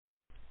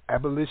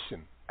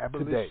Abolition.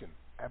 Today.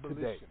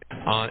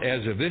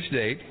 As of this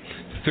date,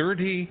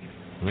 30,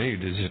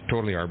 maybe this is a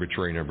totally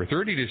arbitrary number,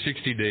 30 to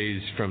 60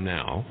 days from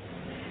now,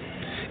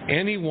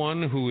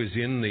 anyone who is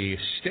in the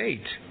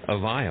state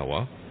of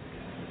Iowa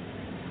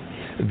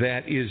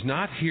that is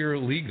not here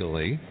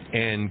legally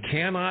and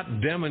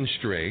cannot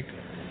demonstrate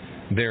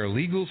their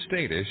legal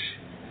status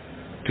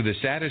to the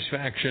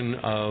satisfaction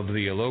of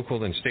the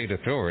local and state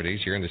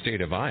authorities here in the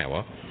state of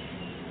Iowa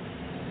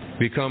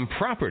become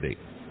property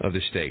of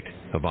the state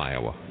of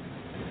Iowa.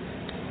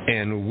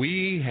 And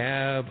we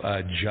have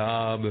a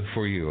job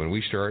for you, and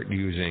we start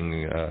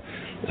using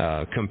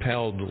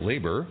compelled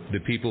labor.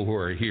 The people who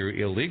are here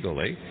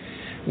illegally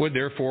would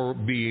therefore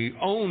be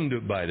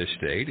owned by the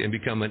state and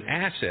become an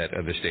asset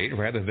of the state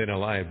rather than a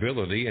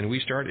liability, and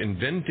we start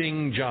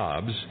inventing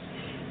jobs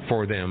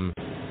for them.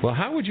 Well,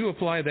 how would you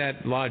apply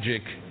that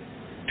logic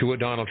to what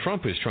Donald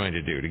Trump is trying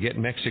to do, to get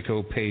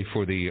Mexico paid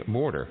for the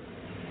border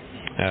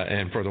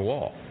and for the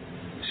wall?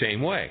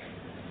 Same way.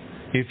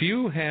 If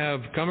you have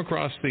come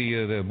across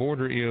the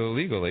border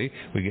illegally,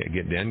 we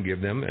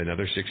give them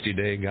another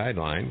 60-day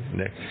guideline.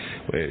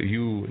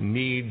 You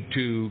need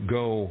to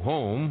go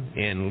home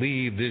and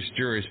leave this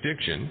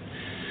jurisdiction.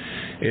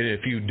 And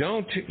if you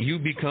don't, you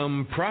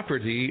become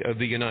property of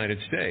the United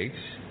States.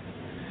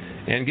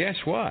 And guess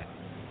what?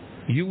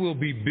 You will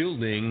be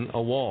building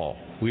a wall.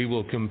 We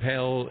will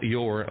compel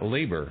your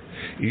labor.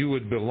 You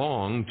would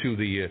belong to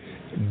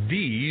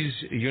these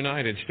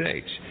United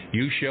States.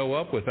 You show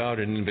up without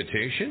an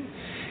invitation,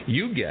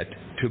 you get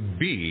to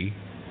be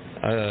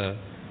an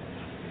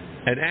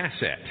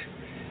asset.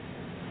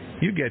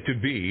 You get to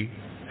be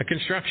a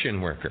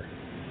construction worker.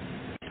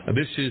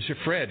 This is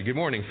Fred. Good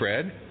morning,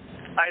 Fred.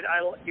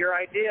 Your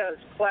idea is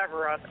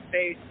clever on the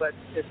face, but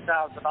it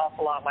sounds an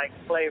awful lot like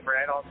slavery.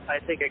 I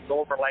think it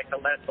go over like a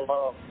lead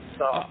below.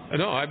 So.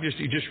 No,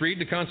 you just read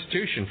the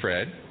Constitution,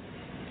 Fred.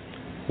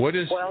 What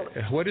does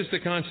the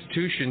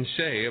Constitution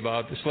say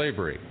about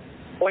slavery?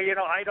 Well,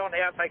 I don't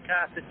have my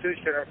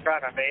Constitution in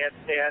front of me, and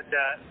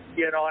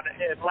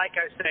like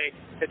I say,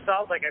 it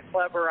sounds like a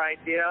clever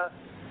idea,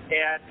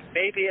 and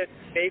maybe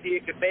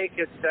you could make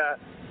it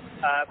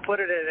put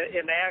it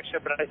in action,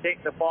 but I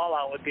think the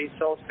fallout would be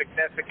so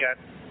significant.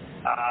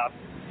 I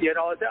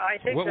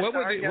think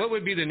what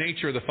would be the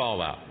nature of the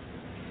fallout?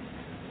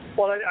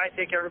 Well, I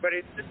think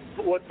everybody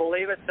would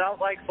believe it sounds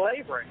like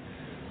slavery.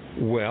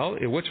 Well,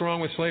 what's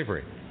wrong with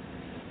slavery?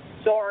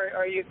 So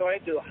are you going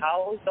to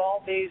house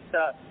all these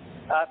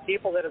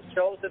people that have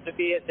chosen to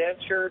be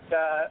indentured?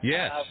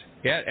 Yes,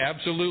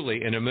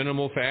 absolutely. In a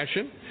minimal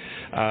fashion.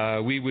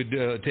 We would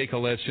take a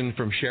lesson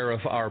from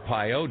Sheriff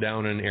Arpaio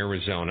down in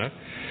Arizona.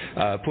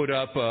 Put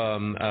up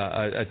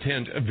a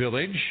tent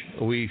village.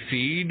 We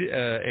feed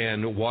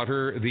and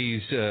water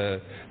these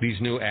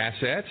new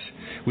assets.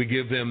 We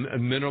give them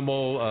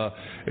minimal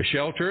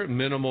shelter,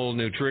 minimal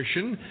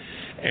nutrition,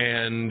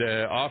 and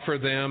offer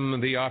them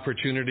the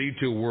opportunity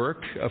to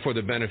work for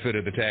the benefit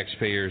of the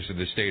taxpayers of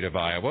the state of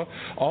Iowa.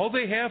 All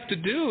they have to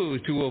do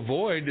to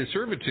avoid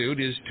servitude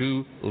is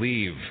to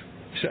leave.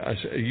 So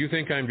you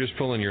think I'm just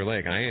pulling your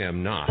leg. I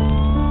am not.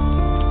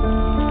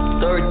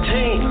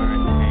 13.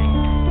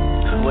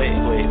 Wait.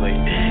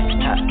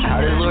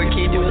 How does Lord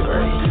Key do it?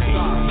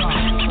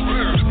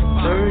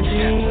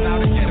 13.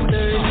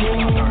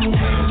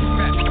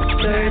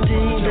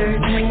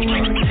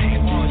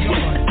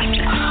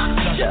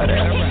 Shout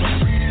out.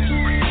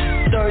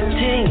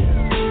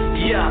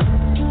 13. Yeah.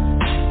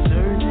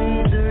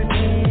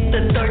 The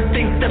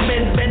 13th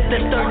Amendment,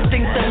 they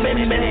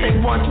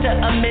want to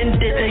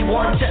amend it,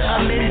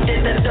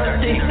 The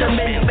 13th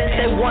Amendment,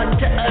 they want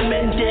to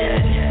amend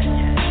it.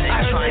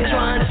 I heard they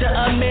trying to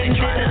amend it.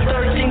 The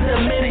 13th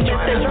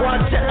Amendment, they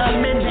want to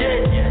amend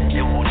it.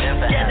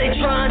 Yeah, they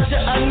trying to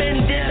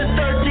amend it. The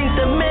 13th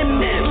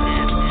Amendment.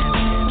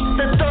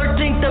 The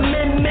 13th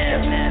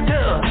Amendment.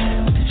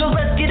 So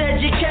let's get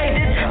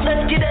educated.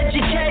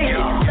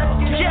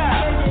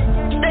 Yeah.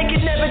 They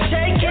can never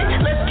take it.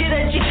 Let's get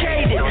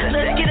educated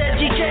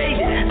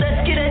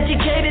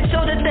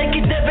so that they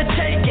can never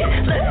take it.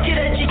 Let's get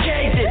educated.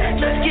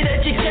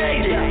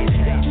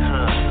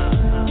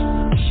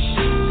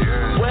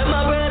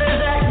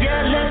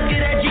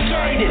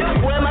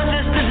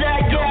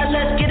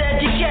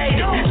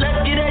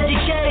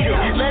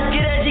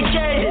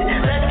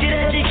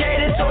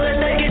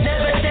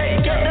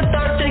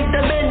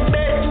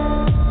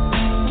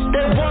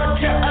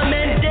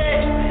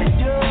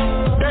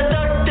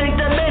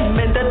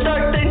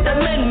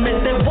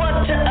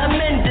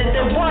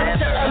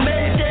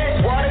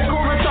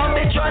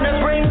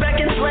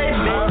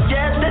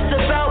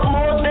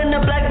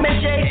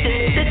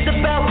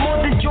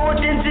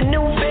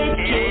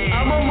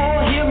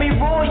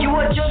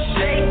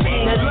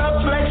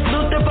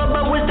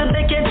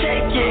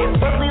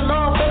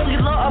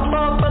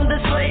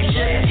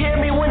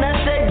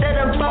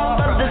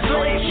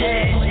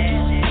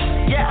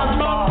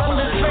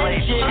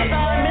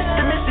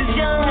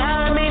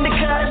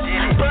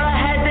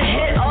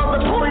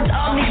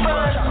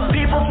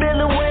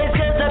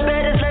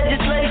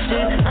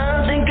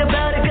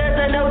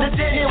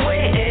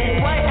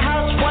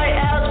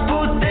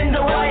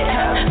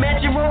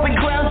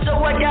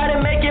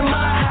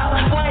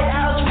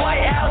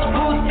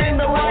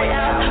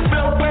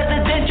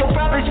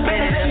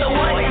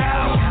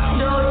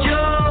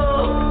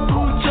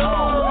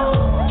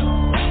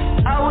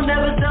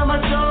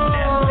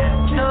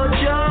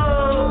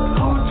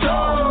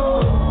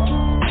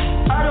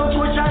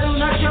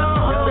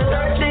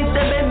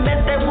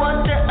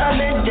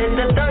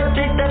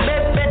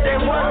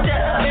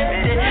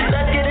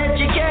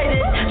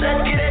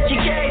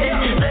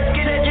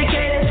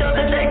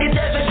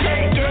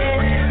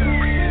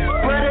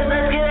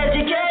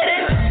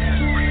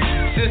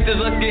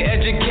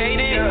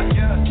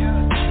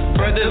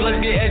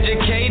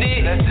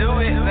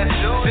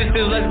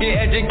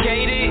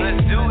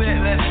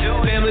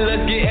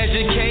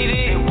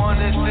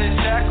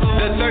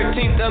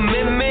 13th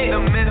Amendment, the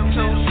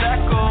mental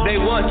shackles. They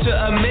want to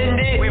amend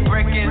it. We're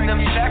breaking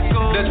them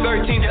shackles. The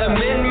 13th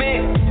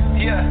Amendment,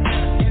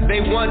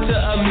 they want to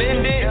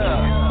amend it.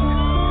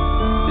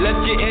 Let's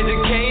get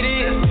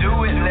educated. Let's do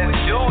it. Let's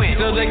do it.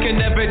 So they can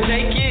never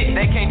take it.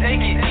 They can't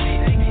take it.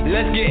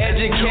 Let's get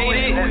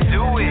educated. Let's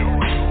do it.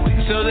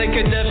 So they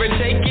can never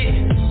take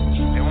it.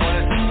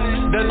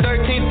 The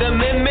 13th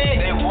Amendment,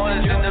 they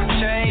want us in them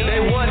chains. They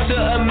want to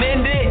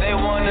amend it. They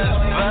want us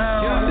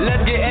bound.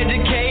 Let's get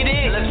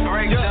educated. Let's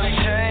break them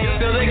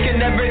chains. So they can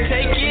never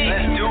take it.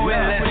 Let's do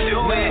it. Let's do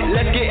it.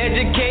 Let's get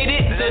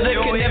educated. So they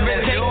can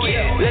never take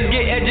it. Let's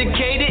get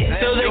educated.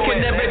 So they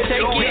can never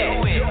take it.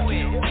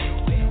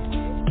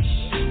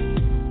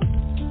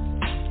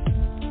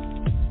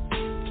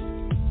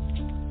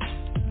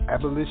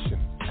 Abolition.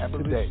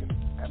 Today.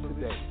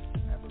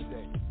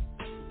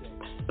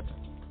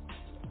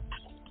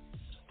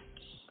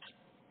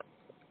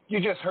 You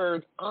just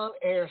heard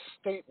on-air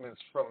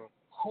statements from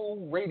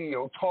Who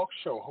Radio talk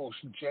show host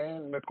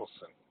Jan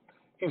Mickelson.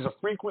 He's a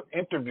frequent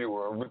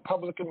interviewer of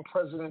Republican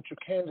presidential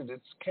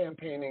candidates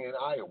campaigning in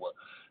Iowa.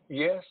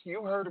 Yes,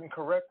 you heard him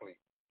correctly.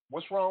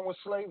 What's wrong with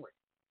slavery?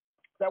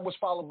 That was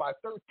followed by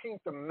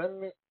 13th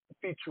Amendment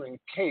featuring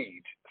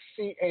Cage,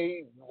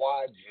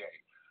 C-A-Y-J.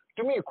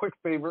 Do me a quick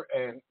favor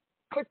and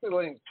click the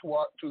link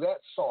to that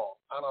song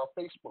on our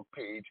Facebook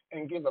page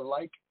and give a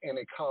like and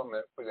a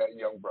comment for that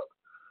young brother.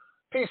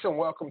 Peace and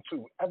welcome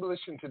to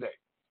Abolition Today,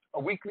 a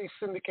weekly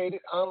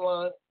syndicated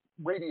online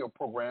radio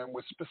program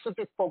with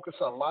specific focus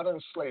on modern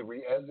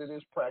slavery as it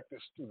is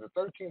practiced through the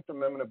 13th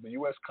Amendment of the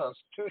U.S.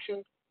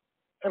 Constitution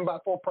and by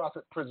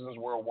for-profit prisons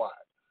worldwide.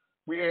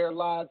 We air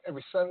live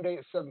every Sunday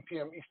at 7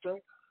 p.m. Eastern.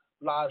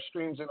 Live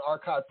streams and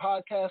archived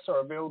podcasts are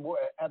available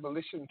at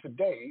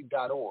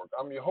abolitiontoday.org.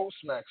 I'm your host,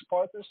 Max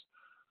Parthas.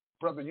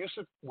 Brother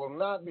Yusuf will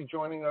not be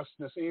joining us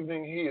this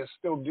evening. He is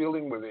still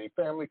dealing with a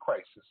family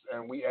crisis,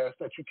 and we ask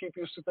that you keep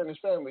Yusuf and his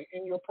family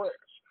in your prayers.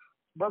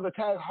 Brother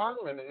Tag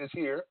Hartman is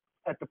here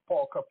at the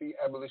Paul Cuffey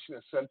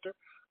Abolitionist Center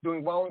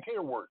doing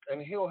volunteer work,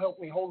 and he'll help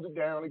me hold it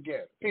down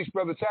again. Peace,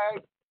 Brother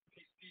Tag.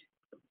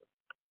 Peace.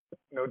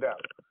 No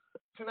doubt.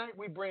 Tonight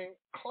we bring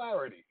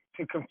clarity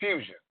to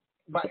confusion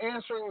by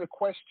answering the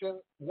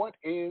question, what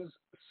is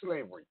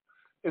slavery?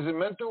 Is it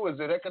mental? Is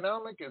it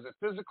economic? Is it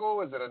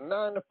physical? Is it a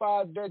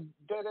 9-to-5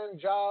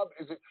 dead-end job?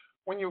 Is it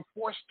when you're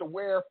forced to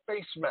wear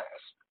face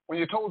masks? When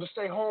you're told to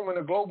stay home in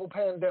a global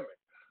pandemic?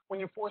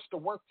 When you're forced to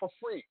work for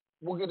free?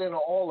 We'll get into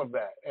all of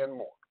that and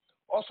more.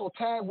 Also,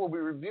 Tag will be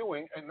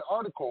reviewing an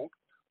article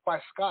by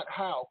Scott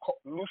Howe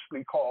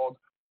loosely called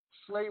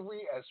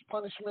Slavery as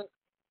Punishment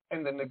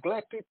and the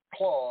Neglected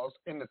Clause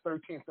in the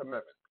 13th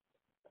Amendment.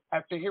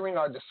 After hearing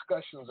our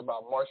discussions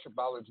about Marsha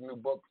Ballard's new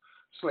book,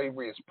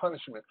 Slavery as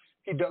Punishment,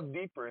 he dug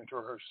deeper into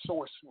her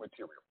source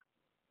material.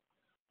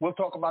 We'll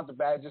talk about the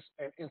badges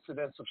and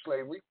incidents of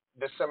slavery,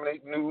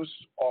 disseminate news,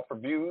 offer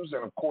views,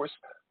 and of course,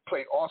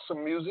 play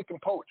awesome music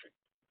and poetry.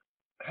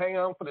 Hang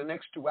on for the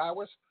next 2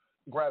 hours,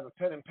 grab a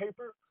pen and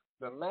paper.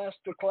 The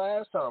master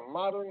class on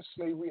modern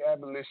slavery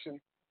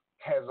abolition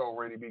has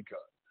already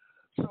begun.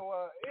 So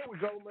here we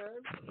go, man.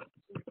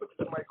 Let me put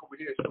the mic over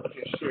here so we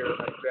can share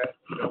like that.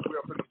 We're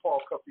up in the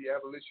Paul Cuffey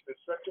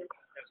Abolitionist Center.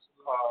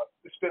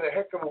 It's been a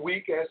heck of a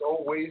week, as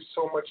always.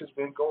 So much has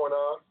been going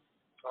on.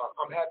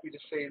 I'm happy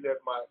to say that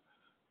my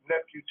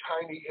nephew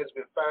Tiny has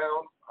been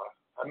found.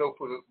 I know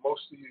for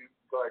most of you,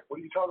 like,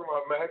 what are you talking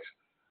about, Max?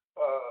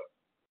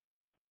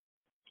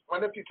 My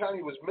nephew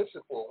Tiny was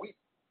missing for a week.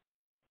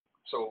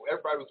 So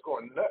everybody was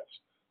going nuts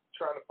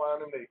trying to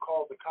find him. They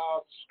called the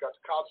cops, got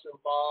the cops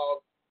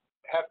involved.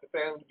 Half the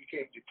family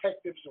became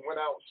detectives and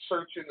went out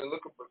searching and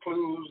looking for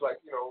clues,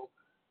 like,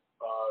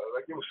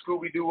 like it was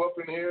Scooby-Doo up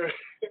in here.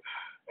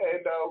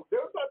 And they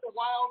were about to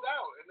wild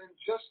out. And then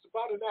just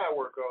about an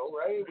hour ago,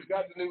 right, we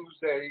got the news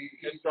that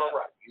he's all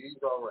right.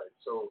 He's all right.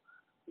 So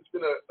it's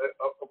been a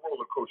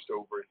roller coaster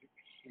over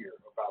here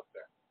about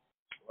that.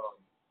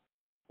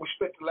 We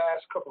spent the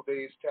last couple of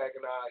days, Tag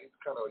and I, he's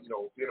kind of,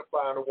 being a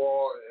fly on the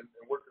wall and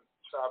working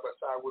side by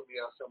side with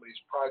me on some of these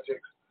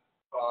projects.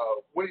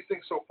 What do you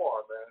think so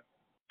far, man?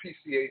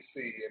 PCAC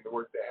and the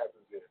work that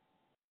happens there.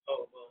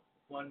 Oh, well,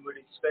 one would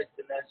expect,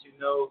 and as you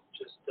know,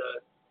 just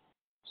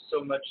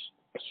so much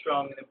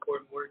strong and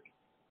important work,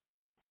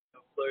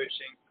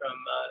 flourishing from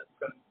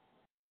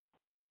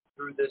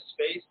through this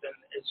space, and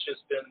it's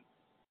just been,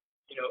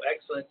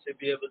 excellent to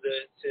be able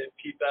to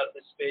peep out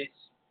the space,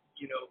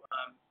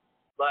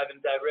 live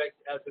and direct,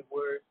 as it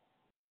were,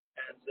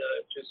 and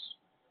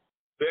just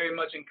very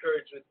much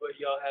encouraged with what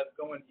y'all have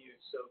going here.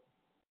 So,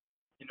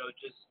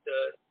 just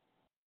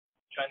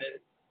trying to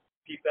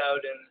peep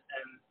out and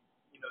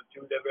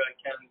do whatever I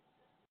can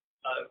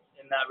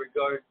in that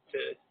regard to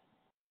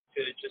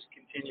just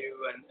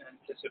continue and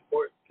to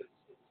support, because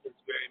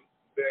it's very,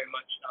 very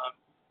much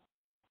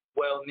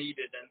well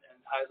needed and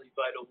highly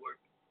vital work.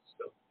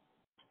 So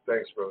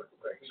thanks, brother.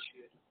 Thanks.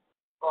 Appreciate it.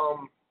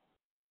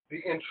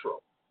 The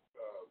intro,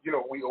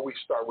 we always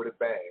start with a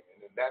bang,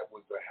 and then that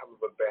was a hell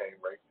of a bang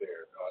right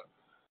there.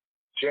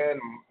 Jan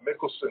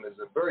Mickelson is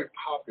a very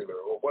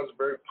popular, or was a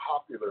very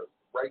popular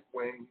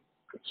right-wing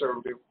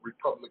conservative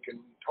Republican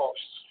talk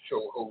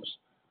show host.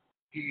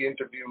 He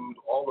interviewed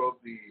all of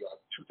the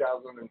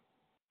 2016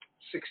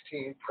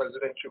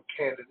 presidential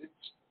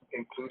candidates,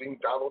 including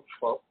Donald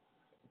Trump,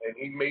 and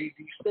he made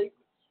these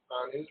statements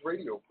on his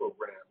radio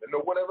program. And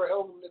no one ever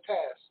held him to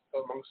task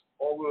amongst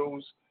all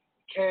those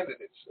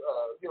candidates.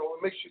 It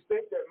makes you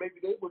think that maybe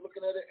they were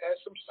looking at it as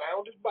some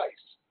sound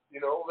advice.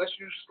 Let's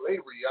use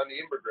slavery on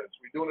the immigrants.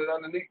 We're doing it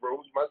on the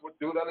Negroes. Might as well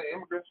do it on the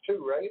immigrants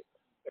too, right?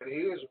 And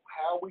here's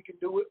how we can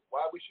do it,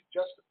 why we should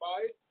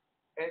justify it,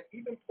 and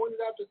even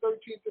pointed out the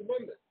 13th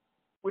Amendment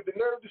with the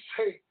nerve to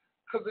say,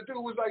 because the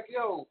dude was like,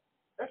 yo,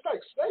 that's like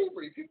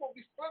slavery. People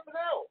be flipping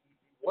out.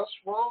 What's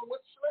wrong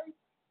with slavery?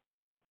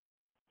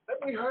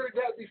 Have we heard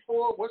that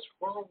before? What's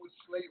wrong with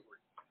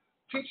slavery?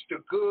 Teach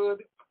the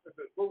good,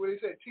 what would they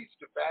say? Teach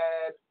the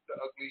bad, the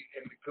ugly,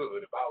 and the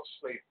good about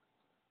slavery.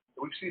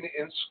 We've seen it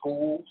in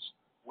schools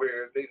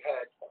where they've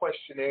had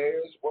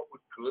questionnaires, what was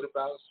good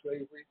about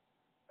slavery,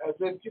 as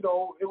if,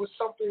 it was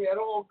something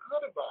at all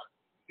good about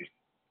it.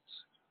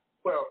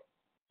 Well,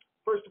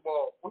 first of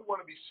all, we want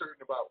to be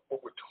certain about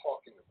what we're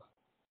talking about,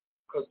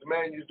 because the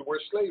man used the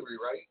word slavery,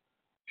 right?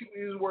 People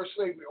use the word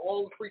slavery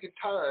all the freaking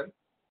time,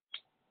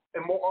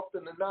 and more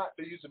often than not,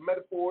 they're using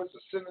metaphors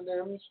or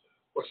synonyms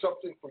or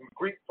something from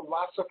Greek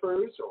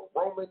philosophers or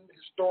Roman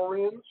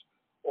historians,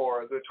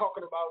 or they're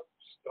talking about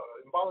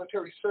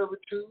involuntary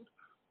servitude,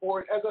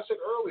 or, as I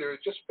said earlier,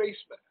 just face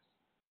masks.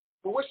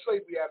 But we're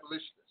slavery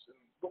abolitionists, and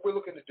what we're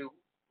looking to do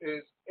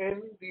is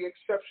end the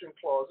exception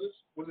clauses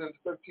within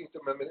the 13th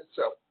Amendment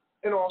itself,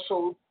 and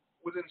also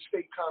within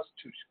state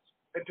constitutions,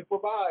 and to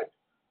provide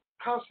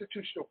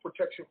constitutional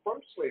protection from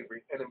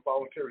slavery and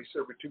involuntary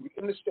servitude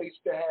in the states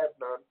that have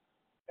none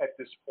at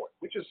this point,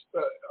 which is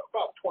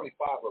about 25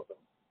 of them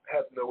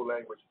have no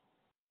language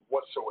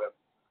whatsoever.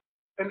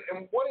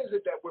 And what is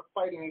it that we're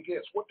fighting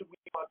against? What do we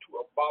want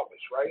to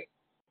abolish, right?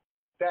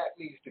 That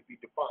needs to be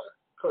defined.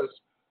 Because,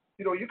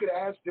 you could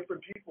ask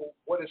different people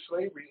what is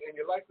slavery, and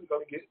you're likely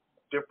going to get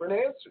different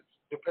answers,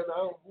 depending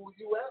on who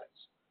you ask.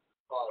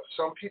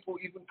 Some people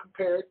even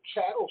compare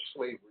chattel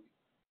slavery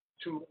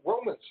to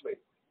Roman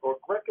slavery, or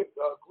Greek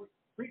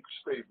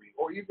slavery,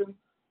 or even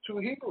to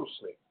Hebrew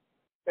slavery.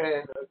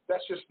 And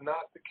that's just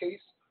not the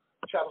case.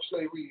 Chattel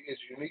slavery is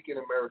unique in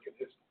American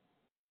history.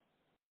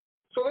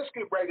 So let's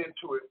get right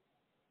into it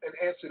and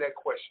answer that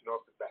question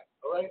off the bat,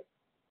 all right?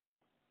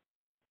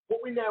 What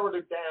we narrowed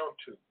it down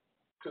to,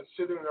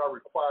 considering our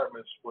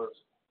requirements, was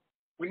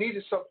we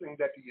needed something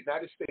that the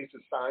United States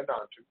has signed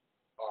on to,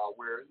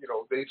 where,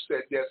 they've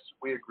said, yes,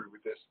 we agree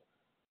with this,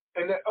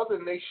 and that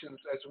other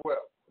nations as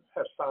well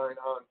have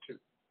signed on to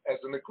as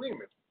an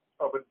agreement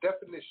of a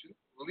definition,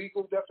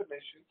 legal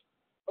definition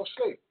of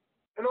slavery,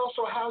 and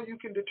also how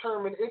you can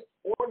determine if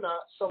or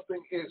not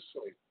something is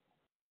slavery.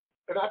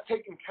 And I've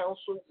taken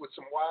counsel with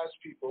some wise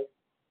people,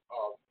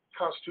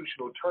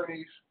 constitutional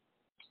attorneys,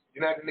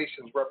 United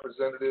Nations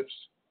representatives,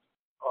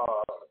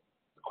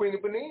 the Queen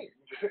of Benin,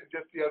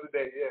 just the other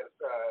day, yes,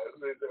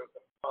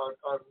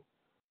 on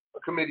a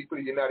committee for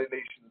the United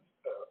Nations.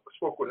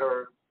 Spoke with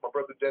her, my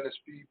brother Dennis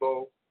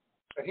Febo,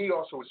 and he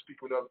also was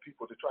speaking with other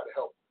people to try to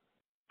help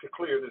to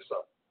clear this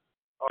up.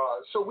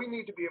 So we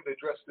need to be able to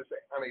address this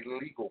on a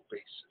legal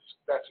basis.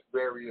 That's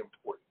very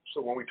important.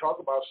 So when we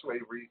talk about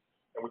slavery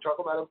and we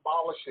talk about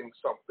abolishing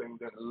something,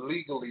 then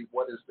legally,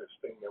 what is this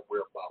thing that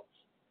we're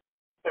abolishing?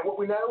 And what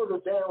we narrowed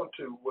it down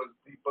to was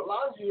the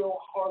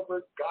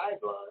Bellagio-Harvard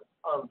guideline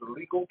on the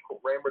legal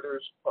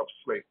parameters of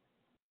slavery.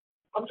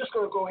 I'm just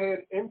going to go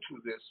ahead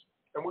into this,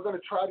 and we're going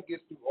to try to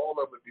get through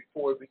all of it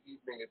before the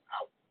evening is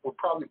out. We'll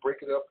probably break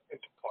it up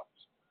into parts.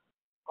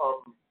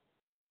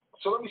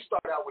 So let me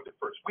start out with the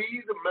first.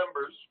 We, the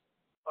members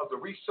of the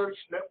Research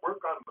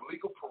Network on the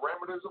Legal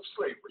Parameters of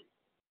Slavery,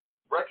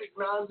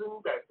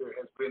 recognizing that there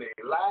has been a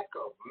lack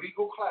of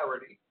legal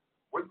clarity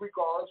with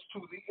regards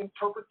to the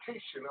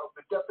interpretation of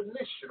the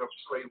definition of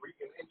slavery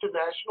in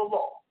international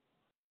law,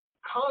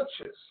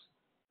 conscious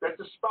that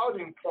the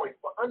starting point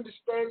for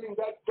understanding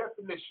that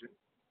definition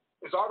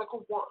is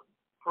Article 1,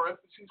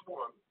 parentheses 1,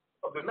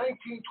 of the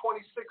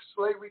 1926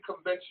 Slavery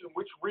Convention,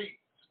 which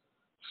reads,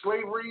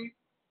 slavery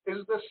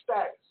is the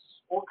status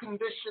or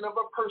condition of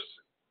a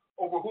person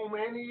over whom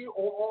any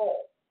or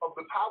all of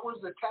the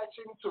powers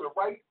attaching to the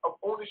right of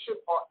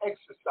ownership are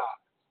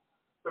exercised.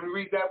 Let me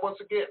read that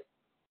once again.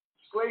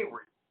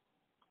 Slavery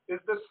is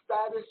the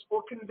status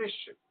or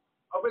condition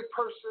of a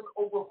person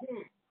over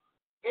whom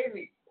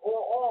any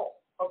or all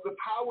of the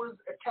powers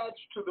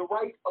attached to the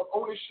right of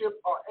ownership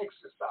are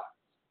exercised.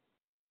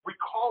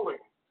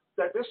 Recalling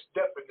that this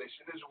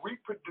definition is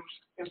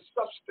reproduced in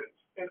substance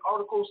in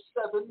Article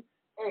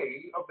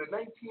 7A of the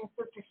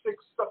 1956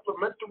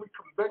 Supplementary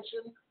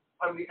Convention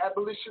on the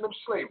Abolition of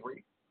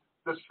Slavery,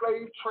 the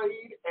slave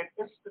trade and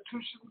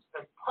institutions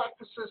and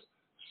practices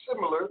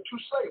similar to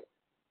slavery.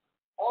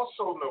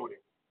 Also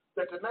noting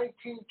that the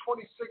 1926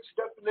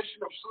 definition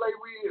of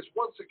slavery is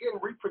once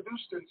again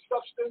reproduced in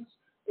substance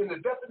in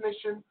the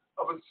definition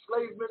of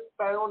enslavement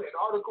found in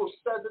Article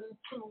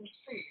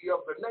 7.2c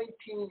of the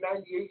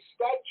 1998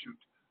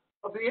 statute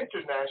of the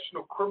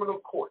International Criminal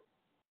Court,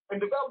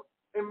 and developed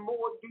in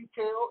more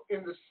detail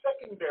in the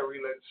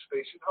secondary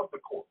legislation of the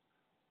court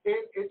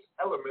in its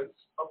elements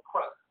of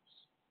crimes,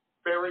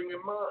 bearing in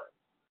mind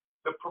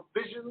the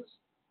provisions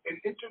in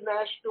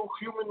international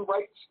human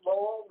rights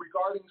law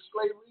regarding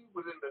slavery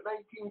within the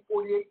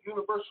 1948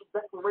 Universal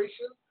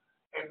Declaration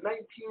and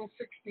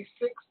 1966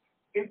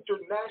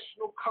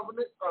 International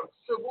Covenant on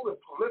Civil and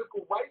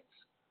Political Rights,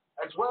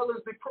 as well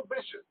as the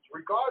provisions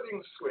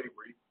regarding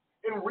slavery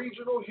in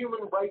regional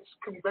human rights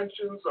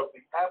conventions of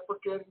the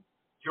African,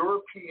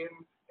 European,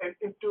 and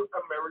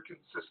Inter-American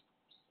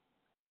systems.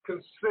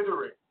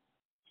 Considering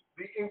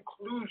the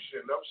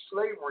inclusion of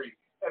slavery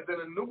as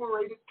an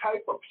enumerated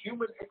type of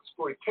human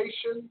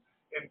exploitation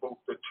in both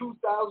the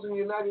 2000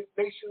 United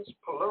Nations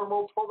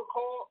Palermo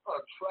Protocol on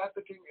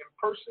Trafficking in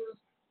Persons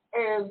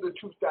and the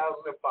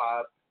 2005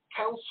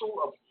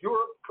 Council of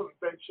Europe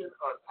Convention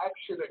on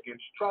Action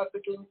Against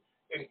Trafficking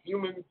in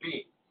Human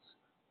Beings,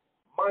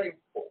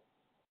 mindful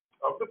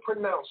of the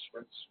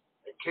pronouncements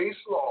and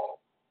case law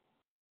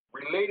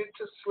related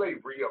to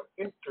slavery of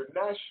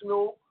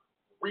international,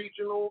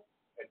 regional,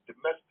 and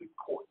domestic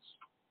courts,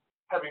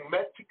 having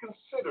met to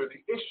consider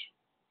the issue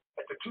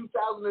at the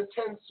 2010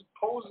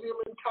 symposium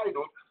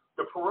entitled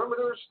The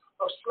Perimeters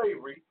of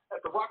Slavery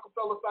at the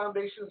Rockefeller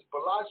Foundation's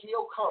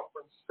Bellagio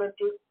Conference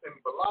Center in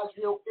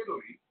Bellagio,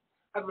 Italy,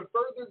 having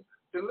further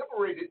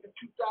deliberated in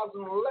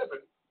 2011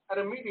 at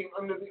a meeting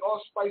under the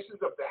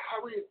auspices of the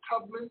Harriet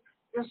Tubman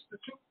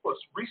Institute for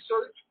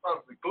Research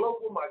on the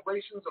Global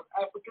Migrations of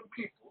African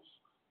Peoples,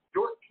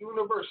 York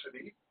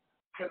University,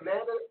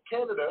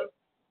 Canada,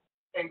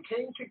 and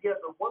came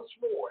together once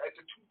more at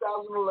the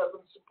 2011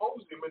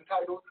 symposium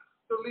entitled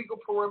The Legal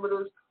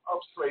Perimeters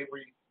of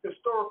Slavery,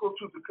 Historical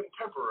to the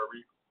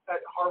Contemporary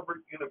at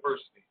Harvard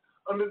University,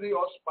 under the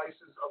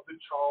auspices of the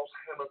Charles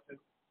Hamilton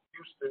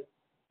Houston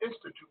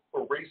Institute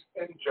for Race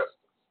and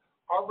Justice,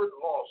 Harvard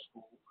Law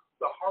School,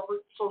 the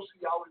Harvard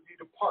Sociology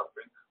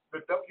Department, the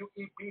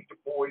W.E.B. Du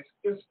Bois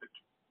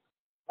Institute,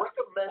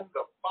 recommend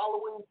the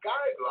following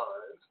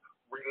guidelines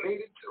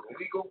related to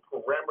legal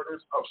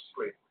parameters of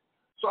slavery.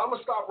 So I'm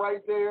going to stop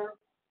right there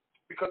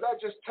because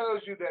that just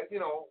tells you that,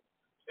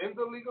 in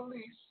the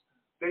legalese,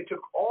 they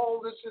took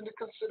all this into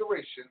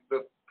consideration,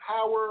 the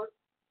power,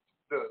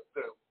 the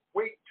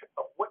weight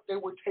of what they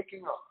were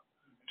taking on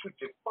to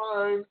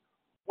define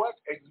what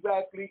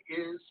exactly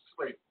is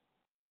slavery.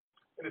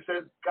 And it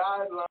says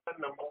guideline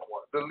number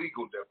 1, the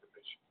legal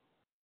definition.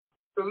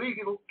 The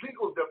legal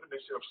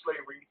definition of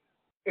slavery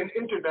in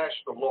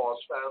international law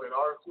is found in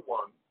Article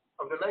 1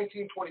 of the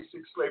 1926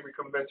 Slavery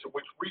Convention,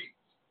 which reads,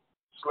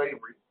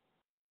 slavery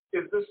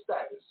is the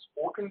status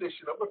or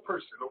condition of a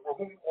person over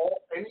whom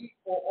any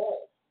or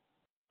all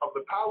of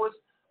the powers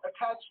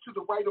attached to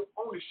the right of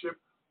ownership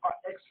are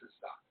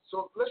exercised.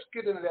 So let's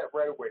get into that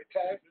right away.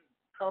 Tag,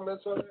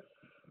 comments on that?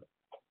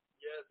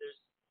 Yeah, there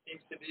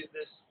seems to be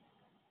this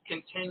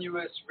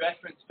continuous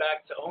reference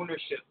back to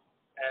ownership,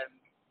 and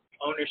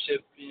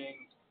ownership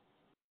being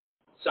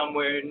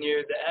somewhere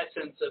near the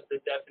essence of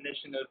the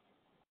definition of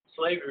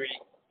slavery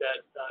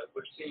that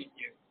we're seeing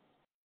here.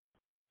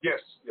 Yes.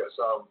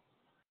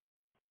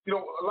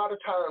 A lot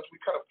of times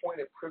we kind of point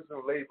at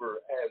prison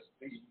labor as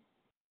the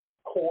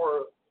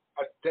core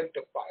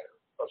identifier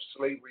of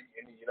slavery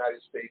in the United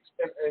States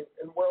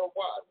and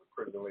worldwide with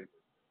prison labor.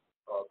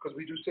 Because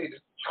we do say that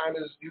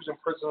China's using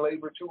prison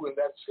labor too, and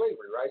that's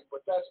slavery, right?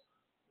 But that's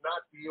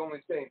not the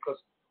only thing,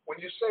 because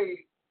when you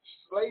say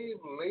slave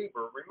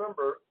labor,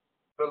 remember,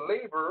 the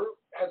labor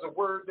has a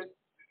word that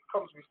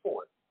comes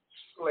before it,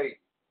 slave.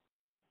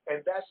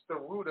 And that's the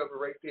root of it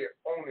right there,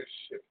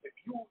 ownership. If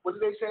you, what do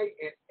they say?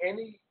 In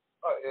any,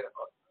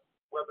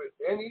 whether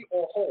any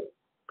or whole.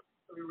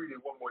 Let me read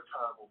it one more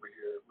time over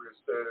here where it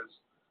says,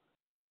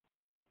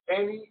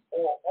 any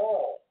or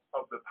all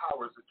of the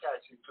powers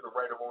attaching to the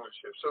right of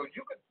ownership. So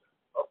you can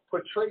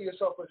portray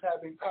yourself as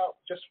having power,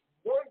 just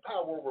one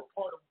power over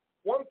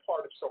one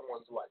part of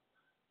someone's life.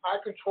 I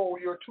control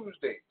your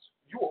Tuesdays.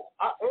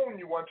 I own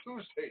you on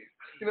Tuesdays.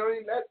 You know what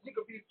I mean? That you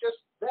could be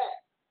just that,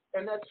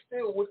 and that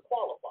still would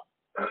qualify.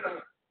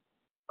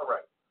 All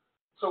right.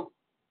 So,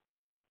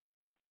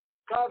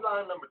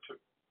 guideline number 2: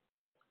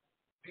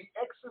 the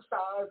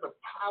exercise of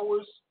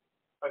powers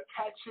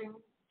attaching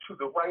to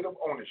the right of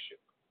ownership.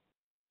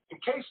 In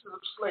cases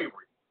of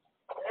slavery,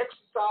 the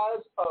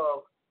exercise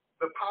of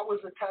the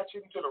powers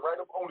attaching to the right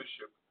of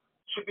ownership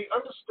should be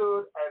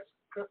understood as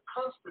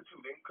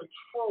constituting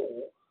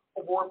control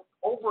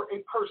over a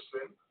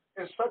person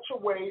in such a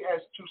way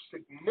as to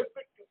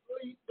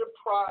significantly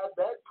deprive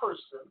that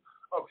person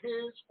of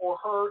his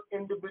or her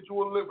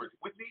individual liberty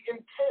with the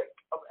intent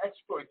of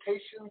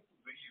exploitation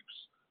through the use,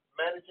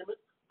 management,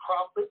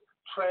 profit,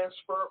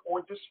 transfer,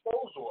 or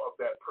disposal of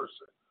that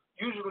person.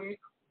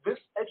 Usually, this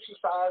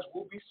exercise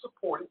will be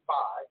supported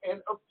by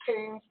and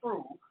obtained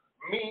through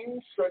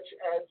means such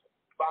as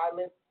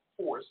violent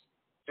force,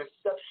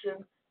 deception,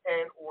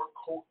 and or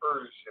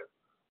coercion.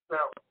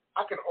 Now,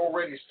 I can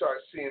already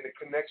start seeing the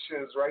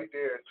connections right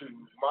there to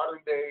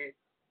modern day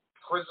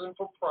prison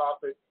for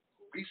profit,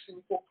 leasing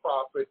for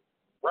profit,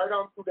 right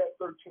on through that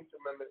 13th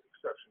Amendment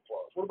exception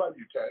clause. What about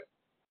you, Ted?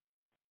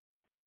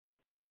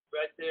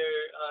 right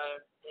there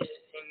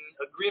in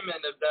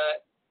agreement of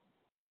that.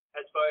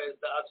 As far as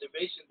the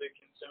observations are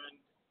concerned,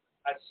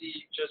 I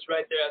see just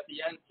right there at the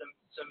end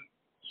some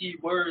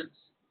key words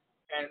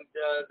and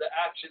the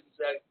actions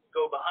that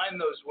go behind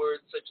those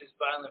words, such as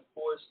violent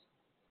force,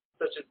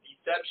 such as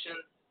deception,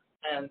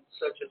 and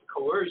such as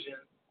coercion.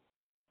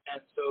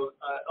 And so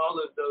all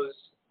of those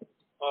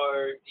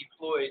are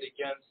deployed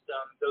against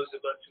those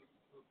of us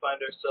who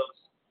find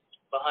ourselves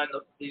behind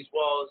these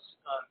walls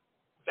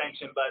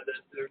sanctioned by the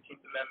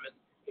 13th Amendment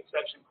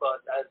exception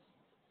clause as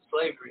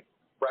slavery.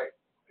 Right.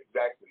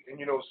 Exactly. And,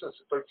 since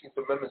the 13th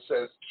Amendment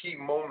says key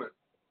moment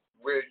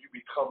where you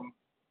become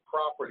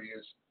property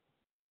is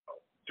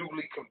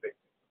duly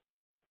convicted.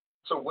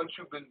 So once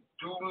you've been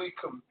duly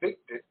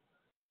convicted,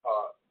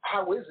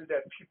 how is it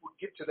that people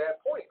get to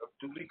that point of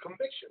duly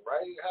conviction,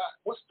 right?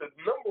 What's the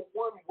number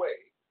one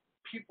way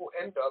people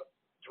end up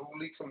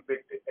duly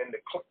convicted and the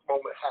click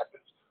moment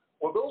happens?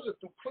 Well, those are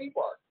through plea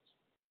bargains.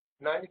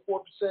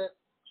 94%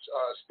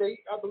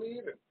 state, I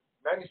believe, and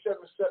 97%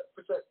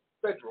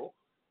 federal,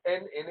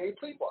 and in a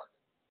plea bargain.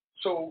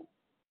 So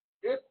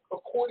if,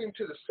 according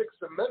to the Sixth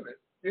Amendment,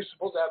 you're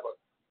supposed to have a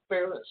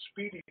fair and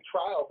speedy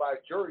trial by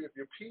a jury of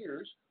your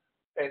peers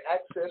and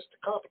access to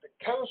competent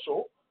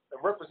counsel and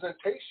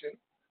representation,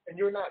 and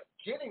you're not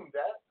getting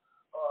that,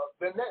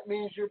 then that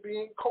means you're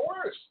being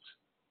coerced.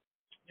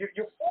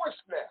 You're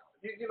forced now.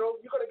 You're going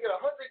to get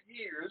 100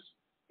 years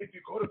if you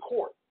go to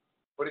court.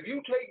 But if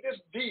you take this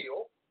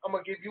deal, I'm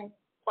going to give you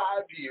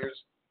 5 years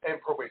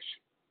and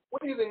probation. What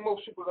do you think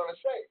most people are going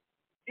to say?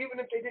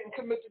 Even if they didn't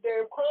commit the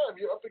damn crime,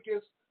 you're up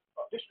against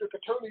district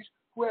attorneys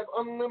who have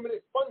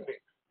unlimited funding,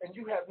 and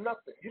you have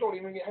nothing. You don't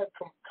even have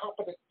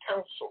competent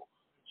counsel.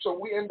 So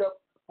we end up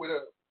with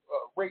a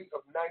rate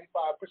of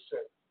 95%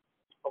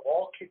 of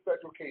all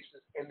federal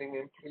cases ending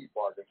in plea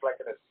bargains, like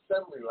an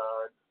assembly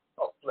line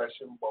of flesh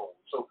and bone.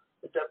 So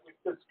it definitely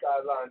fits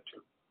guideline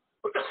 2.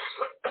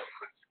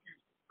 Excuse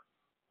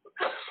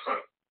me.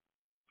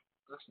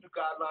 Let's do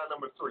guideline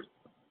number 3.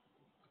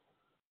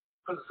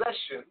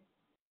 Possession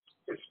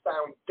is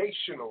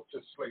foundational to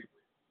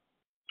slavery.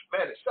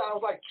 Man, it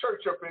sounds like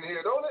church up in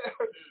here, don't it?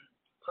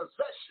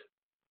 Possession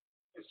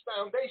is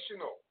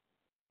foundational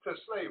to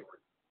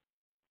slavery.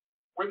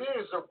 Where there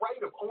is a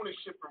right of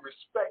ownership and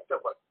respect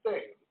of a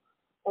thing,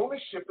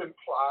 ownership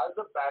implies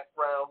a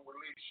background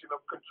relation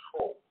of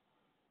control.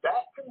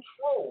 That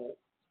control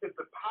is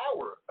the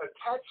power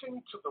attaching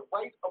to the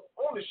right of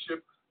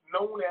ownership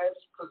known as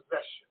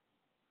possession.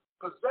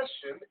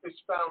 Possession is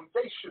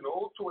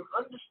foundational to an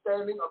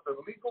understanding of the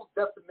legal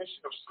definition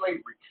of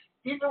slavery,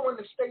 even when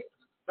the state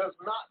does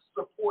not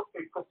support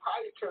a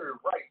proprietary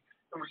right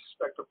in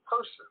respect of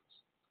persons.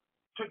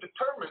 To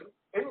determine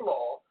in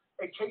law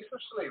a case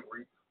of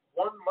slavery,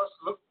 one must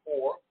look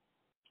for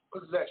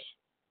possession.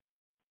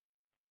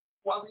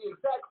 While the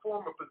exact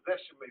form of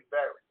possession may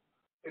vary,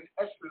 in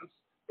essence,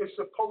 it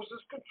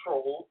supposes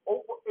control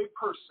over a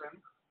person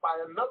by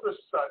another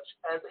such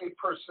as a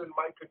person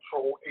might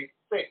control a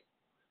thing.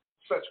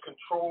 Such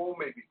control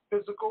may be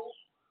physical,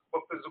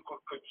 but physical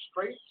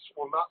constraints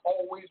will not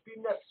always be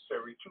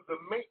necessary to the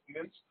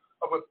maintenance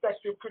of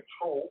effective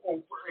control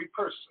over a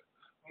person.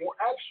 More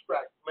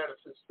abstract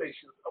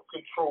manifestations of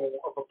control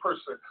of a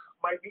person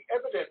might be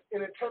evident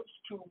in attempts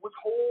to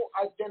withhold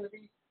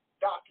identity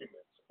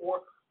documents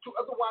or to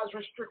otherwise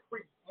restrict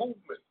free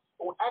movement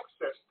or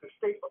access to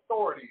state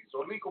authorities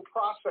or legal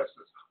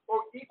processes,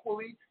 or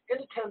equally in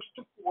attempts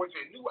to forge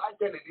a new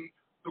identity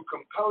through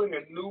compelling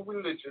a new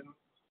religion,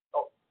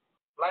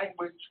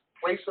 language,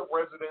 place of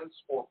residence,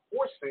 or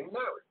forcing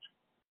marriage.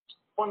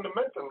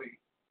 Fundamentally,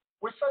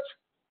 where such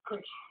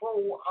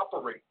control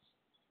operates,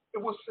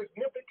 it will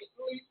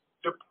significantly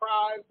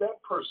deprive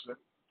that person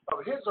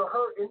of his or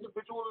her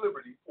individual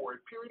liberty for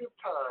a period of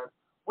time,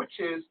 which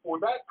is, for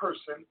that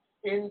person,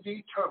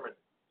 indeterminate.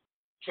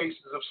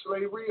 Cases of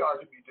slavery are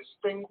to be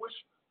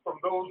distinguished from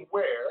those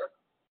where,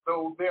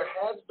 though there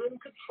has been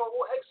control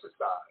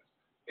exercised,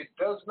 it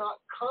does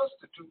not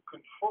constitute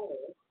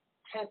control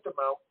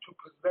tantamount to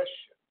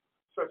possession,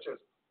 such as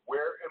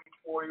where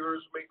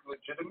employers make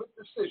legitimate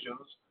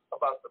decisions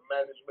about the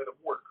management of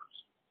workers.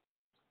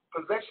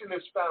 Possession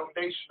is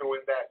foundational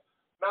in that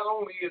not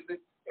only is it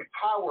a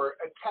power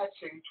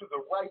attaching to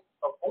the right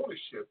of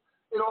ownership,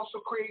 it also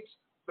creates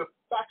the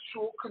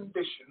factual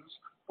conditions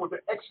for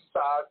the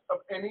exercise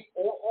of any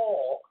or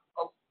all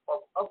of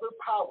other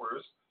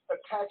powers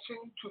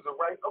attaching to the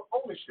right of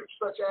ownership,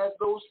 such as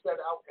those set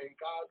out in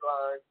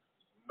guideline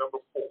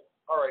number 4.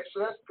 All right,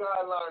 so that's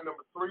guideline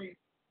number 3.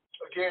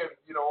 Again,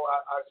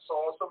 I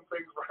saw some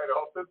things right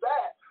off the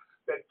bat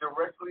that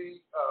directly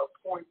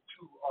point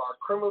to our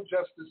criminal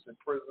justice and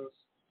prison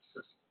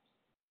systems.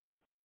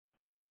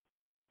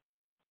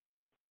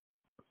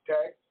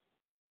 Okay?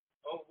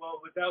 Oh,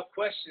 well, without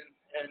question.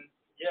 And,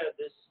 yeah,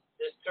 this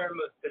term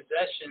of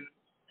possession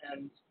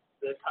and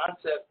the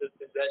concept of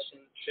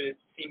possession should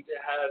seem to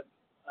have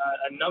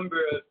a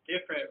number of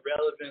different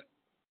relevant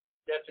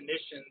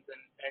definitions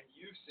and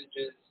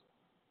usages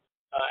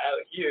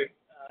out here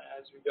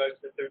as regards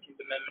the 13th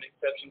Amendment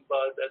exception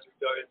clause, as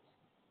regards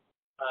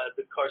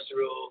the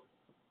carceral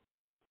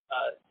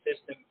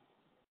system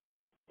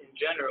in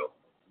general.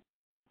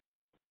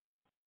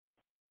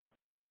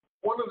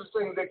 One of the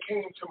things that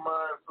came to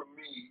mind for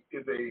me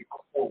is a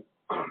quote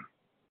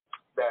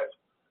that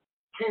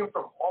came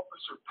from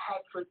Officer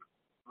Patrick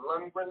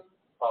Lundgren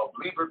of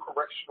Lever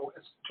Correctional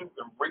Institute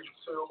in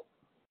Ridgeville,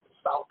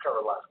 South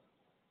Carolina.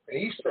 And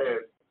he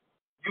said,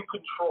 you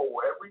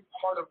control every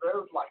part of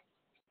their life.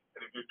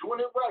 And if you're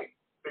doing it right,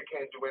 they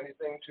can't do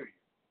anything to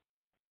you.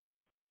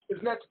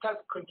 Isn't that the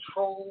type of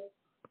control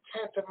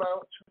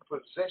tantamount to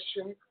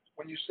possession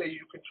when you say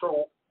you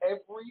control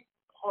every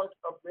part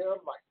of their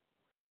life?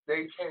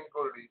 They can't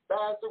go to the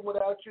bathroom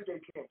without you. They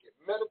can't get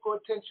medical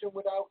attention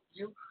without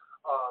you.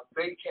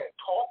 They can't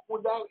talk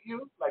without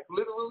you. Like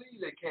literally,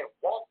 they can't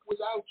walk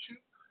without you.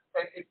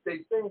 And if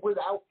they've been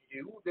without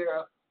you,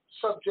 they're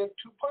subject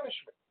to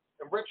punishment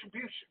and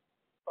retribution,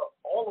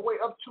 all the way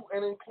up to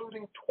and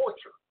including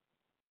torture.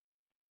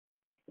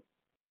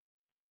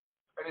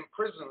 And in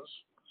prisons,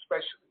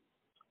 especially,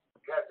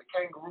 you have the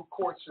kangaroo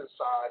courts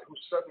inside who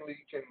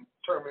suddenly can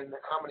determine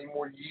how many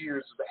more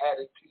years is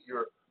added to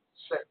your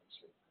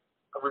sentencing.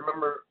 I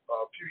remember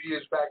a few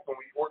years back when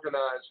we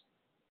organized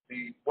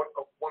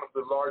one of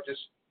the largest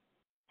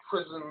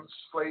prison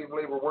slave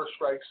labor work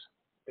strikes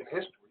in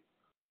history.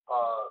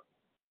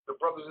 The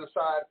brothers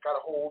inside got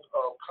a hold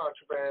of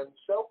contraband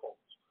cell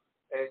phones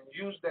and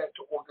used that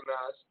to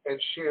organize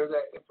and share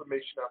that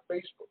information on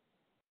Facebook.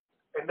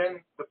 And then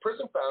the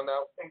prison found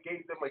out and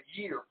gave them a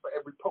year for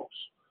every post.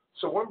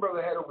 So one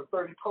brother had over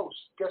 30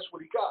 posts. Guess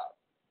what he got?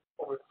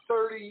 Over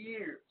 30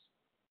 years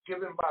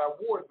given by a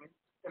warden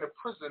in a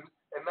prison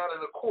and not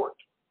in a court.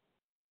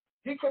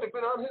 He could have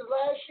been on his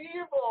last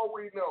year for all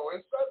we know,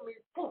 and suddenly,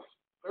 poof,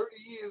 30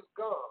 years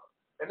gone.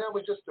 And that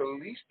was just the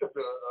least of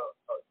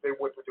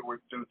what they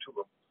were due to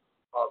him.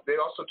 They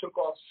also took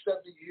off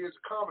 70 years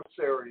of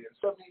commissary and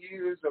 70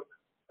 years of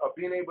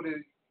being able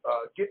to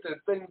get the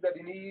things that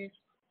he needs.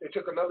 They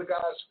took another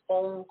guy's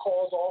phone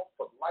calls off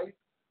for life.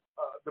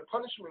 The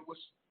punishment was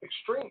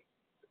extreme,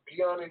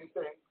 beyond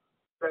anything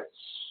that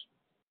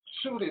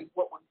suited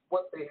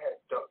what they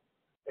had done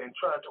and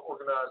trying to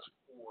organize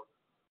for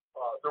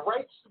the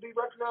rights to be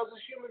recognized as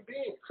human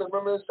beings. Because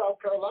remember in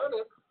South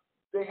Carolina,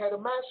 they had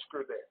a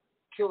massacre there,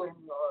 killing,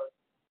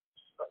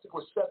 I think it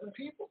was 7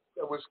 people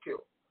that was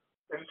killed.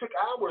 And it took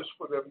hours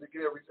for them to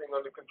get everything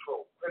under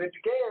control. And it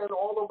began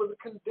all over the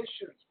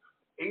conditions,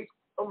 8th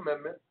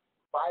Amendment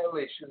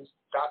violations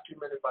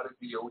documented by the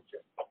DOJ.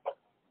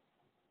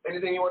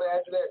 Anything you want to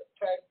add to that,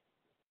 Tag?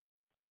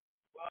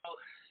 Well,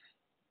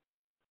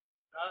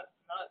 not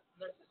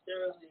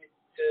necessarily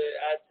to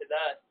add to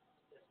that.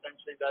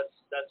 Essentially, that's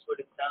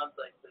what it sounds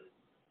like.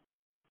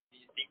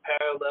 The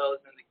parallels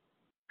and the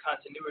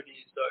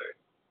continuities are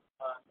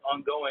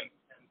ongoing,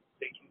 and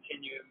they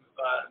continue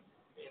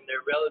in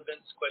their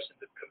relevance.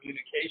 Questions of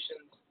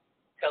communications,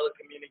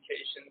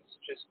 telecommunications,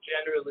 just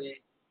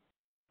generally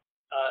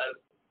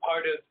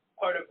part of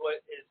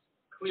what is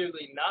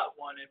clearly not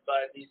wanted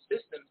by these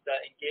systems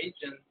that engage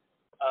in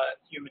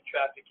human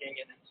trafficking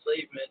and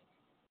enslavement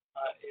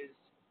is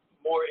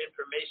more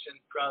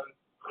information from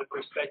the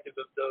perspective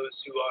of those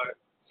who are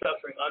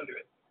suffering under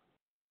it.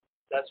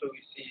 That's what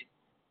we see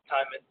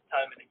time and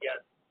again.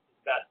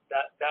 That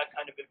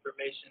kind of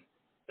information,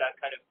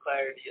 that kind of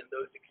clarity, and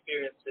those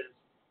experiences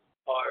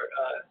are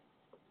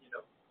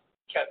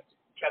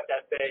kept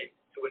at bay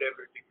to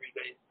whatever degree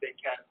they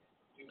can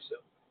do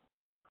so.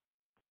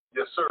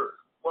 Yes, sir.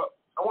 Well,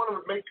 I want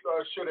to make sure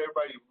that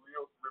everybody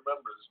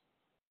remembers.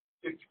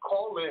 If you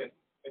call in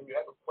and you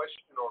have a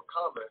question or a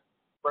comment,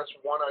 press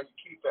 1 on your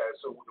keypad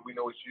so we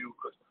know it's you,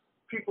 because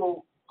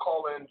people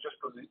call in just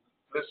to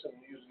listen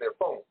using their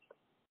phones.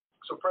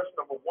 So press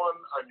number 1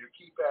 on your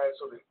keypad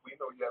so that we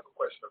know you have a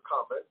question or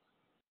comment.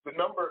 The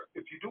number,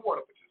 if you do want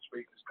to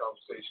participate in this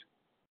conversation,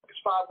 is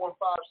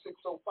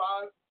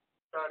 515-605-9814.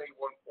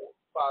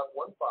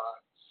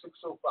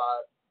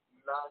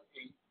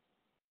 515-605-9814.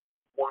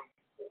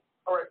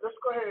 All right, let's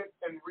go ahead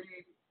and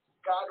read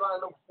guideline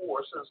number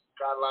 4, since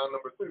guideline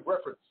number 3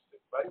 references it,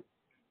 right?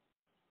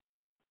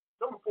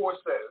 Number 4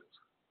 says,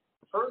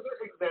 further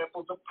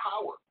examples of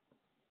power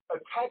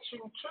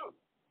attaching to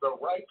the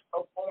right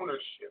of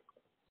ownership,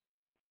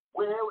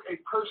 where a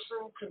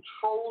person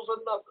controls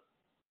another,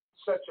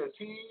 such as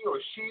he or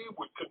she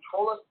would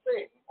control a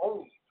thing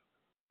only.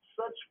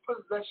 Such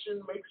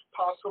possession makes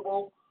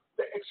possible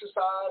the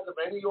exercise of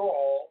any or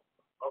all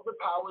of the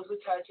powers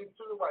attaching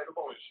to the right of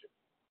ownership.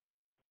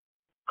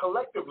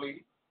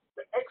 Collectively,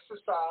 the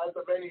exercise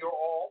of any or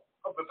all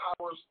of the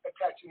powers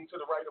attaching to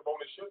the right of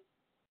ownership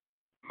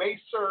may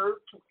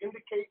serve to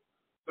indicate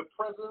the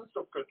presence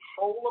of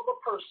control of a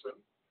person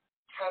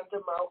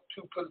tantamount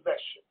to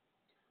possession,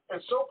 and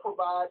so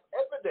provide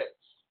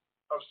evidence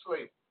of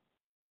slavery.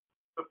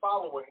 The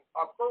following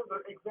are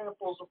further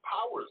examples of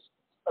powers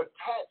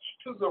attached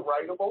to the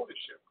right of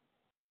ownership.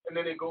 And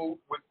then they go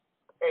with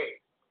A,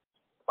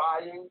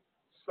 buying,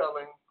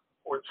 selling,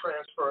 or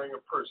transferring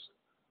a person.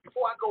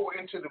 Before I go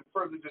into the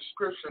further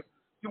description,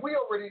 we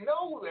already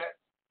know that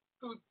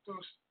through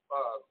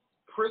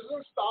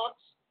prison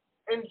stocks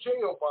and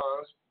jail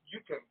bonds, you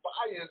can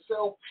buy and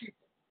sell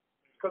people.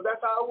 Because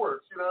that's how it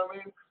works, you know what I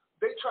mean?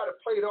 They try to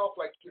play it off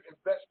like you're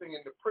investing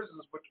in the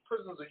prisons, but the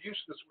prisons are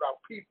useless without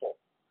people.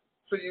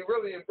 So you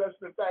really invest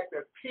in the fact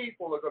that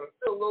people are going to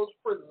fill those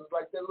prisons,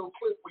 like that little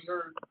clip we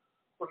heard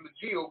from the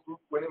GEO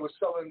group when it was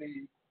selling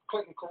the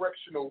Clinton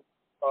Correctional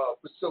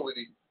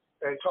Facility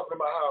and talking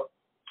about how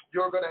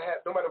you're going to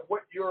have, no matter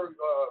what your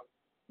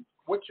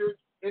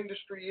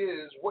industry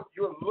is, what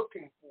you're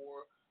looking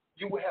for,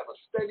 you will have a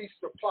steady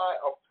supply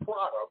of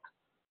product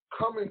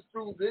coming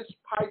through this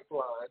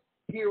pipeline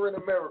here in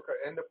America.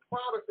 And the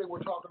product they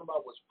were talking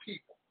about was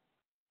people,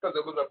 because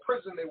it was a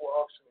prison they were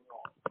auctioning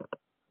off.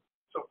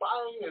 So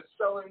buying and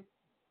selling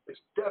is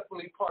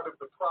definitely part of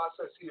the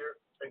process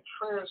here, and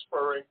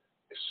transferring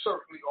is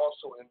certainly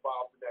also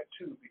involved in that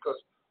too, because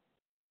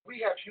we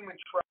have human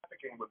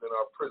trafficking within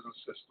our prison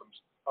systems.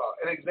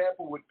 An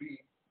example would be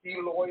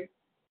Eloy,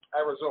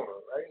 Arizona,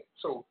 right?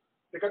 So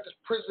they got this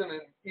prison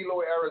in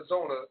Eloy,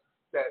 Arizona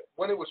that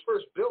when it was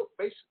first built,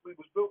 basically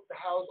was built to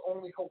house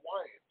only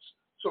Hawaiians.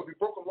 So if you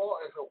broke a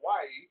law in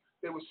Hawaii,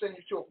 they would send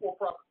you to a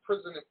for-profit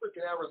prison in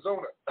freaking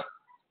Arizona.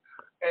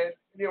 And,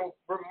 you know,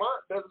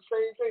 Vermont does the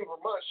same thing.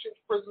 Vermont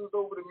ships prisons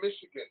over to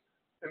Michigan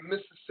and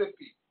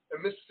Mississippi.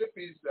 And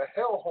Mississippi's a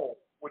hellhole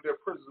with their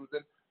prisons.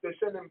 And they're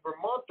sending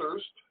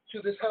Vermonters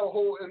to this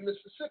hellhole in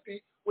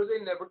Mississippi where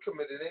they never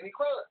committed any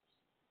crimes.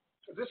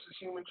 So this is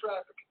human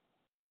trafficking.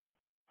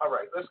 All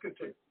right, let's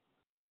continue.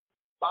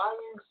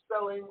 Buying,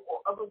 selling, or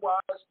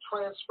otherwise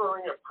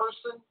transferring a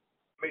person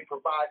may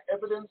provide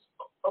evidence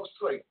of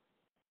slavery.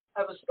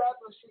 Have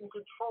establishing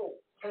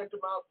control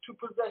tantamount to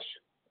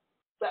possession.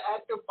 The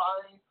act of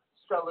buying,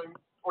 selling,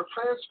 or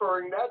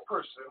transferring that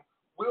person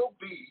will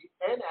be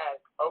an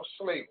act of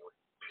slavery,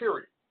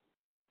 period.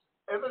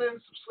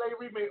 Evidence of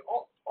slavery may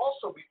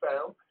also be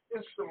found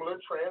in similar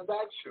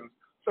transactions,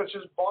 such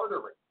as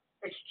bartering,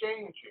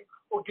 exchanging,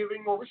 or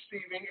giving or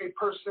receiving a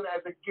person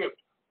as a gift,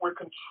 where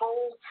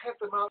control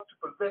tantamount to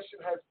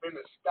possession has been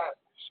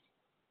established.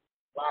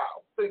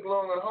 Wow. Think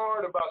long and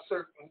hard about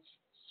certain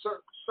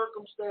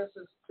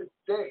circumstances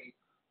today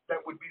that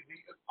would be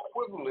the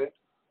equivalent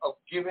of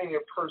giving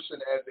a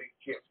person as a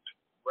gift,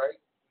 right?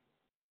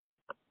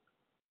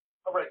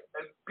 All right,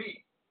 and B,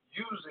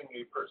 using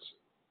a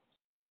person.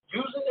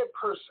 Using a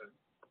person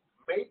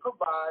may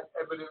provide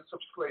evidence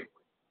of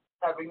slavery,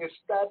 having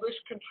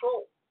established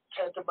control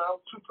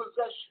tantamount to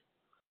possession.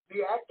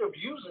 The act of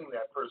using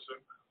that person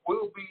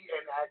will be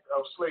an act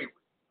of slavery.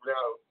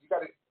 Now, you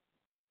got to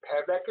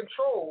have that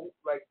control,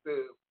 like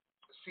the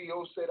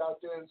CEO said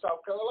out there in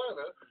South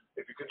Carolina.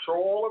 If you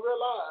control all of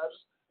their lives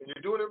and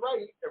you're doing it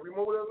right, every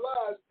moment of their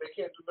lives, they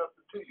can't do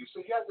nothing to you.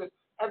 So you have to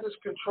have this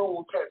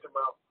control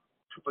tantamount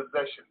to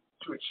possession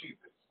to achieve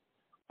this.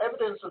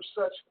 Evidence of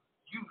such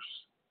use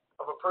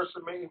of a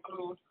person may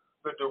include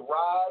the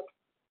derived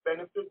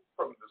benefit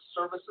from the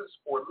services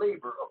or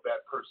labor of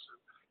that person.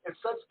 In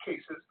such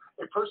cases,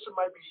 a person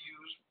might be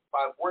used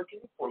by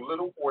working for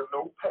little or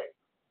no pay,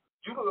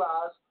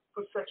 utilized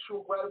for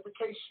sexual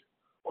gratification,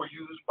 or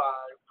used by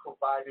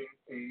providing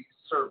a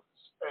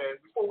service. And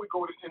before we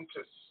go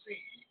into C,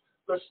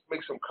 let's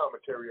make some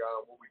commentary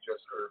on what we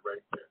just heard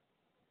right there.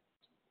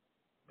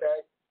 Okay?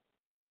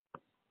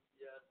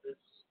 Yeah, this,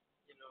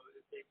 you know,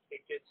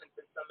 it gets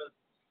into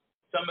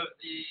some of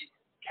the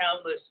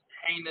countless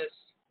heinous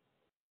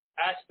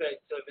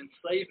aspects of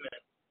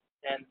enslavement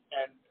and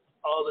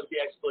all of the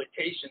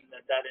exploitation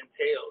that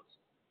entails.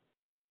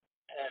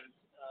 And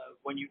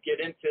when you get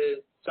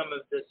into some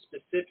of the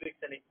specifics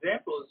and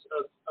examples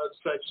of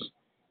such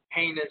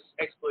heinous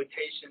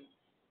exploitation,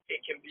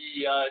 it can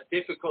be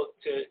difficult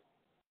to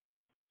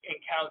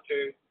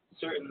encounter,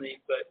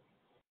 certainly, but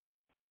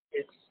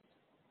it's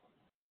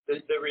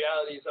the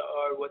realities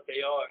are what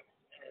they are.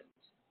 And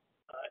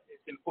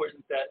it's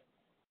important that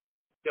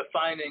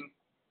defining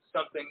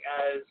something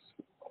as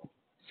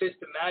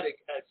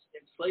systematic as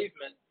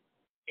enslavement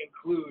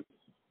include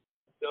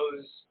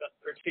those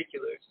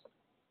particulars.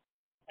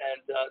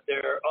 And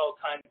there are all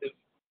kinds of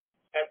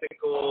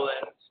ethical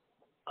and,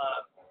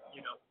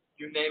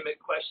 you name it,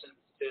 questions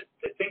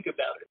to think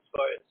about as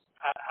far as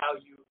how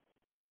you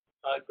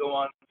go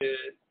on to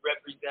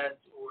represent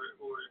or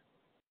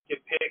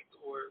depict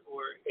or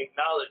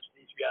acknowledge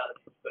these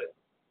realities, but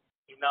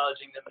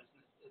acknowledging them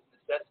is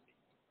necessity.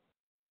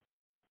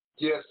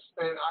 Yes,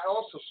 and I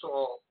also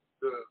saw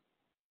the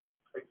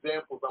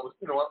examples. I was,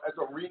 as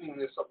I'm reading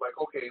this, I'm like,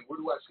 okay, where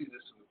do I see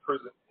this in the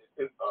prison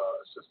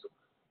system?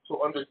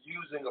 So under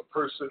using a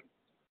person,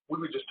 we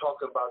were just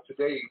talking about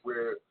today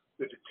where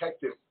the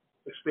detective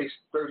is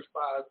facing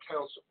 35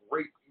 counts of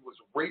rape. He was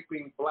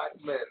raping black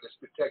men, this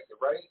detective,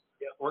 right?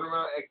 Yep. Running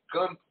around at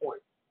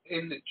gunpoint,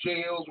 in the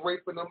jails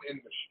raping them, in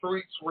the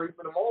streets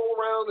raping them, all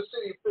around the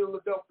city of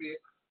Philadelphia.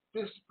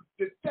 This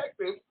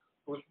detective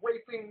was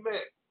raping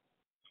men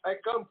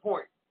at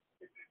gunpoint.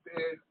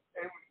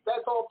 And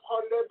that's all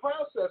part of that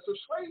process of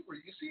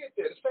slavery. You see it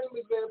there. The same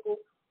example.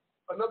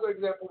 Another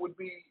example would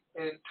be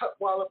in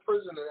Tutwiler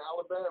Prison in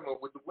Alabama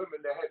with the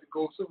women that had to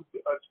go through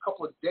a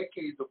couple of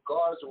decades of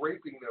guards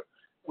raping them.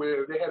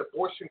 where they had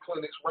abortion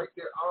clinics right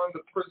there on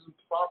the prison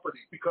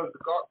property because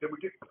they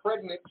were getting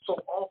pregnant so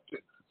often.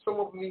 Some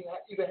of them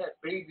even had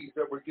babies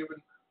that were given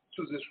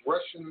to this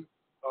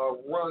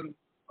Russian-run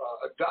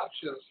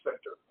adoption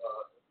center.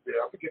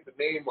 I forget the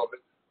name of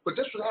it. But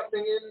this was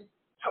happening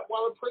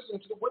while in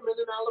prison to the women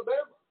in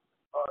Alabama.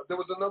 There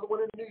was another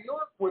one in New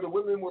York where the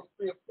women were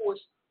being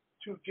forced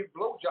to give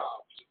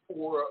blowjobs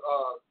for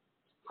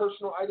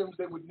personal items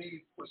they would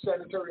need, for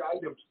sanitary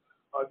items.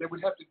 They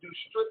would have to do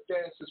strip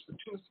dances for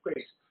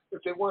toothpaste. If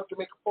they wanted to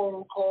make a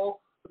phone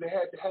call, they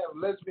had to have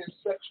lesbian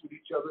sex with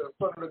each other in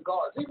front of the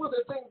guards. These were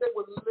the things they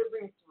were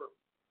living through.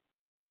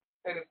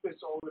 And it fits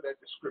all of that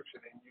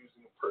description in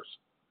using a person.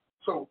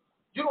 So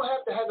you don't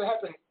have to have it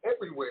happen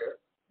everywhere.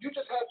 You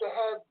just have to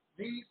have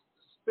these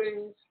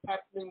things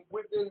happening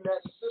within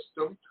that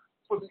system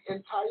for the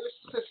entire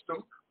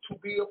system to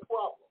be a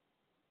problem.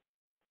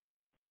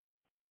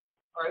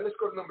 All right, let's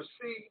go to number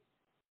C.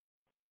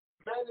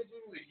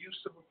 Managing the use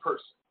of a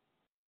person.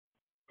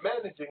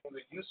 Managing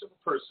the use of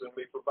a person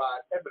may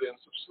provide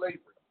evidence of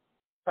slavery,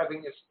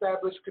 having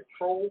established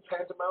control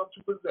tantamount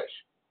to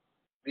possession.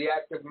 The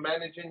act of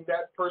managing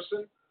that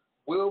person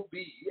will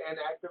be an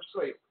act of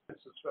slavery.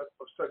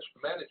 Of such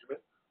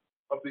management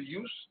of the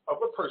use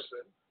of a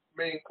person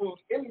may include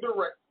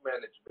indirect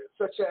management,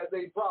 such as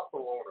a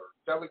brothel owner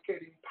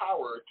delegating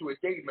power to a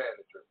day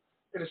manager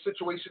in a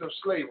situation of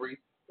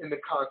slavery in the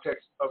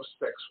context of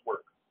sex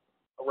work.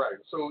 All right,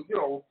 so,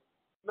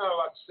 not a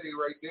lot to say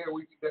right there.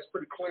 That's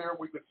pretty clear.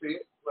 We can see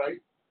it, right?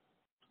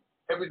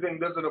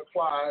 Everything doesn't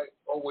apply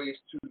always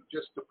to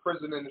just the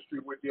prison industry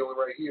we're dealing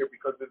right here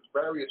because there's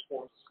various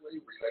forms of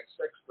slavery, like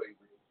sex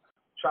slavery,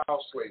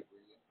 child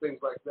slavery, and things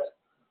like that.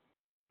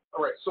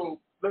 All right, so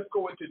let's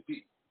go into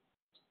D.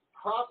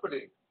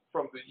 Profiting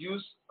from the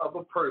use of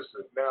a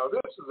person. Now,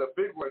 this is a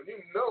big one. You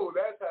know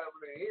that's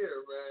happening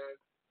here, man.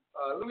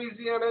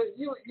 Louisiana,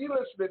 you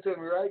listening to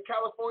me, right?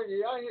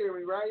 California, y'all hear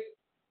me, right?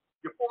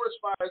 Your forest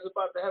fire is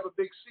about to have a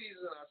big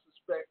season, I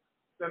suspect.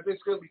 That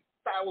there's going to be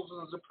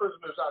thousands of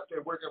prisoners out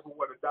there working for,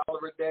 $1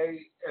 a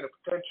day and a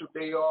potential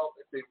day off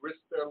if they risk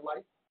their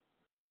life.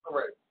 All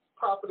right.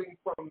 Profiting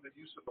from the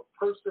use of a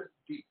person,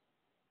 D.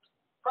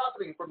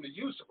 Profiting from the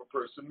use of a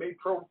person may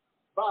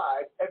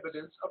provide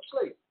evidence of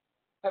slavery.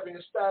 Having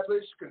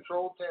established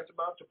control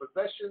tantamount to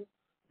possession,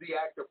 the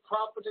act of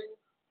profiting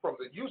from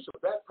the use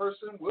of that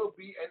person will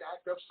be an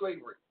act of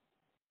slavery.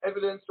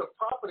 Evidence of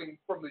profiting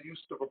from the use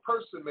of a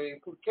person may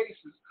include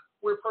cases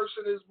where a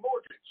person is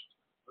mortgaged,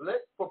 lent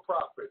for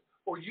profit,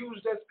 or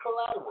used as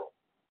collateral.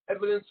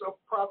 Evidence of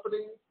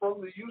profiting from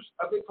the use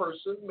of a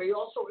person may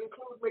also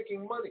include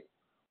making money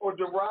or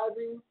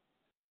deriving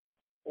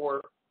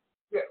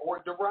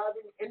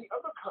any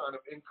other kind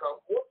of income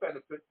or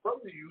benefit from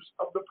the use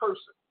of the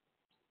person,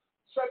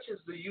 such as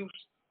the use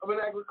of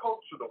an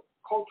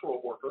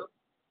agricultural worker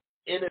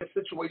in a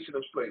situation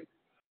of slavery,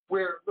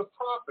 where the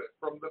profit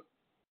from the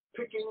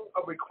picking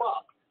of a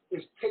crop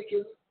is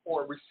taken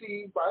or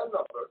received by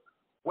another,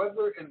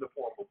 whether in the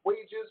form of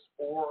wages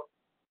or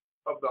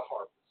of the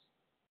harvest.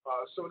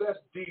 So that's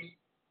D.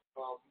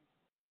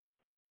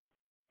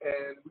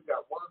 And we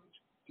got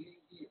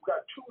we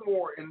got two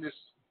more in this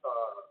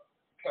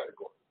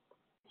category.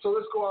 So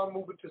let's go on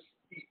moving to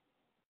C.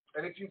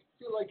 And if you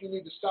feel like you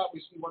need to stop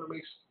me, so you want to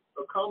make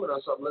a comment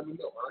on something, let me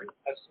know, all right?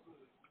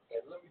 Absolutely.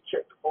 And let me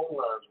check the phone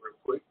lines real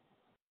quick.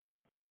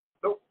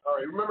 Nope. All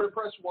right. Remember to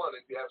press 1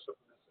 if you have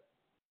something to say.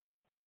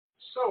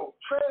 So,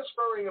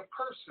 transferring a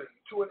person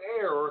to an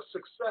heir or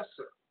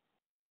successor.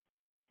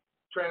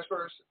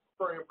 Transferring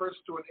a person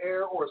to an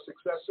heir or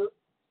successor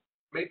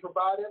may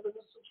provide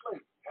evidence of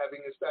slavery,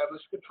 having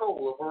established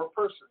control over a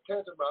person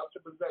tantamount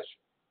to possession.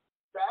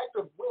 The act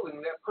of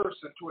willing that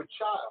person to a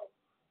child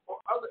or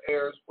other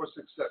heirs or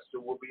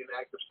successor will be an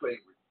act of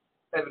slavery.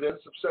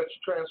 Evidence of such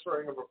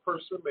transferring of a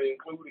person may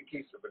include a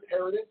case of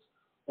inheritance,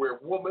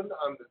 where a woman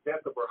on the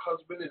death of her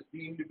husband is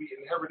deemed to be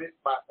inherited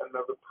by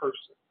another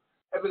person.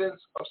 Evidence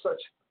of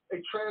such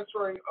a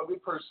transferring of a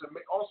person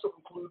may also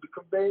include the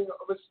conveying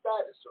of a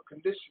status or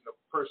condition of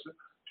a person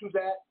to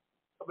that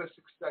of a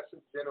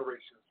successive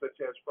generation, such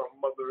as from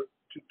mother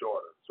to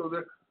daughter. So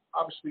they're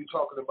obviously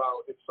talking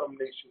about in some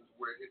nations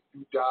where if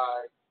you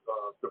die,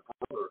 the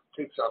brother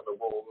takes on the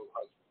role of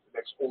husband. The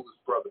next oldest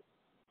brother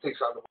takes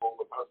on the role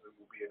of husband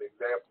will be an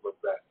example of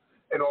that.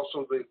 And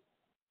also the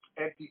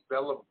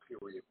antebellum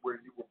period where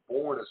you were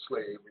born a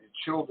slave and your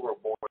children were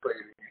born a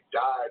slave and you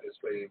died a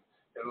slave,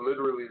 and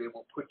literally they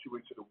will put you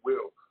into the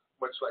will,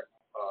 much like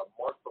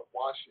Martha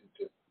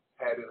Washington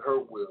had in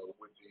her will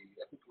with the,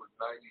 I think it was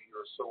 90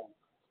 or so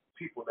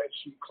people that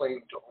she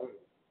claimed to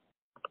own.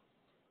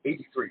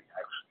 83,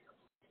 actually.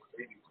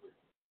 83.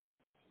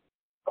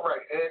 All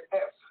right, and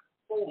F,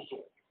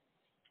 disposal,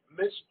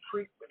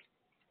 mistreatment,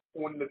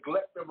 or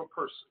neglect of a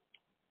person.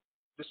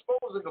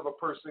 Disposing of a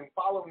person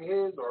following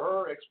his or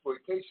her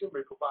exploitation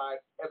may provide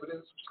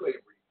evidence of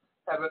slavery,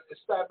 having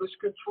established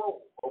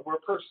control over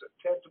a person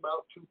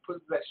tantamount to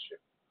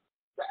possession.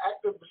 The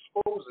act of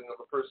disposing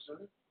of a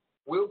person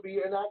will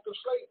be an act of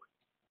slavery.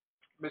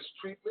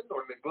 Mistreatment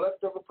or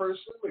neglect of a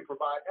person may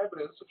provide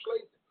evidence of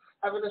slavery,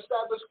 having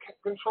established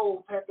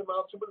control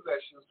tantamount to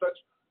possession. Such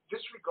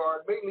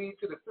disregard may lead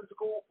to the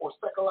physical or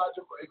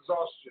psychological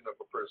exhaustion of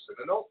a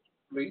person and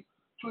ultimately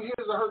to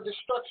his or her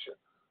destruction.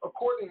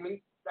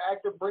 Accordingly, the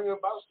act of bringing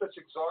about such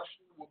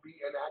exhaustion will be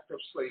an act of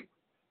slavery.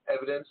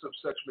 Evidence of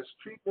such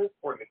mistreatment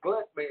or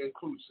neglect may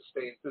include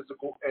sustained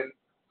physical and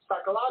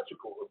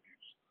psychological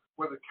abuse,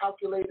 whether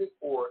calculated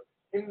or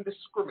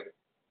indiscriminate,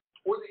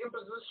 or the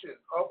imposition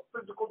of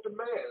physical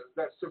demands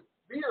that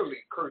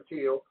severely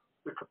curtail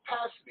the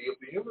capacity of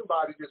the human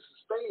body to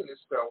sustain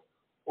itself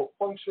or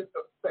function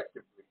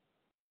effectively.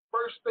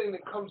 First thing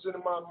that comes into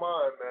my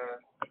mind,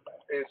 man,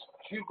 is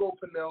Hugo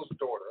Pinnell's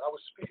daughter. I was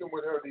speaking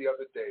with her the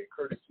other day,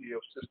 courtesy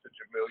of Sister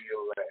Jamelia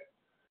Ladd,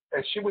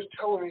 and she was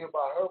telling me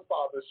about her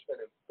father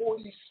spending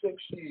 46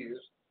 years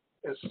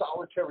in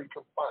solitary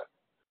confinement.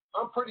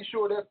 I'm pretty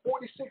sure that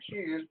 46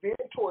 years being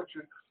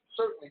tortured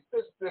certainly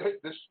fits the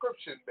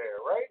description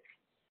there, right?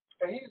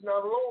 And he's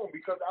not alone,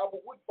 because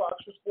Albert Woodfox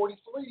was 43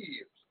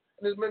 years,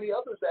 and there's many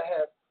others that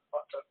have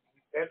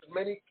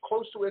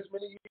close to as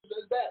many years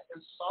as that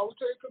in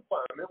solitary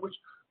confinement, which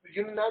the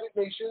United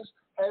Nations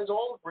has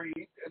all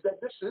agreed that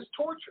this is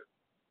torture.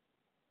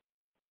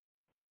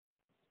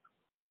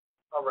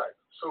 All right,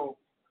 so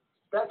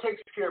that takes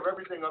care of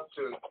everything up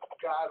to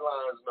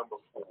guidelines number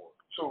 4.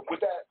 So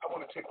with that, I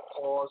want to take a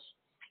pause.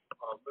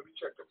 Let me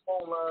check the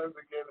phone lines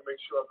again to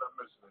make sure I'm not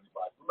missing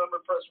anybody.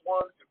 Remember, press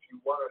 1 if you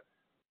want to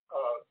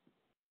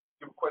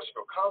give a question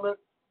or comment.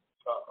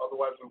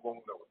 Otherwise, we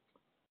won't know it.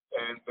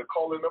 And the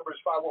call-in number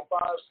is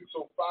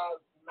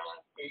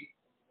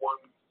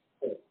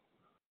 515-605-9814.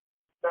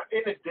 Now,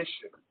 in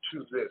addition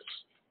to this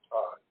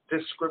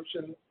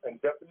description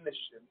and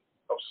definition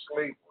of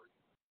slavery,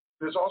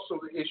 there's also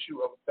the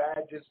issue of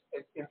badges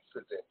and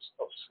incidents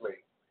of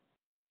slavery.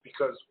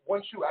 Because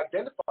once you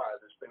identify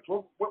these things,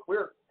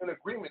 we're in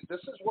agreement.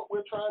 This is what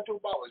we're trying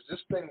to abolish,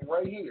 this thing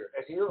right here.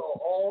 And here are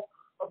all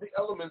of the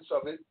elements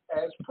of it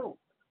as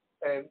proof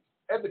and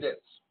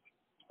evidence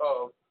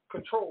of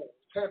control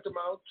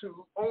tantamount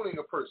to owning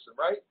a person,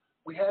 right?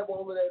 We have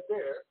all of that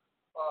there.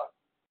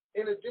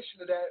 In addition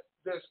to that,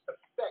 there's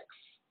effects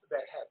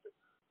that happen.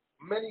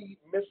 Many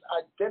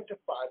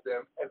misidentify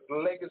them as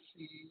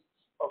legacies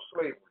of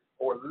slavery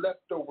or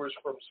leftovers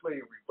from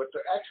slavery, but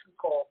they're actually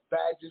called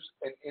badges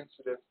and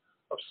incidents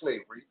of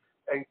slavery.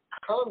 And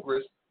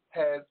Congress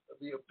has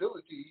the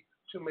ability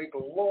to make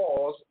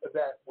laws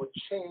that would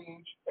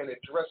change and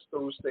address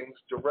those things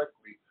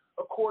directly,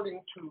 according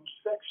to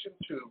Section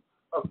 2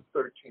 of the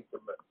 13th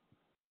Amendment.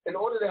 In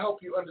order to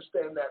help you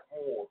understand that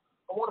more,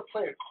 I want to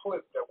play a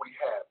clip that we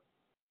have,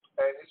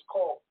 and it's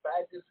called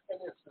Badges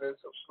and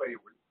Incidents of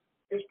Slavery.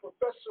 It's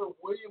Professor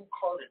William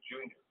Carter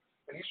Jr.,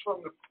 and he's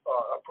from a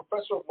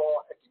professor of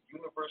law at the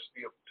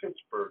University of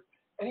Pittsburgh,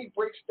 and he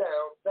breaks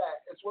down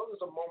that as well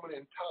as a moment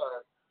in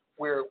time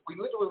where we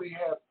literally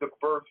have the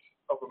birth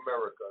of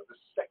America, the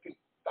second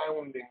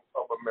founding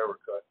of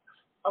America.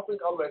 I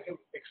think I'll let him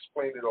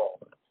explain it all.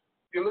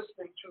 You're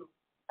listening to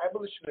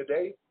Abolition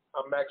Today.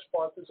 I'm Max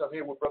Pontus. I'm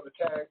here with Brother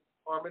Tag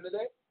Harmon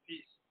today.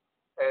 Peace.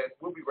 And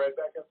we'll be right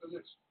back after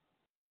this.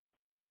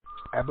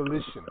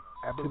 Abolition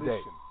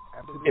Today.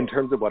 In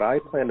terms of what I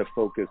plan to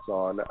focus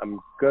on, I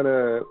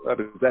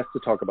was asked to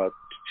talk about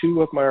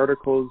 2 of my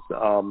articles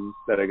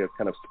that I guess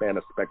kind of span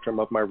a spectrum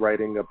of my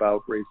writing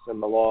about race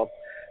and the law.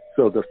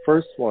 So the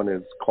first one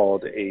is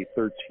called A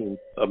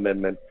 13th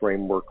Amendment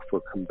Framework for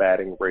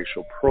Combating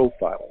Racial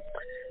Profiling.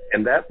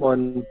 And that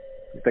one,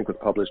 I think, was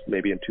published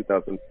maybe in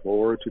 2004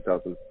 or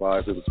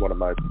 2005. It was one of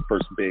my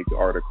first big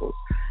articles.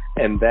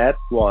 And that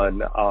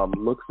one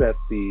looks at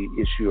the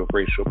issue of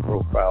racial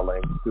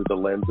profiling through the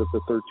lens of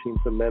the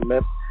 13th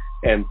Amendment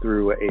and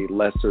through a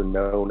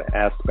lesser-known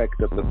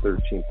aspect of the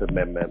 13th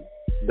Amendment,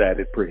 that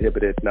it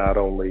prohibited not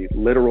only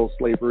literal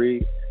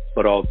slavery,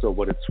 but also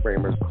what its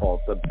framers called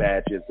the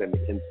badges and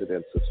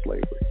incidents of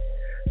slavery.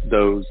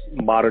 Those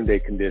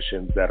modern-day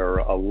conditions that are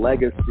a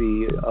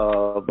legacy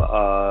of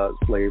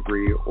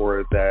slavery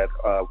or that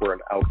were an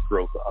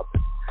outgrowth of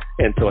it.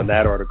 And so in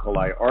that article,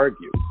 I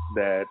argue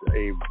that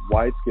a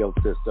wide-scale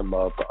system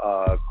of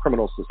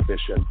criminal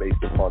suspicion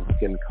based upon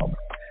skin color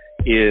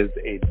is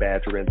a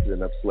badge or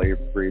incident of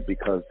slavery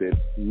because it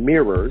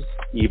mirrors,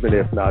 even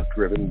if not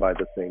driven by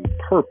the same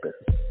purpose,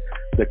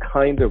 the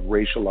kind of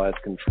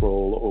racialized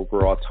control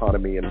over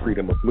autonomy and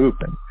freedom of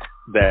movement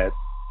that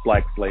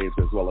Black slaves,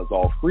 as well as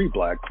all free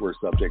Blacks, were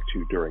subject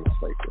to during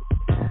slavery.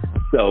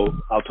 So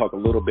I'll talk a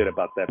little bit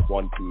about that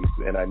one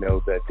piece, and I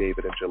know that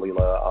David and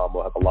Jalila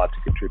will have a lot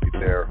to contribute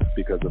there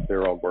because of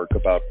their own work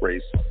about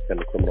race and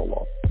the criminal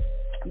law.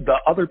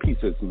 The other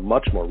piece is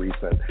much more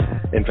recent.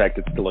 In fact,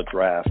 it's still a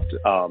draft.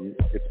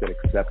 It's been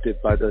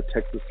accepted by the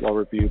Texas Law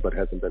Review, but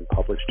hasn't been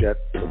published yet.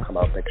 It'll come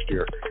out next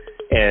year.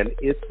 And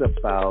it's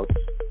about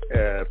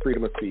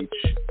freedom of speech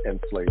and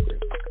slavery.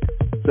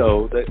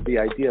 So the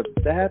idea of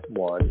that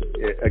one,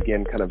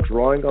 again, kind of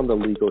drawing on the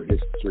legal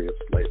history of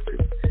slavery,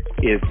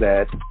 is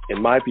that,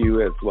 in my view,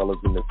 as well as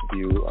in the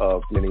view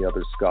of many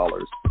other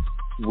scholars,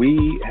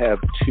 we have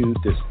 2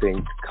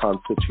 distinct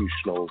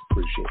constitutional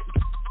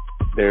regimes.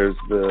 There's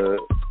the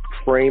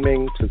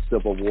framing to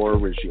Civil War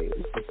regime,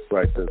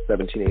 right, the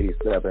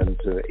 1787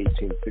 to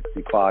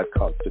 1865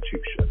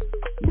 Constitution,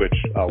 which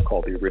I'll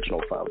call the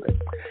original founding.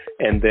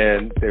 And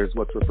then there's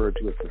what's referred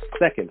to as the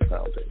second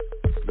founding,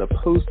 the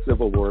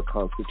post-Civil War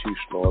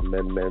constitutional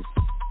amendments,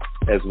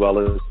 as well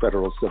as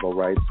federal civil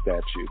rights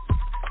statutes,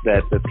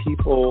 that the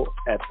people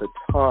at the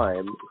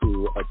time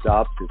who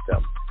adopted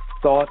them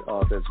thought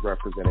of as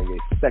representing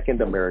a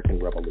second American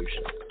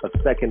Revolution, a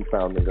second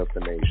founding of the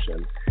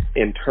nation,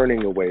 in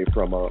turning away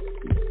from a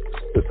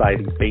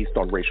society based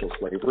on racial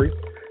slavery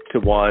to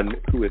one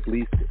who, at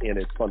least in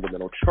its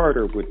fundamental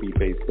charter, would be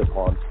based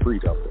upon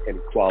freedom and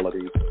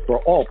equality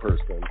for all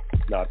persons,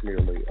 not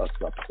merely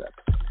a subset.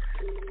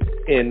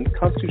 In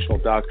constitutional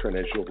doctrine,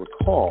 as you'll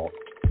recall,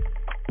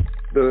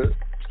 the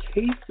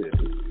cases,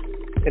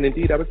 and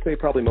indeed I would say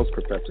probably most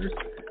professors,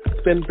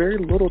 spend very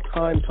little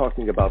time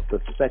talking about the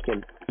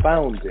second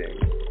founding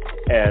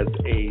as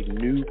a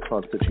new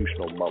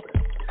constitutional moment.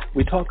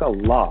 We talk a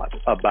lot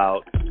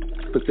about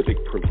specific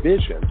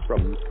provisions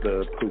from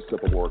the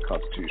post-Civil War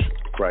Constitution,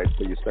 right?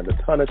 So you spend a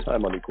ton of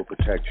time on equal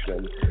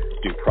protection,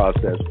 due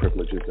process,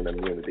 privileges and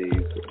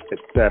immunities,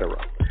 etc.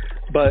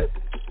 But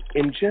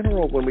in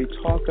general, when we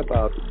talk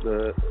about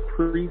the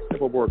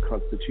pre-Civil War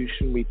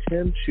Constitution, we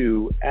tend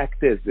to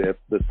act as if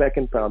the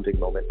second founding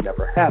moment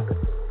never happened.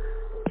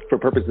 For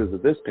purposes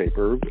of this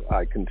paper,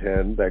 I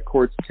contend that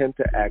courts tend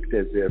to act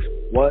as if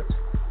what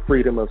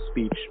freedom of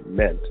speech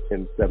meant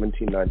in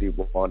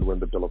 1791 when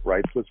the Bill of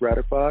Rights was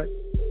ratified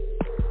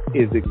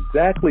is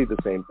exactly the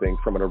same thing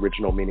from an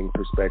original meaning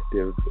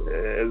perspective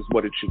as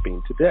what it should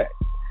mean today.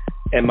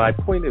 And my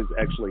point is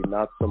actually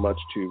not so much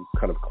to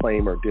kind of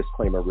claim or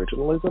disclaim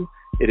originalism.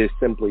 It is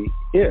simply,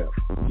 if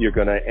you're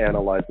going to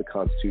analyze the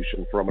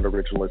Constitution from an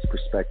originalist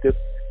perspective,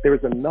 there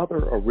is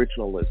another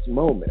originalist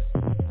moment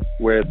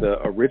where the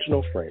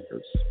original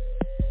framers'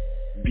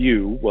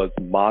 view was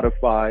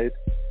modified,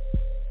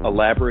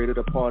 elaborated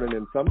upon, and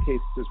in some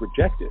cases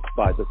rejected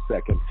by the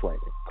second framing.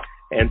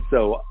 And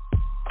so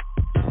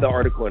the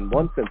article in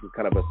one sense is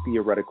kind of a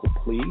theoretical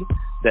plea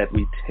that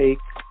we take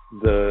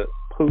the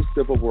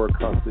post-Civil War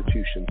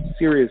Constitution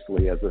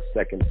seriously as a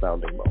second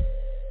founding moment.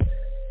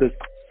 The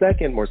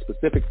second, more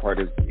specific part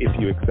is, if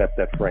you accept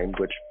that frame,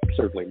 which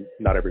certainly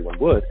not everyone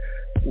would,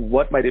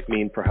 what might it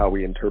mean for how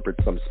we interpret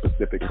some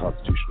specific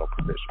constitutional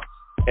provisions?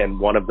 And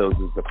one of those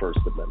is the First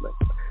Amendment.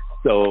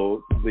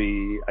 So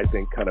the, I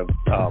think, kind of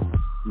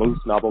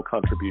most novel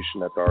contribution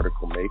that the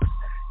article makes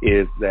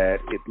is that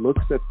it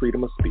looks at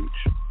freedom of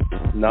speech,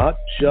 not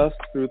just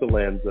through the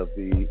lens of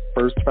the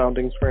first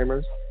founding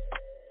framers,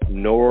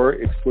 nor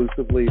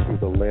exclusively through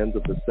the lens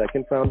of the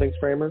second founding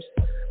framers,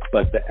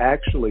 but that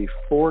actually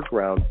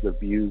foregrounds the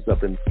views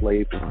of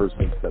enslaved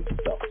persons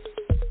themselves,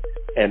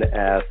 and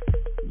asks,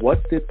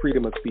 what did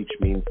freedom of speech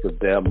mean for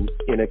them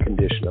in a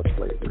condition of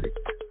slavery?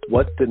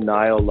 What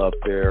denial of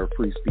their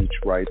free speech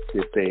rights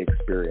did they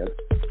experience?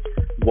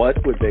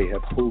 What would they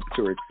have hoped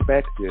or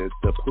expected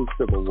the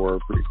post-Civil War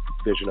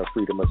vision of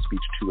freedom of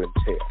speech to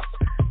entail?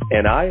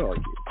 And I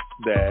argue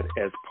that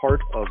as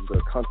part of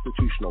the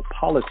constitutional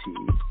polity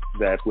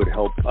that would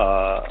help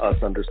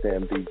us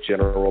understand the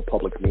general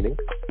public meaning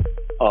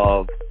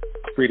of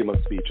freedom of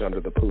speech under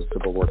the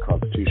post-Civil War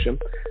Constitution,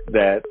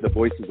 that the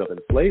voices of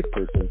enslaved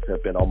persons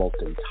have been almost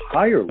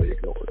entirely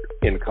ignored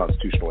in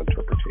constitutional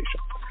interpretation.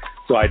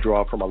 So I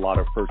draw from a lot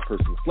of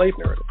first-person slave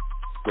narratives,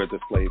 where the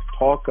slaves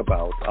talk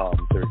about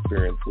their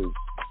experiences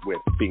with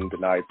being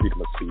denied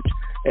freedom of speech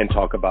and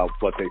talk about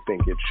what they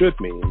think it should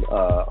mean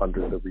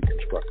under the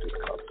Reconstructed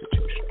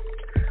Constitution.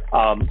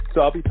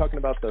 So I'll be talking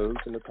about those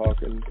in the talk,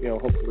 and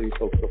hopefully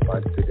folks will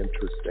find it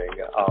interesting.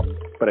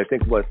 But I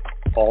think what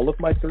all of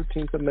my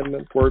 13th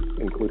Amendment work,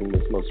 including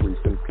this most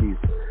recent piece,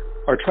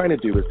 are trying to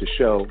do is to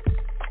show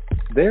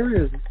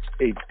there is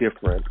a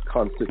different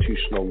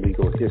constitutional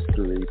legal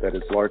history that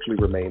has largely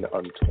remained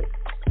untold,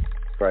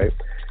 right?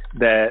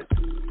 That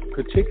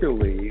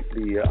particularly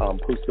the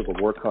post-Civil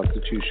War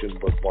Constitution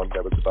was one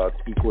that was about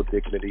equal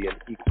dignity and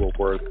equal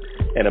worth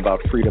and about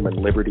freedom and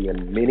liberty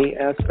in many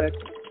aspects.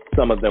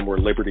 Some of them were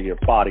liberty of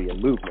body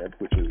and movement,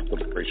 which is the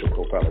racial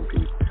profiling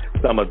piece.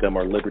 Some of them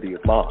are liberty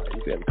of mind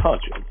and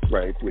conscience,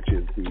 right, which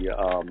is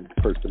the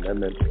First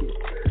Amendment piece.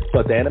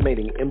 But the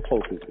animating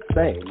impulse is the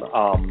same,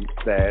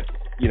 that,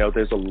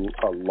 there's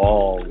a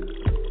long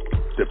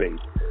debate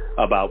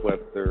about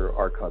whether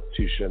our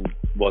Constitution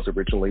was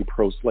originally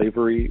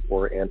pro-slavery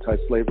or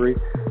anti-slavery.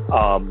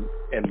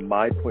 And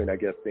my point, I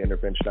guess, the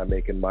intervention I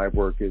make in my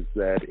work is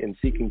that in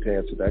seeking to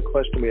answer that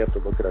question, we have to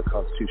look at our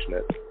Constitution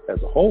as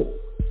a whole.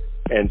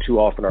 And too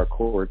often our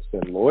courts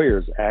and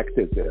lawyers act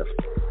as if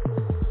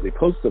the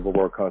post-Civil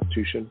War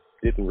Constitution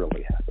didn't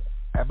really happen.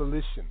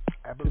 Abolition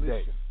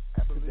today.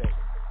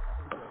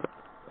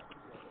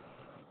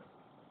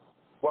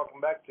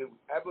 Welcome back to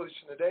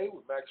Abolition Today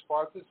with Max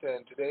Parkus,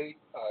 and today,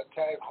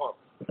 Tag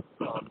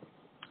Harmon.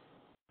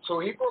 So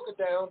he broke it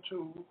down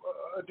to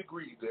a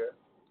degree there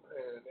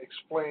and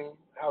explained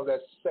how that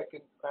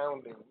second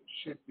founding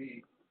should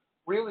be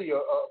really a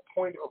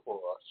pointer for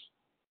us,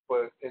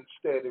 but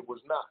instead it was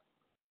not.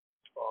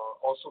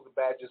 also the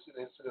badges and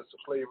incidents of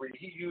slavery.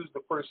 He used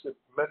the First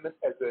Amendment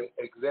as an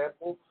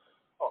example.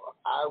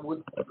 I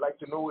would like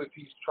to know if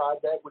he's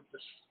tried that with the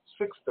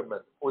Sixth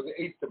Amendment or the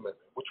Eighth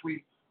Amendment, which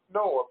we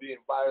know are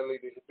being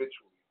violated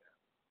habitually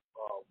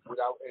now,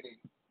 without any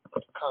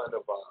kind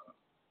of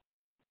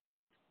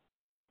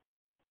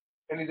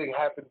anything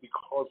happened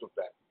because of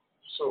that.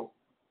 So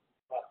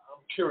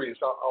I'm curious.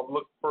 I'll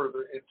look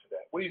further into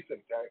that. What do you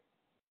think, Jack?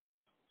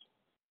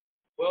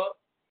 Well,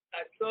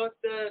 I thought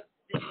that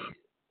the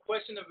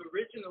question of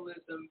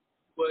originalism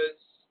was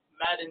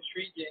mad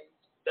intriguing.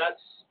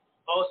 That's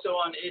also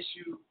on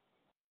issue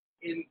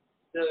in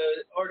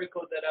the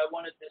article that I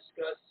want to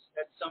discuss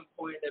at some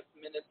point if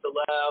minutes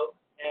allow,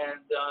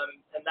 and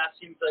that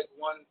seems like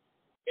one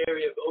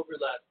area of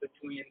overlap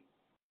between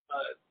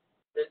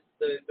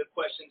the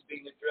questions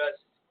being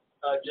addressed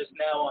just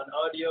now on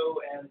audio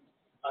and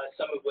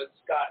some of what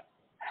Scott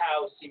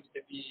Howe seems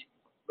to be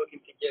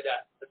looking to get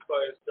at as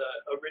far as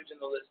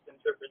originalist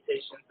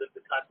interpretations of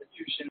the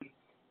Constitution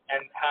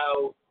and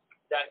how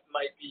that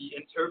might be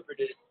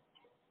interpreted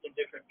in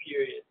different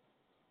periods.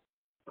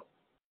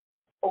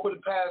 Over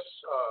the past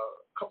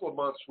couple of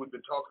months, we've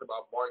been talking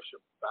about Marcia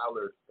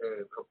Ballard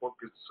and her book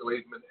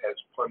Enslavement as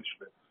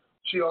Punishment.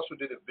 She also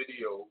did a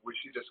video where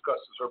she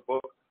discusses her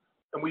book,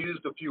 and we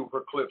used a few of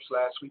her clips.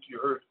 Last week you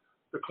heard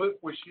the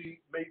clip where she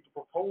made the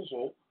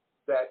proposal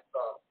that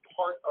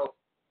part of,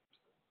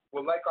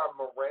 well, like our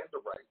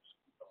Miranda rights,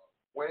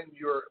 when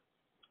you're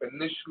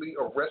initially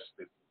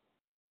arrested,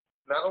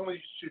 not only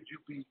should you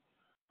be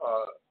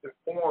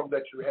informed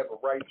that you have a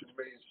right to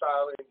remain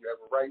silent, you have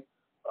a right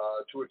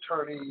to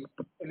attorney,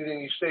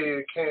 anything you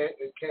say it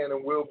can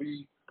and will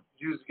be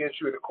used against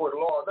you in a court of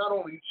law. Not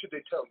only should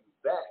they tell you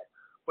that,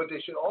 but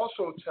they should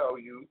also tell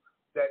you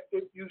that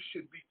if you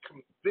should be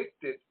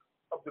convicted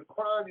of the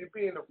crime you're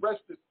being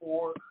arrested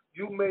for,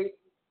 you may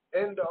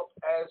end up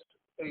as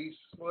a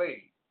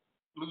slave,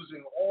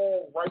 losing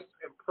all rights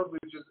and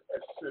privileges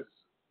as citizens.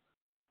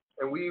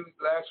 And we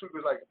last week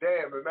was like,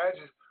 damn,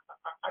 imagine,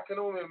 I can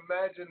only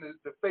imagine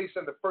the face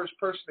of the first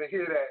person to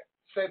hear that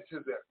said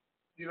to them.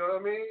 You know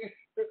what I mean?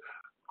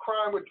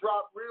 Crime would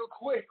drop real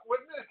quick,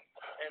 wouldn't it?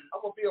 And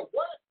I'm gonna be a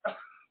what?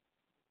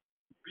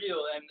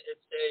 Real, and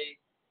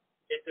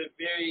it's a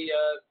very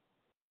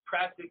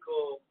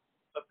practical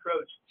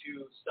approach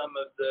to some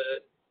of the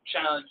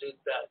challenges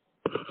that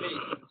we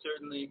face. And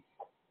certainly,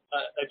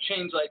 a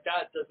change like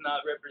that does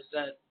not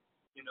represent,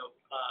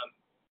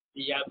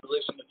 the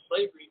abolition of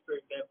slavery, for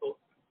example,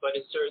 but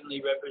it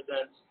certainly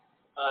represents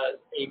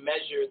a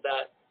measure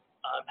that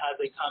has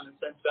a common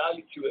sense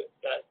value to it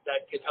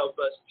that could help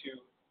us to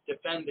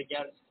defend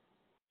against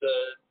the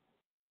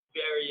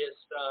various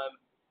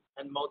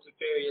and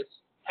multifarious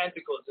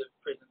tentacles of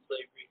prison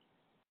slavery.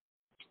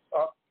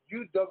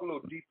 You dug a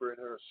little deeper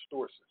in her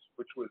sources,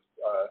 which was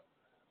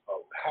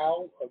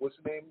Howe, what's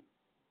his name?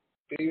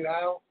 David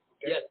Howe?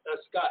 Yes,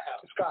 Scott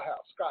Howe. Scott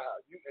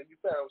Howe. You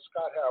found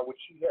Scott Howe, which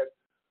she had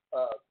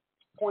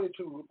pointed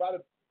to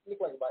about 8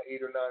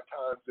 or 9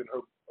 times in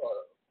her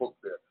book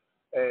there.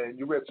 And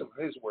you read some of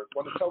his work.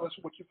 Want to tell us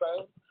what you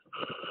found?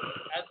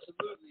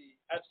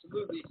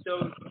 Absolutely.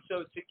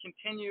 So to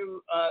continue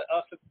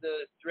off of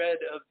the thread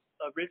of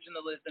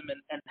originalism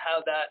and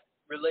how that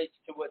relates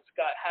to what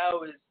Scott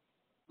Howe is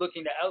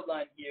looking to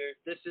outline here,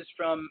 this is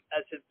from,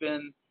 as has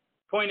been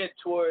pointed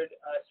toward,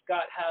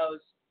 Scott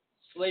Howe's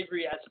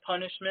Slavery as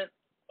Punishment,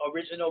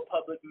 Original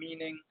Public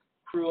Meaning,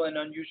 Cruel and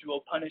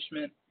Unusual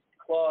Punishment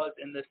clause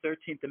in the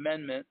 13th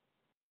Amendment.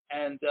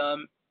 And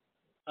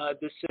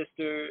the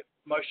sister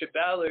Marcia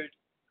Ballard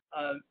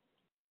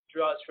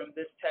draws from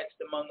this text,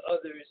 among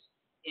others,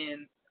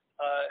 in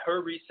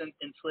her recent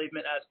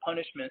Enslavement as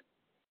Punishment,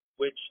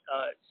 which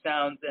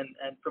sounds,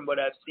 and from what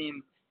I've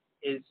seen,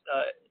 is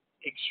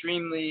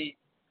extremely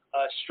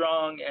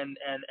strong and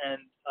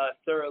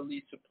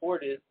thoroughly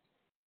supported.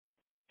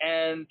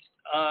 And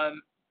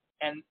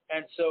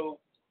so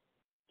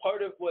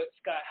part of what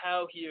Scott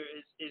Howe here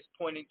is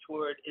pointing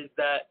toward is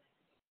that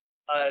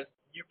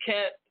you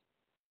can't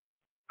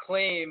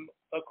claim,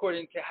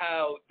 according to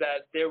Howe,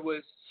 that there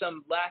was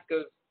some lack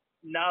of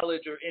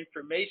knowledge or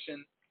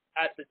information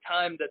at the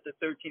time that the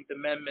 13th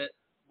Amendment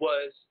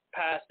was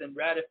passed and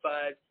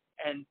ratified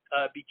and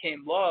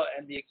became law,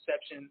 and the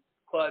exception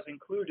clause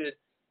included,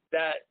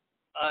 that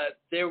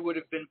there would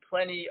have been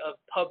plenty of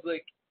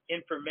public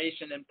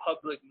information and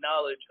public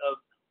knowledge of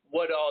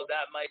what all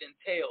that might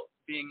entail,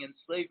 being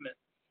enslavement.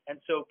 And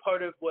so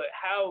part of what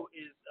Howe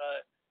is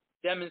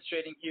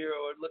demonstrating here,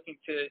 or looking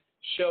to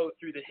show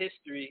through the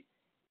history,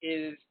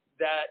 is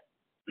that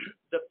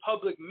the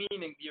public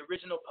meaning, the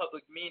original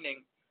public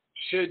meaning,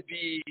 should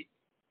be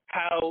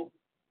how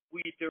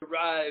we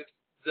derive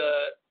the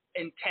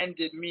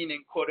intended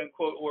meaning, quote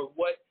unquote, or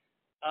what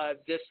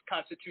this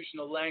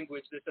constitutional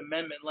language, this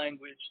amendment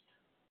language,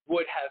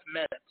 would have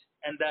meant.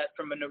 And that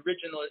from an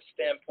originalist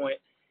standpoint,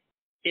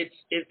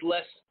 it's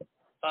less,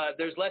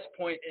 there's less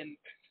point in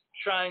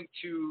trying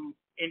to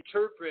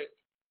interpret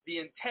the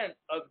intent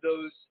of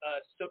those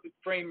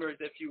framers,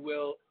 if you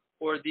will,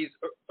 or these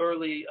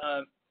early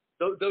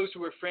those who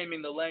were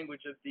framing the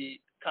language of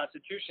the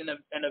Constitution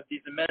and of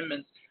these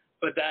amendments,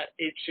 but that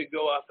it should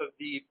go off of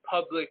the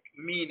public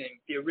meaning,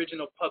 the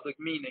original public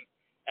meaning,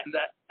 and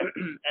that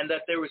and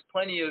that there was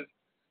plenty of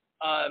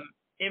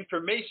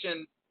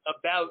information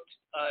about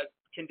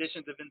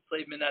conditions of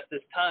enslavement at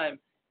this time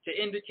to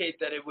indicate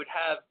that it would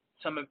have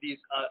some of these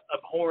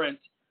abhorrent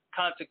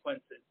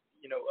consequences.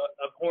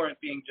 Abhorrent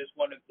being just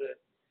one of the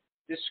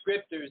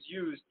descriptors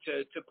used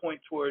to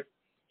point toward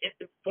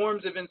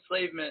forms of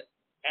enslavement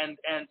and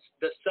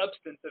the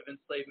substance of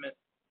enslavement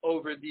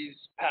over these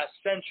past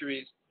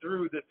centuries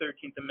through the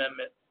 13th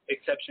Amendment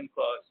exception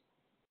clause.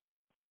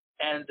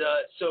 And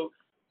so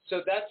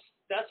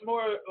that's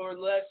more or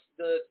less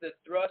the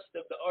thrust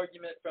of the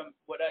argument from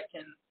what I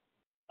can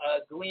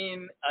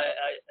glean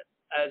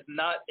as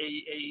not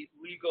a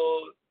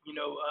legal,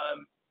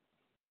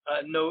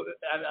 I'm no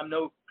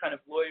kind of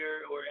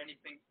lawyer or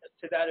anything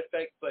to that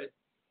effect, but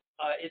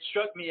it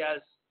struck me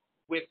as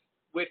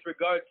with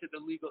regard to the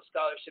legal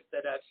scholarship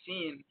that I've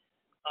seen,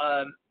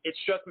 it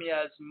struck me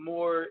as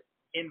more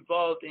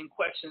involved in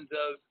questions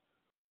of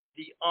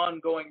the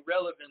ongoing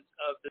relevance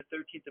of the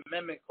 13th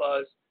Amendment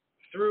clause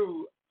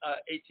through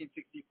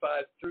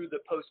 1865, through the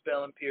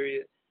postbellum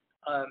period.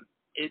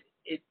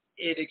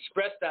 It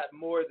expressed that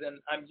more than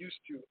I'm used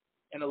to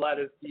in a lot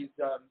of these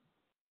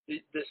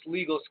this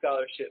legal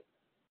scholarship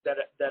that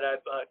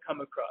I've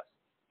come across.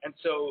 And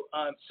so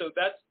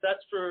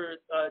that's for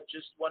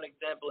just one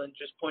example, and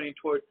just pointing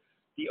toward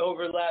the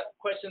overlap.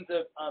 Questions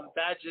of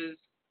badges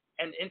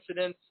and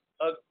incidents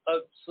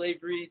of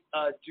slavery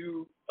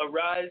do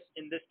arise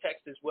in this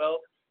text as well.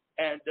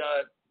 And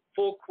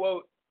full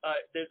quote,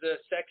 there's a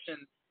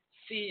section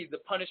C, the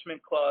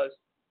punishment clause.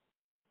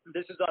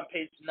 This is on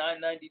page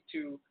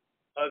 992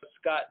 of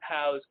Scott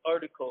Howe's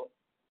article.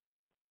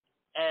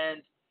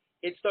 And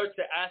it starts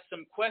to ask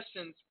some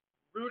questions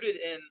rooted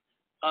in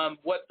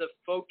what the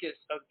focus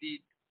of the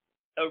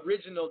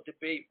original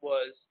debate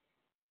was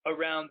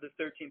around the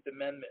 13th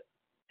Amendment.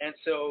 And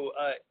so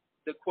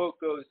the quote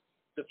goes,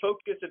 "The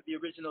focus of the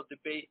original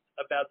debate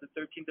about the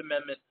 13th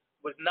Amendment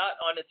was not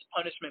on its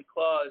punishment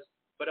clause,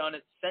 but on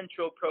its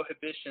central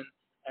prohibition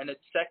and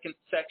its second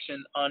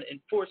section on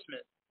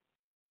enforcement."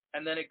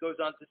 And then it goes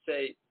on to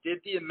say,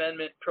 did the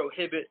amendment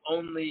prohibit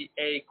only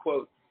a,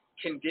 quote,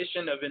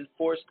 condition of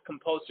enforced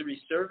compulsory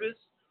service,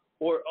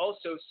 or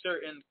also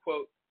certain,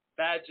 quote,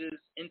 badges,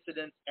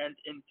 incidents, and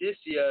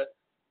indicia,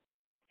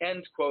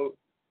 end quote,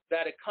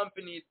 that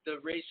accompanied the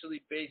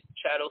racially based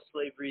chattel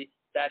slavery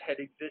that had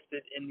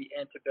existed in the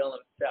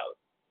antebellum South?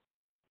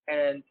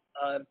 And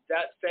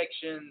that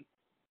section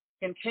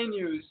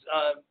continues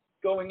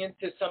going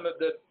into some of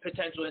the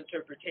potential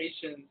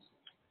interpretations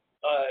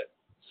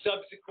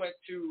subsequent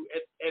to,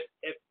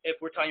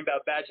 if we're talking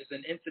about badges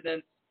and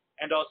incidents,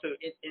 and also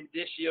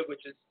indicia,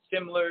 which is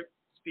similar,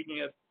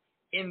 speaking of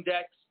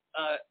index,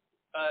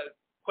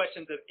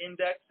 questions of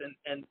index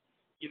and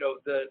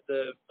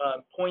the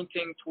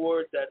pointing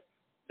toward that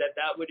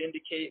would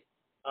indicate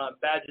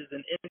badges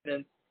and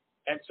incidents.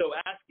 And so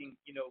asking,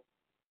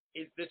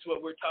 is this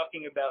what we're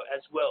talking about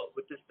as well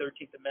with this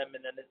 13th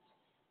Amendment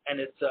and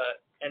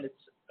its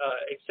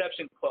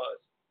exception clause?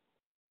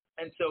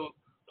 And so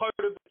part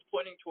of it's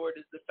pointing toward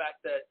is the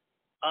fact that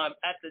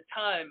at the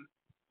time,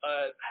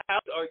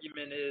 Howe's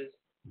argument is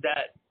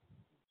that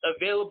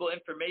available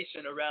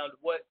information around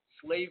what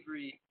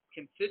slavery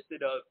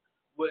consisted of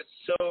was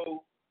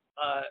so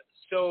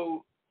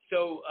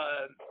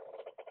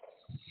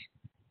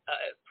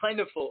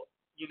plentiful,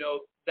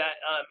 that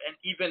and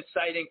even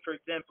citing, for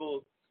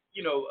example,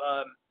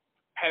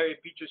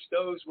 Harriet Beecher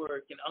Stowe's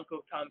work and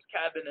Uncle Tom's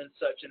Cabin and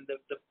such, and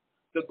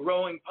the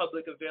growing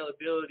public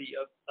availability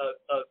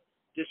of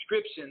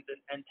descriptions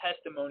and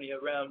testimony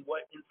around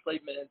what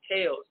enslavement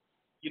entails.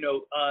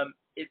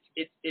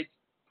 It's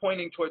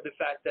pointing toward the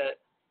fact that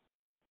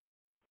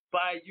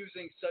by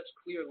using such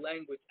clear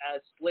language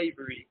as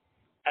slavery,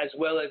 as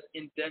well as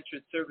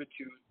indentured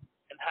servitude,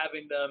 and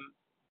having them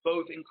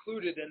both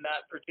included in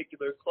that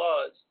particular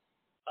clause,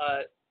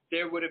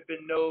 there would have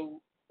been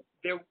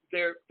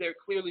there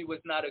clearly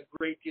was not a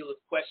great deal of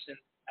question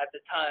at the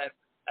time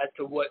as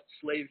to what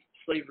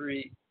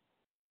slavery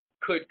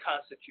could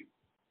constitute,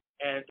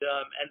 and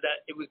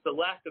that it was the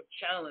lack of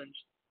challenge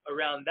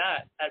around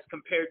that as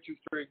compared to,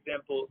 for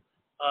example,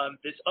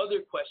 this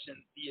other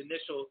question, the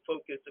initial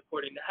focus,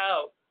 according to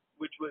Howe,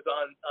 which was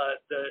on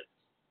the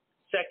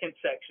second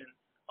section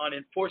on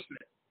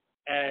enforcement,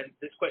 and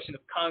this question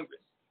of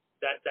Congress,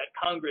 that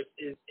Congress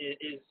is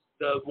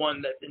the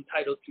one that's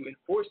entitled to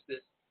enforce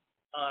this,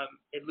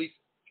 at least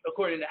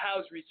according to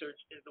Howe's research,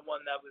 is the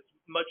one that was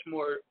much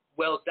more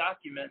well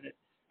documented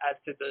as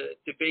to the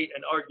debate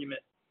and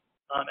argument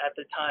at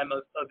the time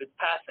of its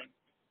passing.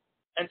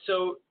 And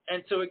so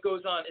it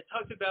goes on. It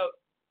talks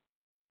about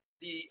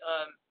the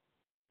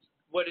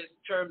what is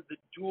termed the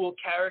dual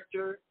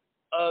character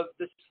of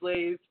the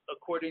slave,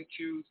 according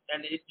to,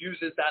 and it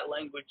uses that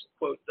language,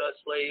 quote, the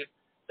slave.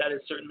 That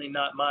is certainly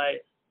not my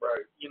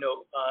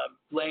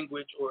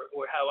language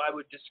or how I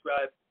would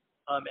describe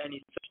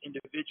any such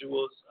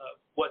individuals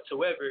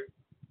whatsoever.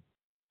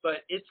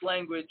 but its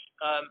language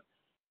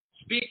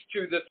speaks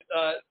to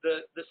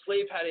the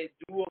slave had a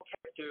dual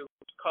character,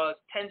 which caused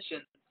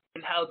tension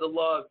in how the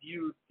law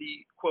viewed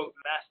the, quote,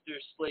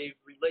 master-slave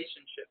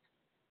relationship.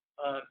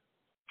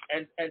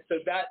 And so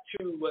that,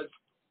 too, was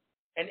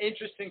an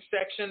interesting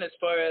section as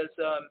far as,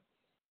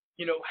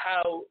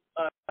 how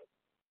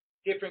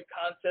different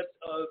concepts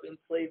of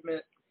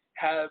enslavement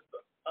have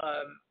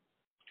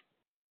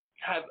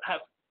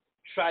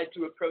tried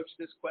to approach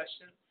this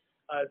question.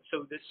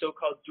 So this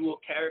so-called dual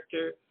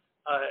character,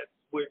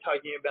 we're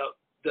talking about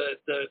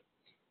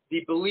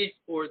the belief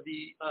or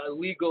the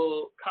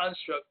legal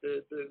construct,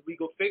 the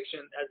legal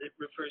fiction, as it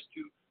refers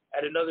to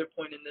at another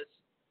point in this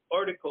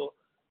article,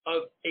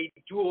 of a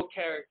dual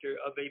character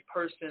of a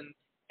person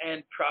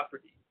and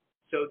property.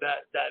 So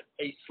that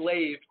a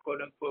slave,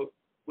 quote unquote,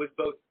 was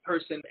both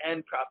person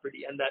and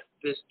property, and that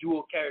this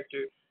dual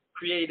character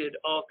created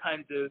all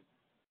kinds of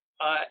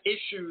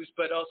issues,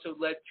 but also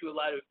led to a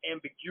lot of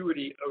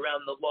ambiguity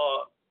around the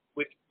law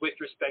with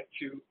respect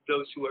to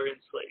those who are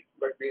enslaved.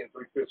 Like being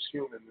 3/5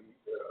 human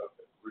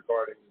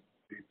regarding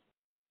the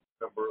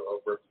number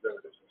of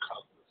representatives in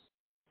Congress.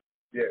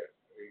 Yeah,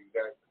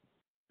 exactly.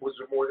 Was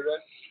there more to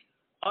that?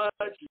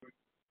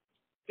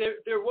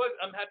 There was.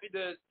 I'm happy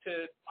to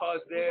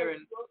pause there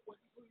and.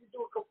 We can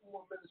do a couple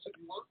more minutes if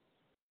you want.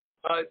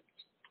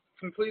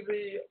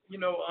 Completely,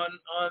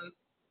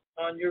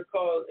 on your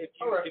call, if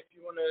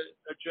you want to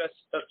address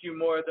a few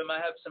more of them.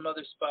 I have some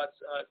other spots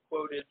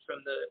quoted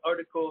from the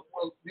article.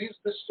 Well, this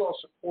is all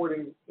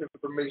supporting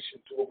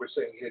information to what we're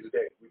saying here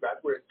today.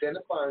 We're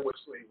identifying what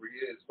slavery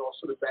is, and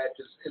also the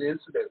badges and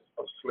incidents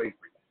of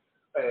slavery.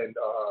 And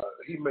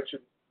he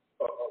mentioned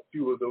a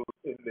few of those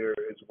in there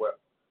as well.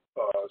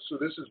 So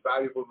this is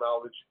valuable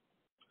knowledge.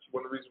 It's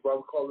one of the reasons why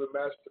we call it a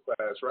master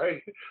class, right?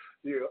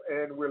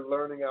 And we're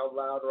learning out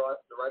loud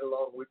right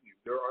along with you.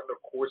 There are no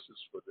courses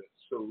for this,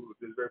 so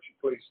there's very few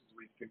places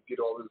where you can get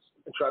all this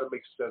and try to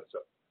make sense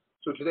of it.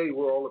 So today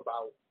we're all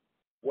about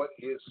what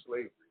is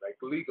slavery, like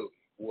legally,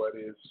 what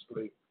is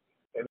slavery?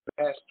 And it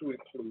has to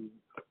include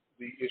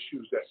the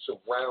issues that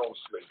surround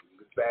slavery,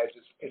 the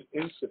badges and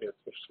incidents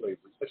of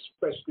slavery,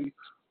 especially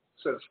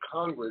since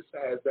Congress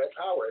has that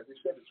power. As they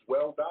said, it's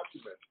well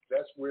documented.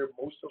 That's where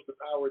most of the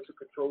power to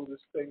control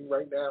this thing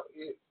right now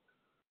is.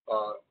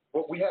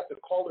 But we have to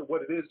call it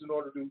what it is in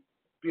order to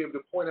be able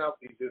to point out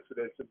these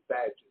incidents and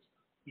badges.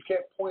 You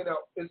can't point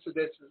out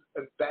incidents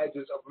and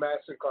badges of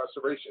mass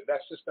incarceration.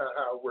 That's just not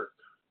how it works.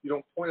 You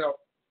don't point out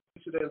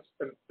incidents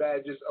and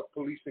badges of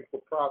policing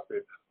for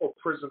profit or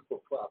prison for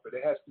profit.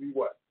 It has to be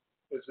what?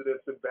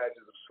 Incidents and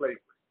badges of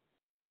slavery.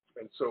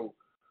 And so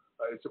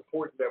it's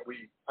important that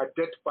we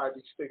identify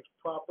these things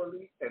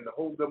properly and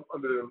hold them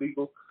under their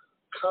legal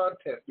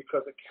content,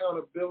 because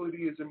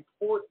accountability is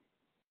important.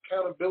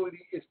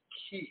 Accountability is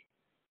key.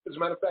 As a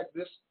matter of fact,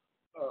 this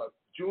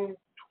June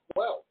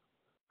 12th,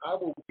 I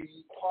will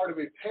be part of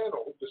a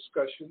panel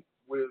discussion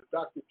with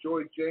Dr.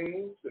 Joy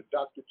James and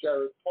Dr.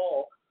 Jared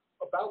Paul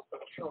about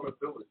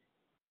accountability.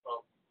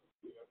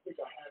 I think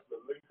I have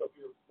the link up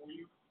here for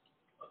you.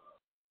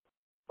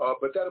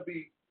 But that'll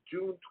be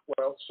June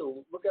 12th.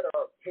 So look at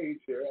our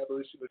page there,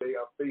 Abolition Today,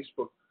 on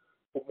Facebook,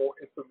 for more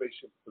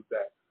information for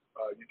that.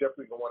 You're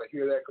definitely going to want to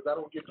hear that, because I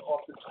don't get to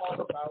often talk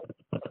about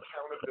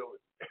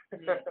accountability.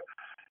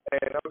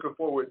 And I'm looking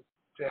forward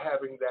to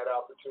having that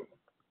opportunity.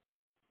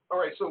 All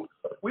right, so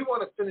we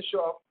want to finish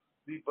off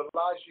the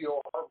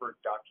Bellagio Harvard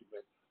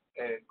document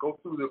and go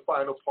through the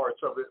final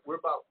parts of it. We're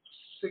about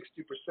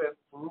 60%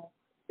 through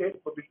it,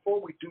 but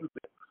before we do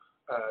that,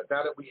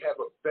 now that we have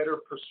a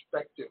better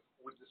perspective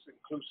with this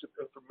inclusive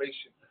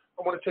information,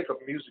 I want to take a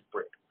music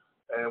break.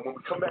 And when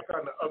we come back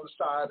on the other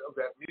side of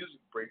that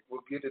music break,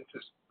 we'll get into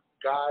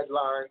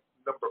guideline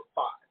number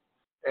 5.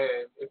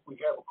 And if we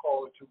have a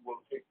call or two,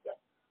 we'll take that.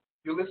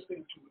 You're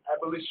listening to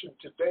Abolition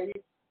Today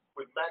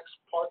with Max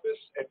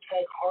Parthas and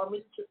Tag Harmon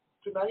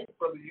tonight.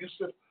 Brother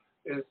Yusuf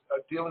is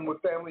dealing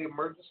with family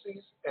emergencies,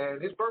 and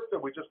his birthday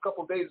was just a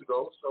couple of days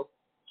ago, so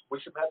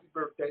wish him happy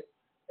birthday,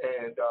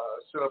 and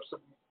send up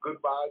some good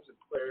vibes and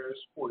prayers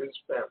for his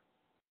family.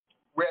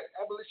 We're at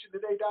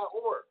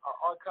abolitiontoday.org. Our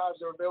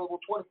archives are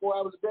available 24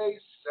 hours a day,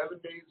 7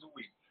 days a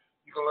week.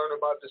 You can learn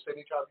about this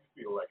anytime you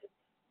feel like it.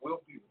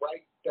 We'll be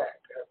right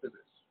back after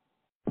this.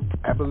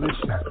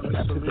 Abolition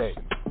Today.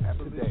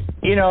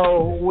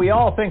 We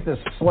all think that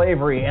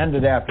slavery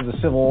ended after the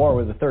Civil War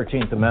with the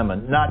 13th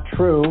Amendment. Not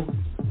true.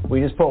 We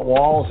just put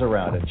walls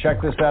around it.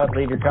 Check this out.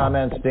 Leave your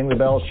comments, ding the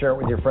bell, share it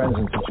with your friends,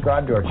 and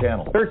subscribe to our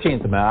channel.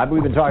 13th Amendment.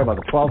 We've been talking about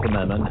the 12th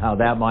Amendment, how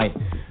that might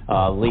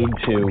lead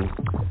to,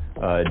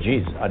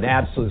 an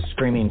absolute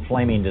screaming,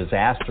 flaming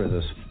disaster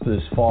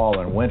this fall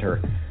and winter.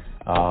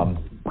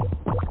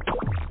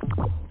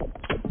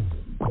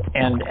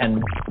 And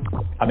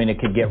I mean, it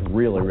could get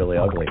really, really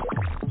ugly.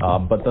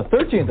 But the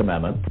 13th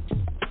Amendment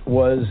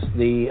was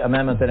the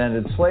amendment that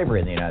ended slavery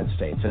in the United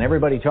States. And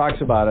everybody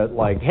talks about it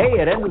like, hey,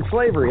 it ended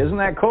slavery. Isn't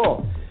that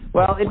cool?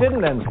 Well, it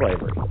didn't end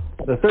slavery.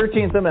 The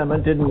 13th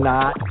Amendment did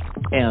not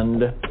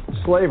end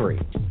slavery.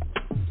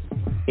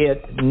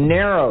 It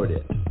narrowed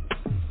it.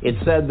 It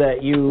said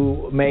that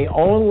you may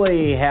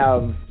only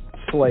have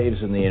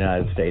slaves in the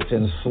United States,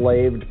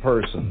 enslaved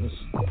persons,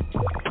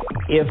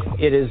 if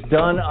it is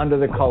done under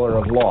the color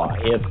of law.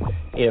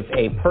 If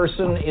a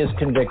person is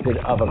convicted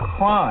of a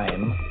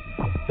crime,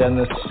 then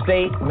the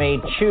state may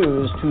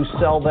choose to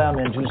sell them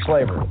into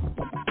slavery.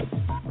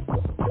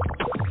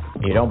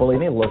 You don't believe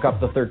me? Look up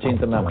the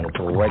 13th Amendment. It's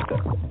right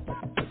there.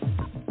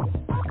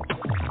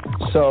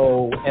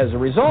 So as a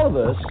result of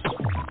this,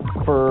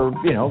 for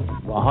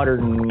 100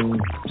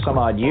 and some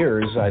odd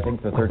years, I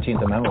think the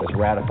 13th Amendment was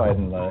ratified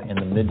in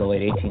the mid to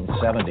late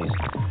 1870s,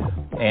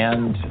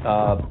 and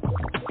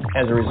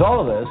as a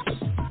result of this,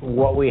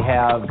 what we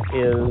have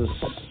is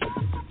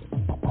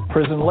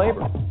prison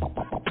labor.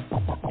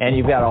 And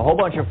you've got a whole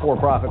bunch of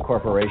for-profit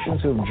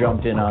corporations who've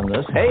jumped in on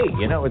this. Hey,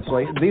 it's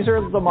like these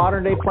are the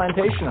modern-day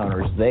plantation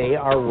owners. They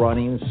are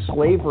running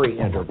slavery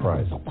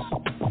enterprises.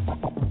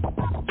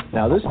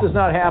 Now, this does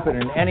not happen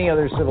in any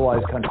other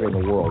civilized country in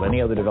the world,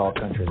 any other developed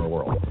country in the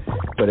world.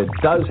 But it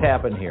does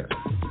happen here.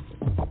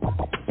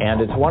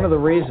 And it's one of the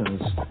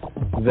reasons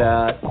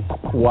that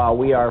while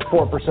we are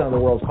 4% of the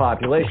world's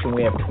population,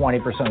 we have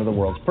 20% of the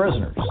world's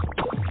prisoners.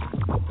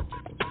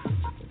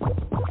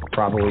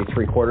 Probably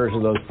 3/4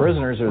 of those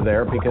prisoners are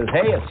there because,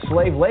 hey, it's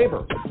slave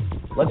labor.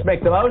 Let's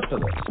make the most of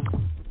this.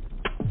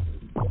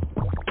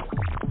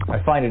 I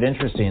find it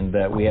interesting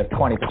that we have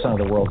 20% of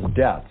the world's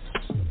deaths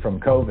from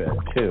COVID,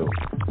 too.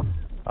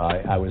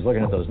 I was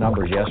looking at those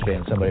numbers yesterday,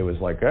 and somebody was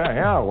like,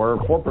 yeah, we're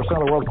 4%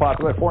 of the world's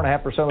population,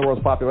 4.5% of the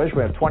world's population.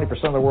 We have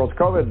 20% of the world's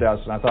COVID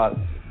deaths. And I thought,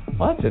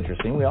 well, that's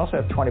interesting. We also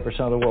have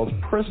 20% of the world's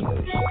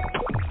prisoners.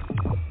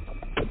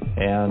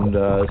 And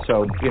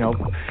so,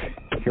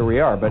 here we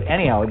are. But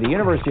anyhow, the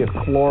University of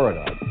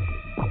Florida,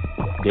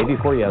 day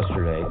before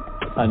yesterday,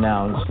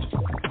 announced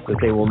that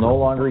they will no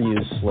longer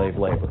use slave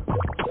labor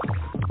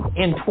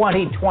in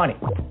 2020.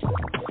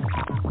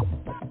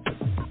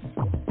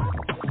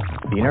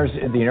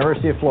 The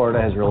University of Florida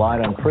has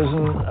relied on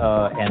prison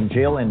and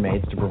jail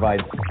inmates to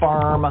provide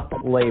farm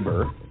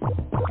labor.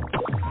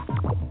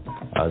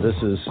 This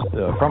is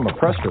from a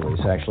press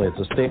release, actually. It's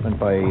a statement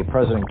by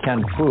President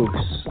Ken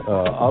Fuchs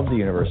of the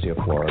University of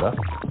Florida.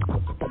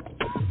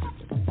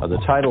 The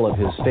title of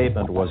his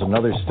statement was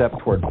Another Step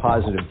Toward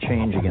Positive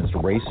Change Against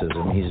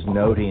Racism. He's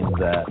noting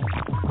that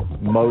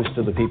most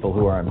of the people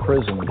who are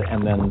imprisoned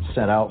and then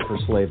sent out for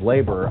slave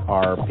labor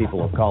are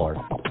people of color,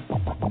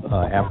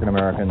 African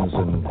Americans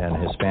and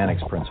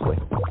Hispanics principally.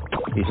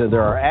 He said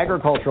there are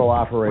agricultural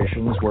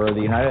operations where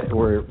the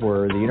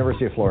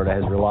University of Florida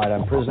has relied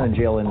on prison and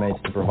jail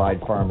inmates to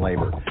provide farm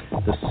labor.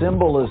 The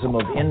symbolism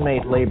of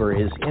inmate labor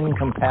is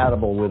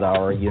incompatible with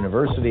our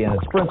university and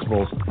its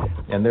principles,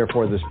 and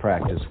therefore this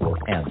practice will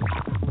end.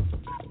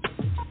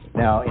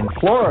 Now, in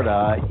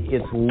Florida,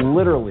 it's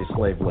literally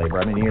slave labor.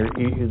 I mean,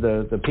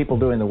 the people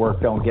doing the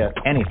work don't get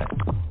anything.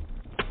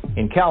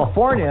 In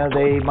California,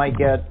 they might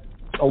get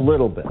a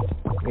little bit,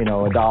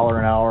 $1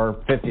 an hour,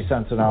 50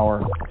 cents an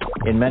hour.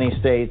 In many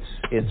states,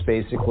 it's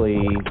basically,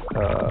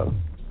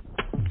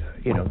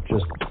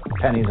 just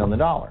pennies on the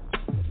dollar.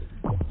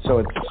 So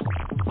it's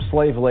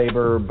slave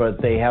labor, but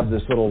they have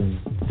this little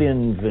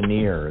thin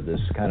veneer,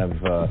 this kind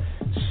of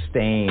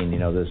stain,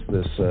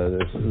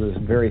 this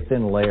very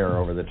thin layer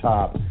over the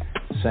top,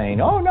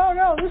 saying, "Oh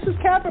no, this is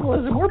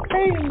capitalism. We're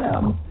paying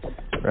them."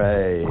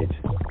 Right.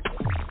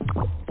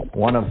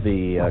 One of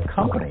the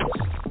companies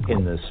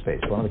in this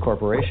space, one of the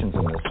corporations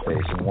in this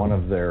space, and one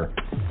of their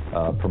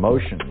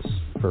promotions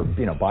for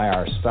buy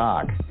our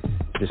stock,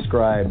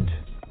 described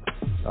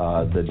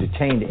the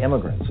detained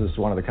immigrants. This is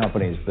one of the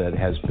companies that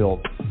has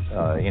built,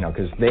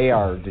 because they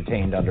are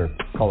detained under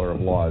color of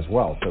law as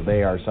well, so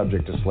they are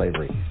subject to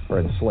slavery or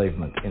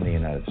enslavement in the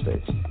United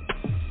States.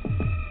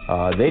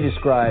 They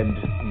described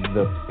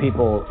the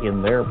people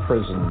in their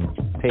prison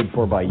paid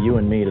for by you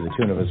and me to the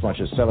tune of as much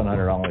as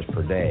 $700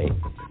 per day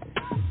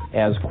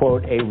as,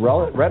 quote, a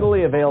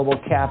readily available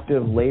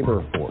captive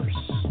labor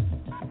force.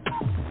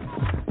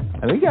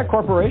 And we got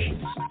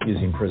corporations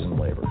using prison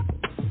labor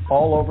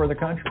all over the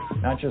country,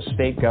 not just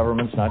state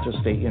governments, not just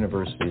state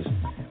universities.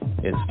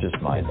 It's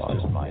just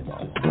mind-boggling.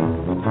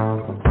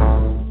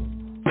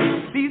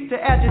 Cease to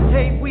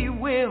agitate, we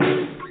will,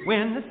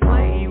 when the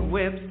slave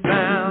whip's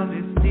sound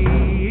is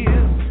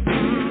still.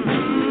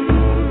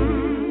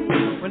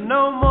 When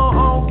no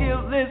more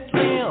guiltless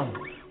slim,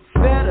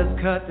 fetters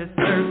cut that's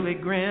earthly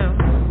grim.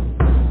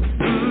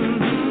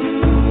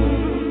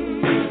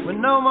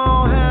 When no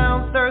more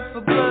hounds thirst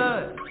for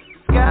blood,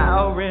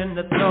 scouring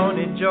the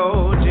thorny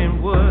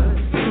Georgian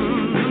woods.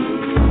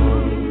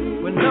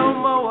 When no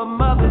more a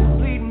mother's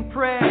pleading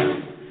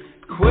prayer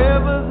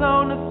quivers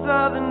on the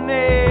southern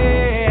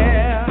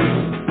air.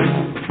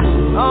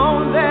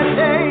 On that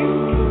day,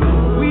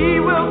 we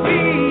will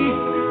be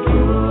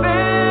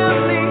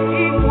family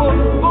equal,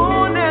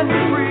 born and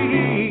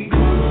free.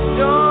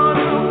 Dawn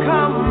will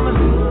come,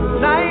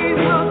 night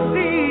will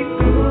cease,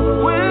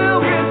 we'll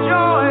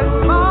rejoice,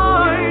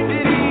 mind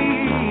at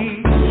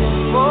ease.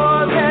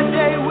 For that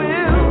day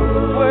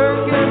will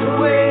work its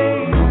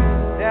way,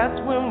 that's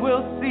when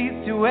we'll cease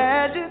to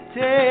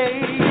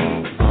agitate.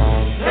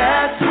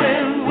 That's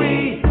when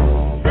we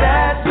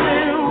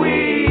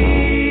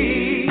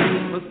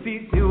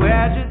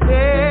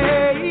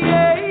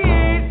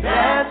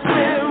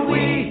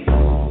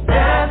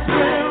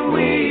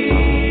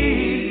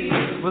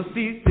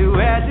cease to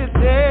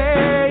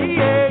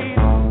agitate.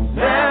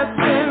 That's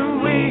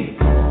when we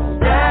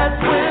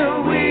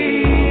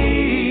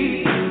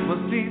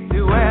will cease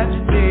to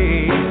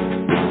agitate.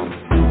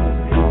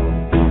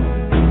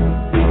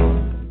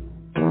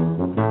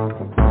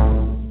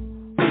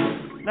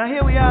 Now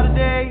here we are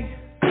today,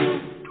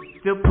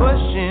 still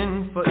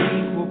pushing for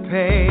equal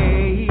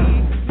pay.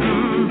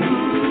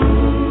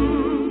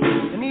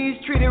 And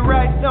these treaty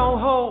rights don't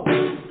hold.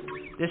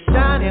 They're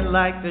shining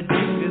like the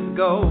deepest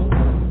gold.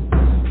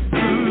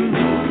 And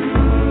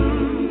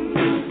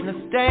the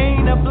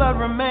stain of blood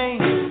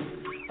remains,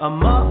 a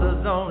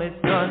mother's only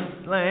son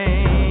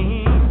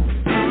slain.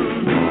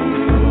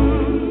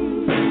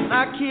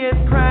 Our kids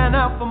crying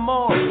out for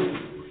more,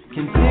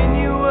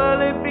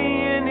 continually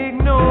being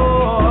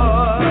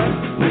ignored.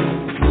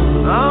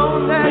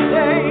 On that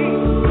day,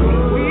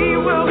 we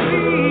will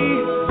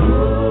be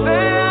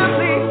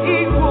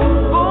fairly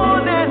equal,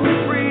 born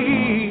and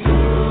free.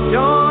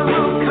 Dawn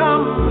will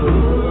come,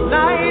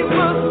 night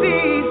will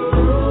cease.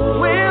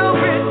 We'll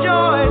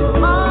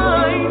rejoice,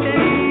 mind at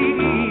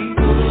ease.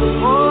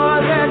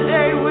 For that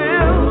day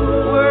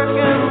we'll work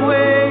and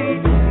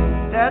wait.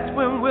 That's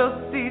when we'll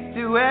cease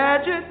to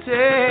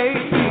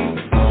agitate.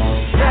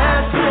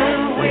 That's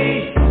when we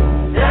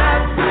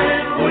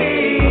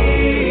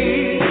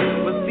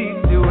will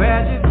cease to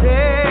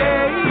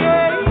agitate. That's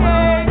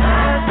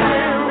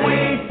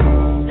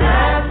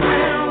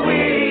when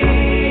we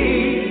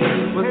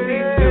will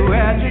cease to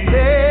agitate.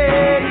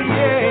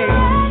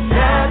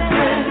 That's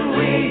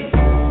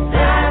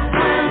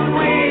when we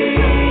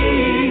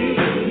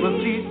will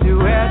cease to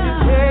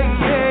agitate.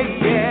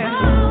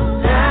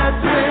 That's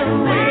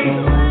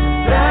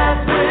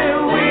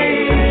when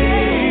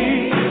we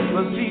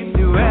will cease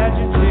to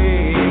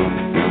agitate.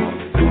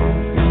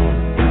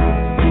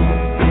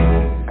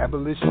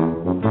 Abolition.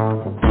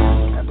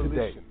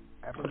 Today.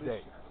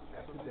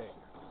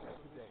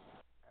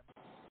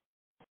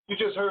 You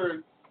just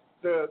heard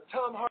the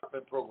Tom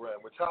Hartman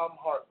program with Tom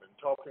Hartman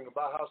talking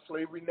about how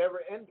slavery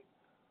never ended.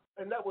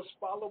 And that was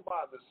followed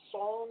by the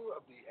Song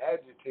of the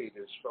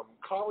Agitators from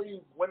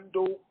Corey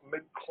Wendell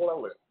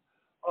McClellan.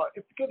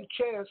 If you get a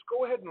chance,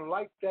 go ahead and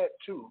like that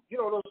too. You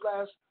know, those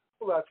guys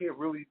people out here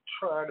really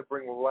trying to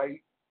bring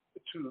light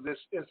to this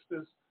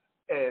instance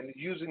and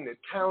using their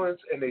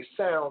talents, and they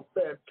sound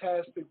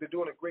fantastic. They're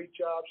doing a great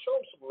job. Show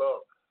them some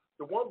love.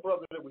 The one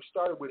brother that we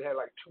started with had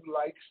like 2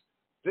 likes.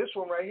 This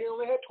one right here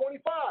only had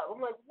 25. I'm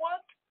like,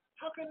 what?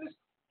 How can this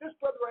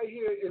brother right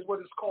here is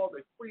what is called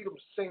a freedom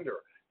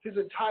singer. His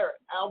entire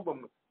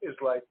album is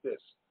like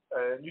this,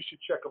 and you should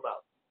check him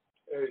out.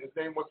 His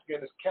name, once again,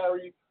 is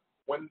Corey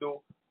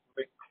Wendell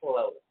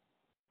McClellan.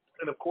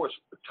 And, of course,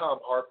 Tom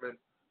Hartman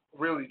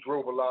really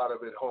drove a lot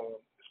of it home,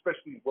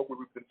 especially what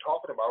we've been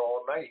talking about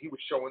all night. He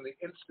was showing the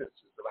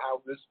instances of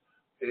how this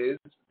is,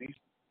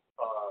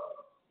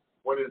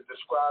 what is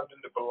described in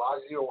the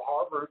Bellagio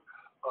Harvard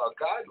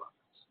guidelines,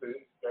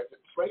 that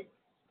it's slavery.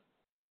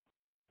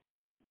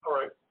 All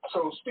right,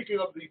 so speaking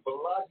of the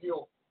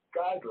Bellagio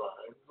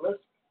guidelines, let's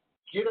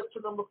get up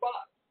to number 5.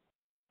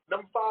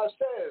 Number 5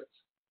 says,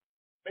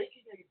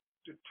 making a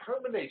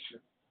determination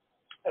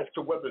as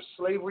to whether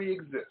slavery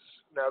exists.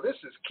 Now, this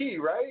is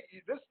key, right?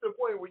 This is the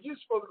point where you're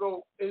supposed to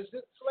go, is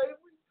it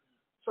slavery?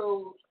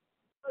 So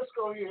let's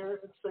go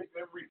here and say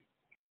and read it.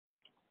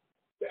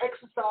 The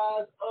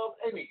exercise of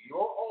any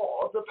or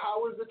all of the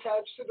powers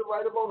attached to the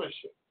right of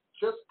ownership,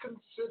 just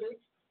considered,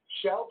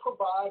 shall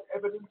provide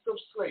evidence of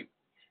slavery,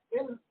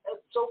 in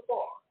so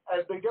far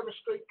as they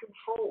demonstrate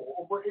control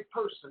over a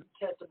person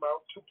tantamount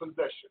to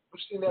possession.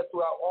 We've seen that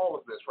throughout all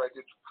of this, right?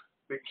 It's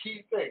the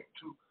key thing,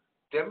 to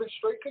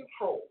demonstrate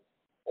control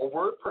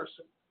over a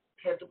person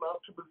tantamount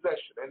to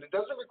possession. And it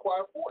doesn't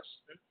require force.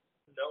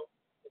 No,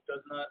 it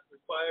does not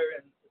require,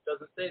 and it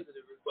doesn't say that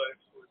it requires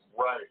force.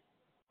 Right.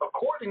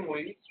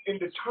 Accordingly,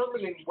 in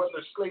determining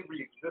whether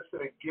slavery exists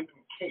in a given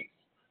case,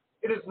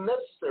 it is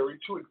necessary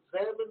to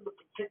examine the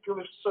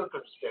particular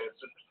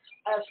circumstances,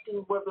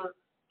 asking whether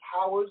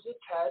powers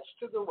attached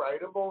to the right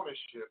of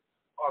ownership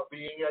are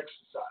being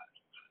exercised,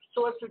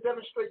 so as to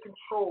demonstrate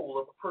control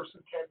of a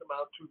person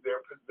tantamount to their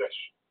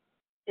possession.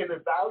 In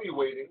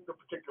evaluating the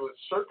particular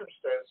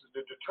circumstances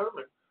to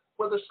determine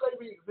whether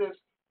slavery exists,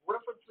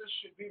 references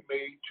should be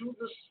made to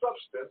the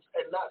substance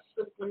and not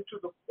simply to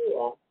the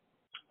form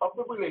of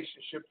the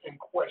relationship in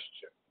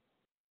question.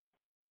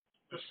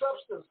 The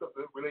substance of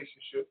the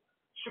relationship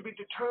should be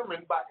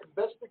determined by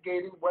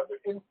investigating whether,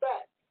 in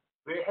fact,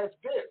 there has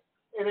been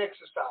an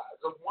exercise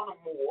of one or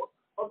more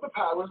of the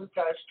powers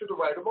attached to the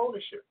right of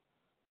ownership.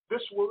 This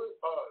will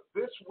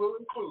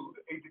include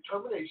a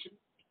determination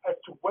as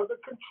to whether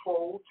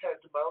control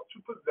tantamount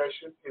to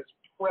possession is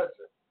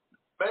present.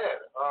 Man,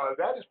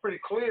 that is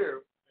pretty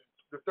clear.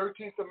 The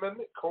 13th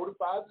Amendment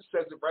codifies it,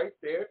 says it right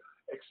there,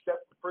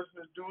 except the person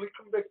is duly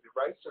convicted,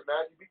 right? So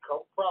now you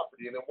become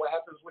property. And then what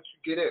happens once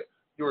you get in?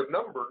 You're a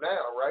number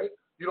now, right?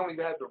 You don't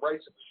even have the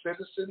rights of a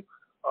citizen.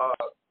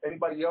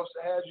 Anybody else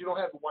that has, you don't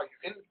have them while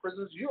you're in the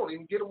prisons. You don't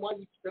even get them when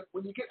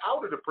you get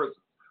out of the prison.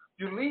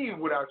 You leave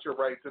without your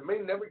rights and may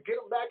never get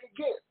them back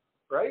again,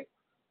 right?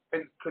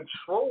 And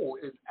control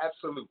is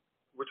absolute.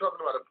 We're talking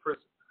about a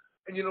prison.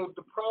 And,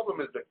 the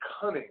problem is the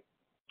cunning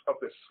of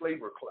the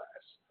slaver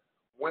class.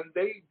 When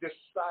they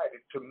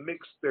decided to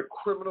mix their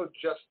criminal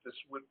justice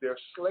with their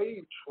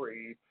slave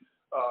trade,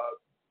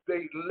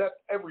 they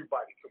left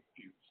everybody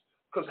confused.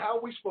 Because how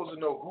are we supposed to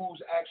know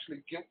who's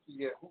actually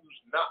guilty and who's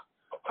not?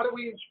 How are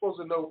we even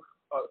supposed to know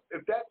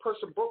if that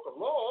person broke a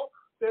law,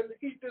 then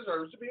he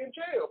deserves to be in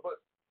jail? But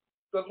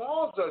the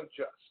law's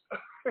unjust,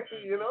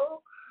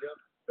 Yep.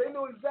 They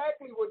knew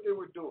exactly what they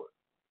were doing.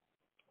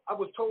 I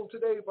was told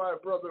today by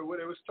a brother when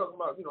they was talking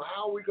about,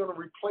 how are we going to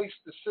replace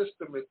the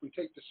system if we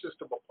take the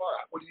system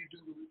apart? What do you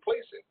do to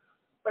replace it?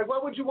 Like, why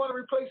would you want to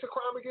replace a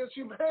crime against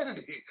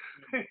humanity?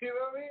 You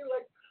know what I mean?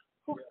 Like,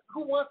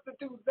 who wants to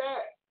do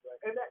that?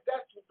 And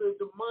that's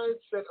the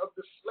mindset of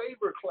the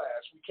slaver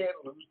class. We can't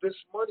lose this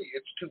money.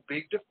 It's too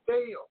big to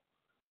fail.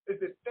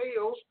 If it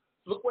fails,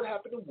 look what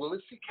happened in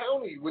Willacy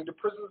County with the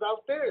prisons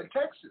out there in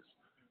Texas.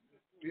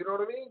 You know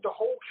what I mean? The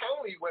whole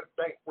county went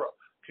bankrupt.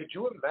 Could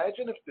you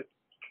imagine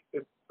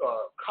if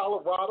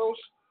Colorado's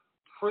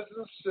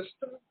prison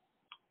system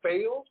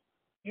failed?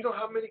 You know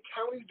how many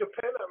counties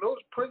depend on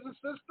those prison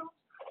systems?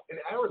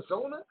 In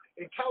Arizona,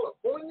 in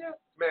California,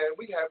 man,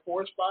 we had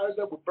forest fires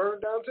that would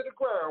burn down to the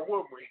ground,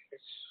 wouldn't we?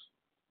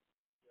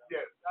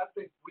 Yes, I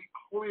think we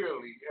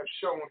clearly have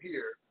shown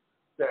here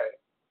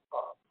that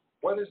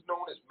what is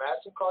known as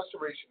mass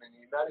incarceration in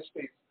the United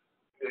States,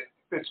 it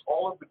fits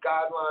all of the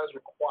guidelines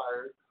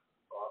required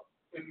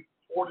in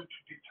order to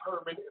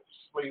determine if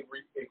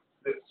slavery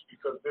exists,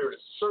 because there is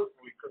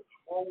certainly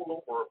control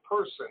over a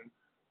person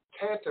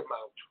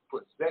tantamount to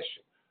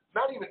possession.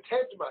 Not even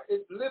tantamount,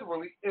 it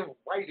literally in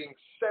writing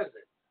says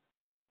it.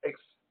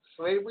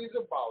 Slavery is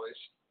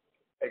abolished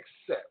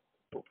except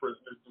for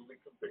prisoners duly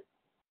convicted.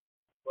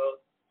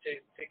 Well,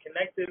 to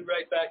connect it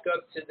right back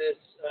up to this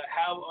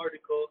How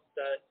article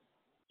that,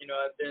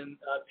 I've been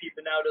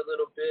peeping out a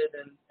little bit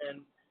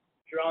and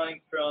drawing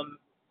from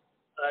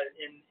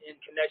in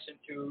connection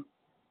to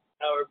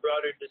our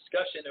broader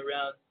discussion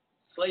around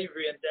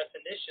slavery and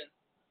definition,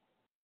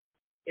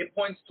 it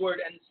points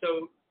toward, and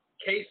so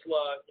case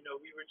law,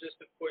 we were just,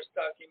 of course,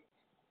 talking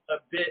a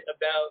bit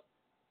about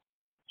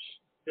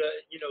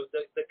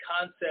the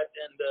concept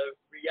and the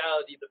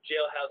reality of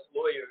jailhouse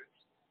lawyers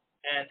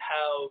and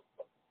how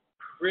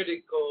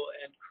critical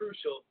and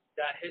crucial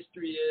that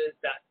history is,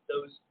 that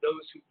those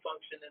who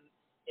function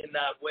in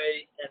that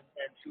way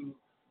and who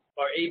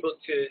are able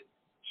to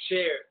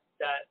share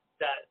that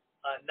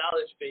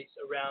knowledge base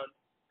around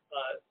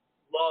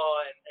law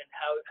and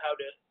how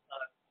to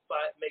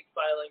make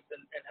filings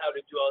and how to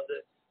do all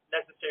the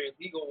necessary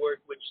legal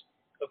work, which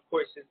of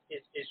course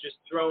is just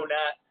thrown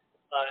at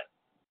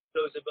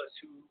those of us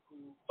who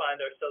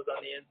find ourselves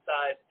on the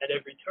inside at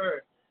every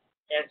turn.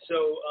 And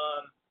so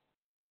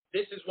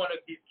this is one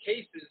of these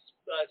cases,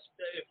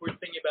 if we're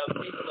thinking about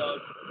case law,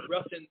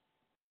 Ruffin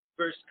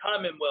versus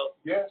Commonwealth,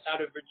 yes,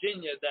 out of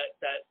Virginia,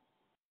 that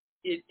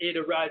it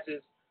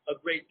arises a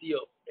great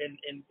deal in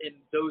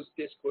those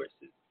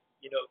discourses,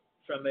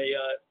 from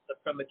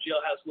a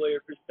jailhouse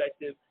lawyer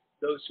perspective,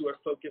 those who are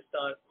focused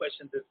on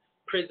questions of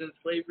prison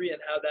slavery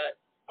and how that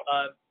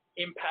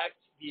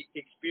impacts the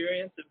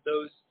experience of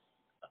those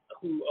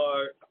who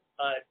are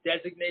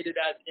designated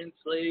as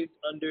enslaved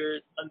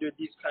under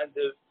these kinds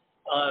of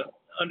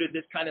under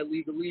this kind of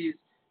legalese.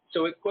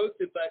 So it quotes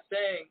it by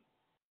saying,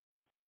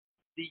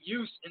 the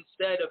use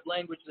instead of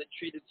language that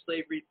treated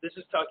slavery, this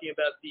is talking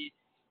about the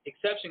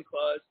exception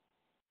clause,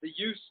 the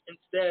use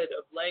instead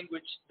of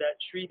language that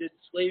treated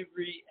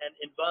slavery and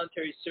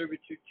involuntary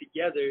servitude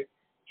together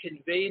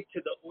conveyed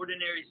to the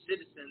ordinary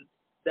citizen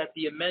that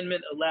the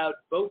amendment allowed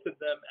both of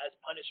them as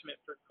punishment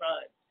for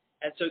crime.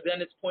 And so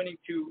then it's pointing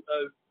to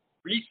a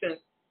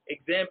recent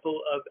example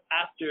of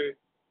after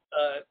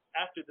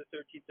the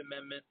 13th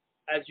Amendment,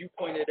 as you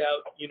pointed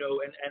out,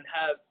 and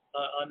have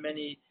on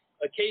many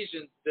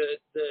occasions, the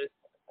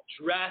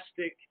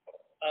drastic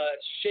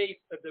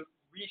shape of the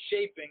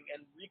reshaping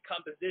and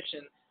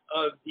recomposition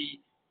of the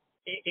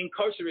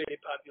incarcerated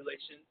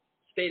population,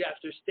 state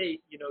after state.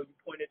 You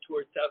pointed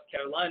towards South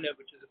Carolina,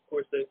 which is, of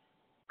course, a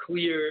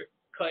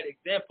clear-cut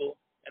example,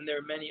 and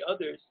there are many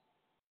others.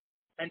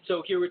 And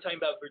so here we're talking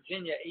about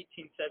Virginia,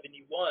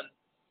 1871,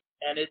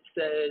 and it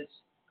says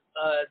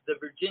the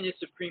Virginia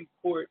Supreme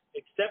Court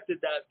accepted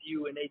that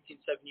view in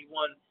 1871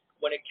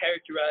 when it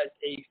characterized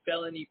a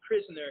felony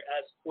prisoner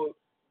as, quote,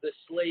 the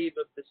slave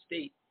of the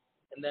state.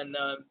 And then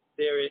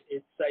there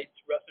it cites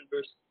Ruffin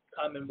versus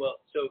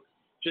Commonwealth. So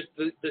just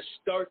the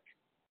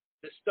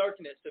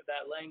starkness of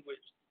that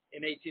language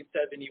in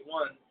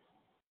 1871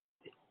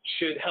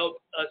 should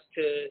help us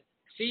to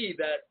see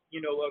that,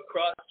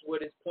 across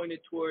what is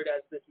pointed toward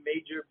as this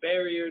major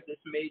barrier,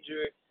 this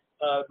major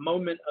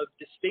moment of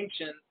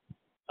distinction,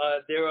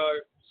 there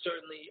are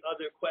certainly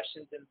other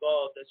questions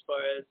involved as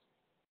far as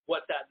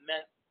what that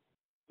meant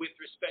with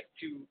respect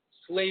to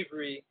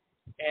slavery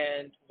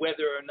and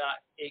whether or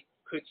not it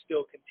could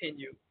still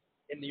continue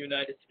in the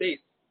United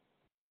States.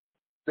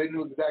 they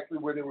knew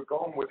exactly where they were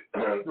going with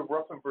the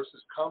Ruffin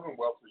versus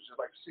Commonwealth, which is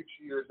like 6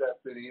 years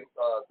after the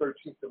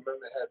 13th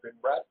Amendment had been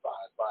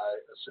ratified by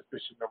a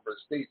sufficient number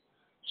of states.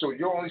 So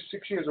you're only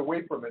 6 years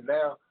away from it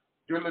now.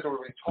 You're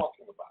literally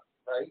talking about it,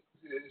 right?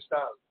 It's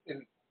not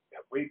in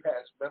way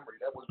past memory.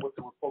 That was what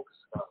they were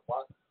focusing on.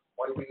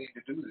 Why do we need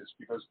to do this?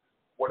 Because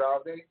what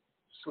are they?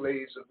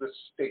 Slaves of the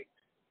state.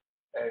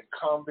 And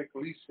convict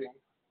leasing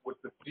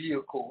was the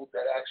vehicle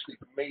that actually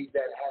made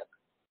that happen.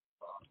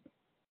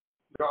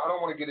 I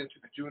don't want to get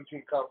into the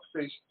Juneteenth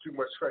conversation too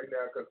much right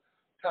now because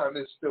time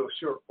is still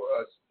short for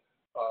us.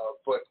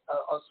 But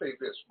I'll say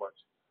this much.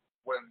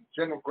 When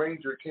General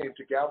Granger came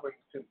to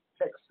Galveston,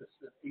 Texas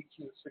in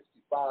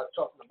 1865,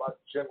 talking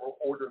about General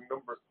Order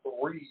Number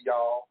 3,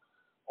 y'all,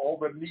 all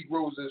the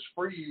Negroes is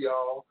free,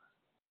 y'all.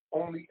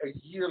 Only a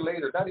year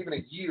later, not even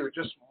a year,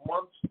 just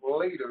months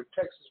later,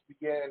 Texas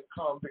began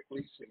convict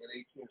leasing in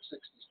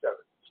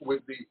 1867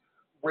 with the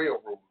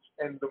railroads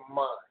and the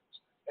mines.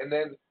 And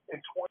then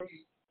in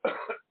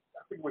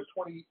I think it was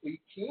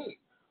 2018,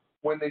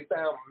 when they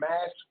found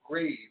mass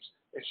graves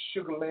in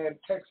Sugar Land,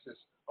 Texas,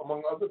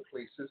 among other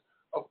places,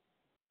 of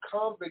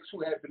convicts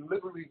who had been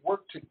literally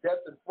worked to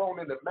death and thrown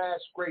into mass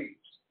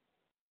graves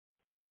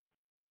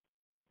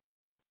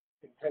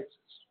in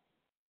Texas.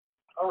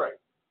 All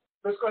right,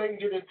 let's go ahead and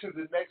get into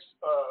the next,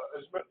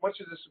 as much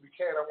of this as we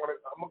can. I'm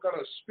going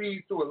to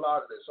speed through a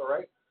lot of this, all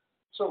right?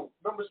 So,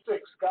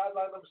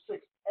 guideline number 6,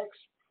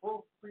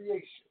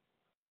 expropriation.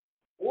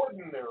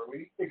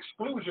 Ordinarily,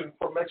 exclusion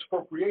from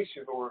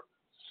expropriation or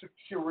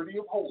security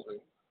of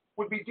holding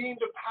would be deemed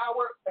a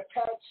power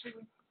attaching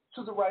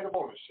to the right of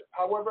ownership.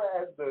 However,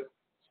 as the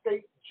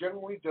state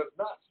generally does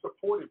not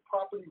support a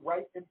property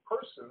right in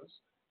persons,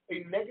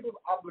 a negative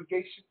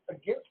obligation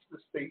against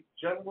the state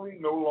generally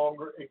no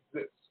longer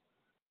exists.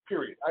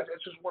 Period. I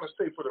just want to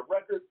say for the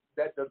record,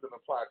 that doesn't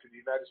apply to the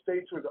United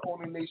States. We're the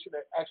only nation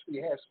that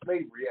actually has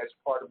slavery as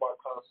part of our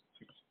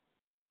Constitution.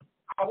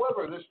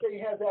 However, the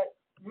state has that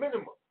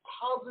minimum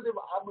positive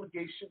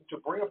obligation to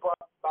bring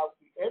about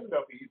the end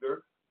of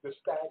either the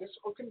status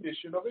or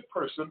condition of a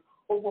person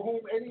over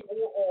whom any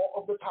or all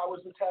of the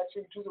powers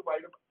attaching to the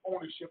right of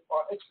ownership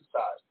are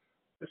exercised.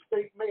 The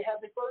state may have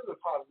a further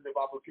positive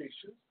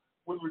obligation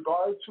with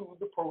regard to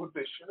the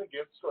prohibition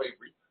against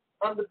slavery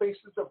on the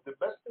basis of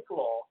domestic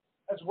law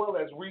as well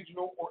as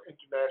regional or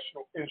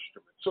international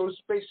instruments. So it's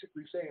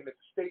basically saying that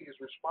the state is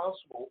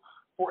responsible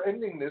for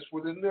ending this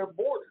within their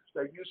borders,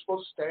 that you're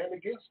supposed to stand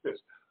against this,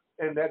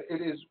 and that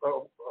it is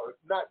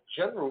not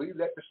generally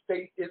that the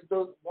state is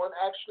the one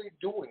actually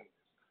doing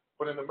this.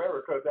 But in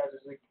America, that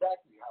is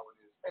exactly how it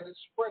is, and it's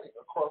spreading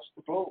across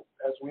the globe,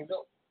 as we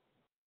know.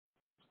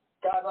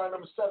 Guideline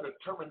number 7,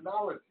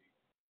 terminology.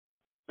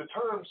 The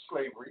term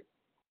slavery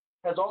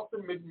has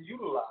often been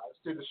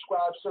utilized to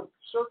describe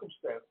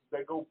circumstances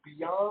that go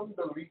beyond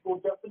the legal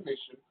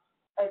definition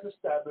as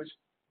established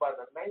by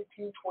the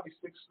 1926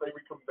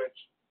 Slavery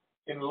Convention.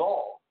 In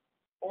law,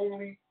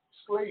 only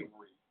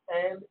slavery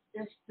and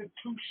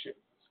institutions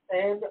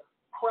and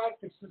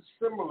practices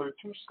similar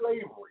to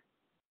slavery,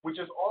 which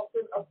is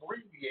often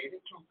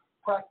abbreviated to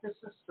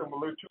practices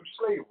similar to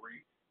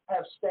slavery,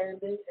 have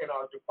standing and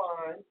are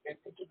defined in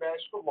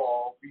international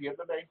law via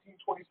the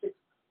 1926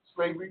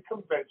 Slavery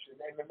Convention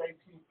and the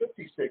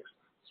 1956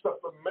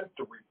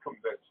 Supplementary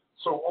Convention.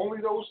 So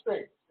only those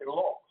things in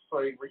law,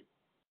 slavery,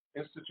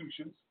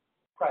 institutions,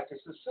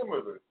 practices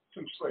similar to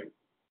slavery.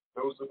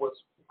 Those are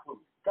what's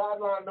included.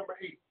 Guideline number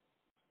 8,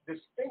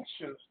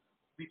 distinctions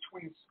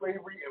between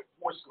slavery and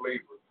forced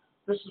labor.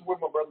 This is where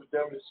my brother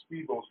Dennis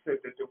Spiegel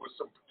said that there was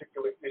some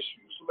particular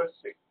issues. So let's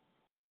see.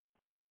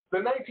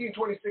 The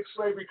 1926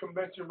 Slavery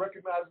Convention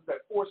recognizes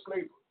that forced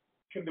labor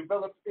can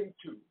develop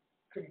into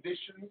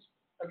conditions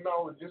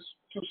analogous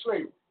to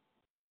slavery.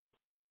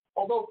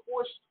 Although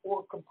forced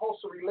or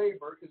compulsory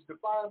labor is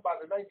defined by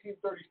the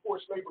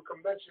 1934 Slavery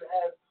Convention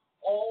as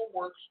all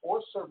works or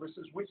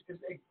services which is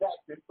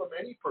exacted from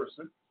any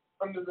person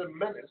under the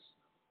menace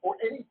or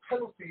any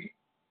penalty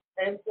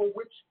and for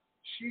which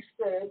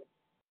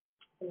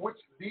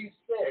the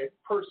said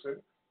person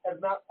has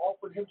not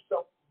offered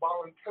himself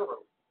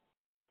voluntarily.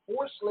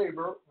 Forced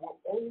labor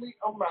will only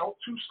amount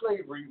to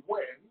slavery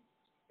when,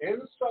 in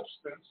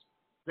substance,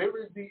 there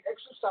is the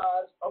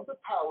exercise of the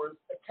powers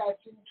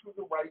attaching to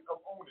the right of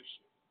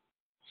ownership.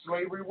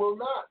 Slavery will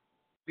not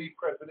be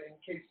present in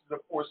cases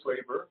of forced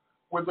labor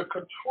where the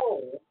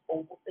control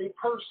over a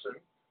person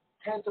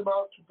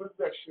tantamount to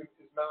possession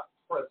is not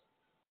present.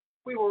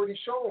 We've already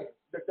shown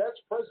that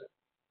that's present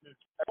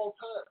at all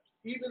times.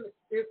 Even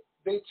if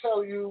they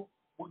tell you,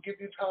 we'll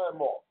give you time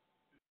off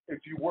if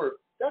you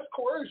work, that's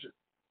coercion.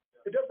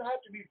 It doesn't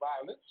have to be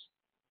violence.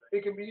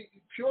 It can be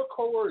pure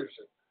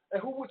coercion.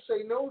 And who would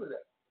say no to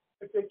that?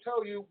 If they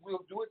tell you,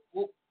 we'll do it,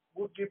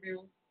 we'll give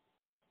you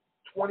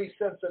 20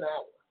 cents an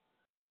hour.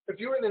 If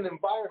you're in an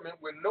environment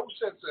where no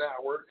cents an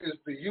hour is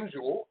the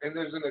usual and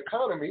there's an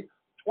economy,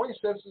 20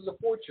 cents is a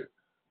fortune.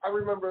 I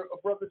remember a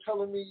brother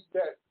telling me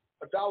that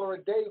 $1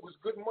 a day was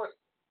good money.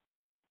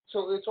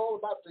 So it's all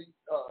about the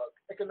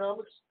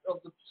economics of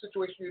the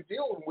situation you're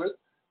dealing with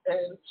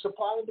and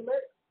supply and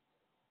demand.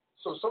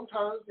 So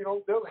sometimes,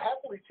 they'll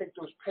happily take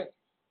those pennies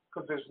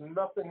because there's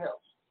nothing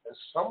else. And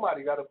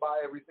somebody got to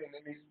buy everything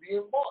that needs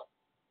being bought.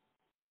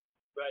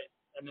 Right.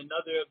 And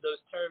another of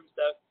those terms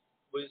that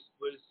was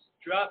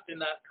dropped in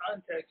that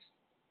context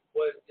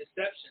was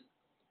deception.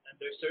 And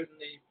there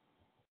certainly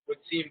would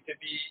seem to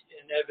be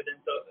in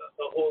evidence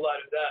a whole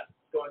lot of that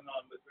going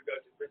on with regard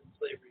to prison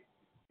slavery.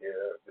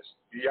 Yeah, it's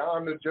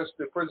beyond just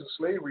the prison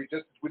slavery,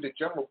 just with the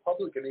general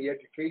public and the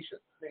education.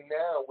 And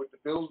now with the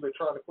bills they're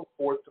trying to put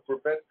forth to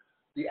prevent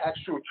the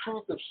actual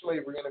truth of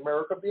slavery in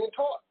America being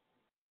taught.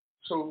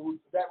 So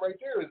that right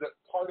there is a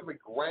part of a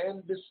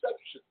grand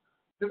deception.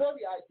 The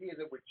very idea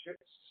that we're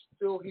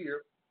still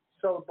here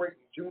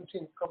celebrating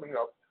Juneteenth coming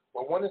up,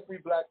 when 1 in 3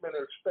 black men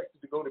are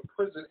expected to go to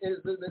prison, is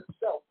in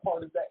itself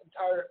part of that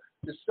entire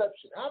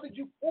deception. How did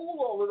you fool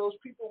all of those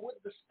people with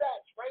the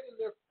stats right in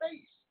their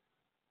face?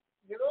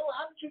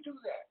 How did you do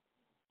that?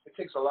 It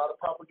takes a lot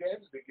of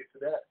propaganda to get to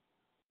that.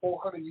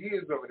 400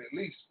 years of it at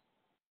least.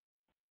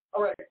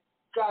 All right,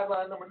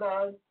 guideline number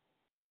 9,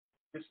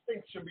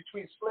 distinction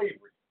between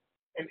slavery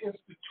and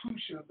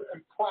institutions and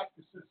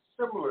practices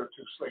similar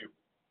to slavery.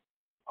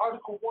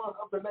 Article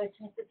 1 of the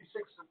 1956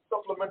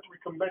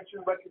 Supplementary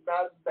Convention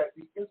recognizes that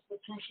the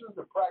institutions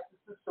and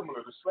practices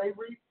similar to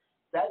slavery,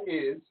 that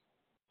is,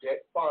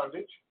 debt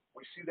bondage.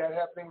 We see that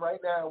happening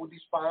right now with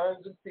these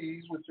fines and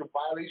fees, which are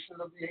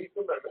violations of the 8th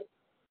Amendment,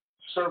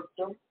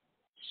 serfdom,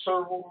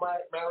 servile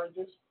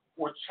marriages,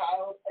 or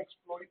child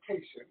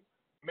exploitation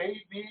may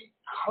be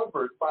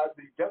covered by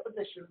the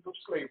definitions of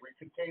slavery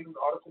contained in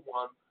Article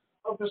 1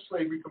 of the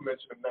Slavery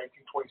Convention of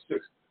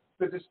 1926.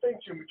 The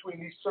distinction between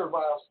these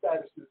servile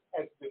statuses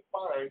as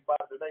defined by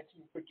the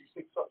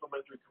 1956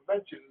 Supplementary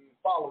Convention in the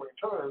following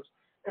terms,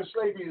 and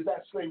slavery is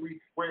that slavery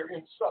where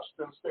in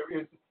substance there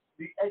is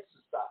the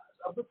exercise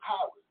of the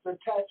powers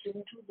attaching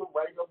to the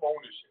right of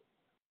ownership.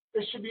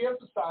 It should be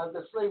emphasized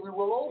that slavery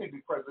will only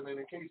be present in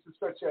cases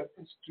such as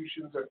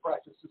institutions and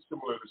practices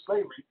similar to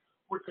slavery,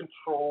 where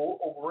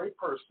control over a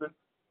person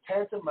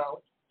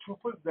tantamount to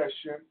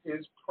possession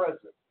is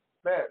present.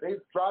 Man, they're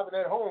driving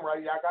that home,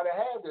 right? Y'all got to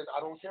have it. I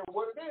don't care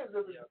what it is.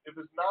 If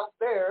it's not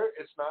there,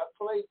 it's not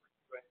slavery.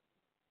 Right?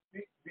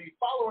 The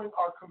following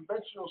are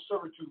conventional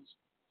servitudes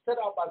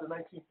set out by the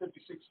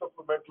 1956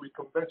 Supplementary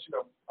Convention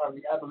on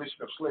the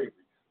Abolition of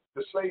Slavery,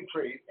 the slave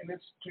trade, and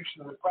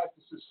institutions and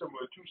practices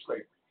similar to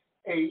slavery.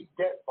 A,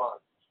 debt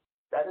bondage.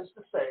 That is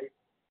to say,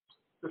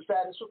 the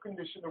status or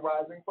condition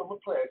arising from a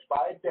pledge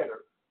by a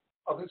debtor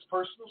of his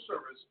personal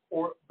service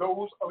or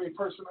those of a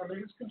person under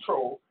his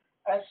control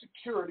as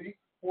security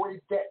for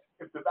a debt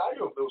if the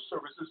value of those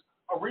services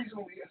are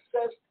reasonably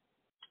assessed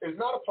is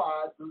not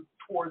applied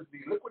towards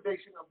the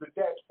liquidation of the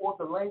debt or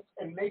the length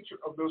and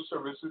nature of those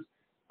services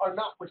are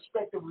not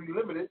respectively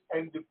limited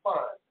and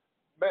defined.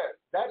 Man,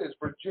 that is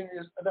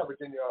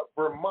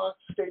Vermont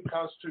state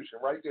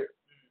constitution right there.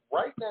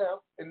 Right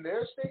now, in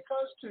their state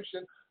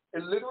constitution,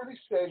 it literally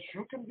says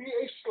you can be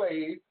a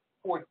slave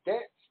for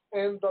debts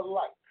and the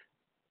like.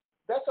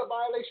 That's a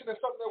violation of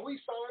something that we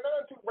signed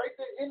on to right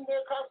there in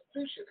their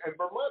constitution. And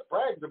Vermont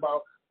brags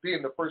about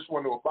being the first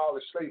one to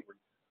abolish slavery.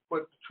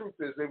 But the truth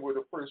is they were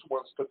the first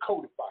ones to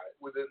codify it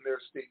within their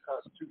state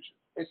constitution.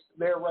 It's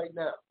there right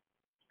now.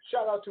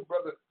 Shout out to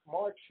Brother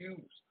Mark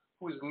Hughes,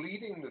 who is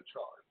leading the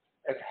charge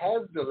and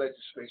has the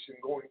legislation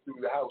going through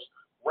the House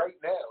right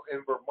now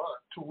in Vermont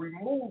to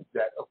remove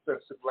that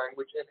offensive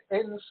language and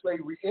end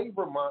slavery in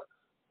Vermont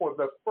for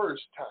the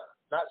first time.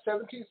 Not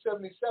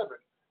 1777,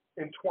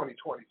 in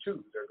 2022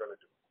 they're going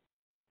to do it.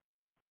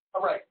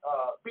 All right,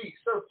 B,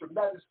 serfdom,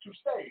 that is to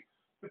say,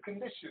 the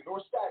condition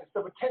or status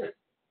of a tenant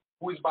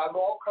who is by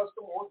law,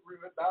 custom, or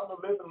agreement bound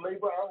to live and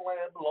labor on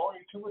land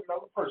belonging to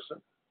another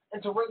person and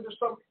to render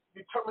some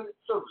determinate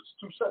service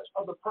to such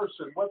other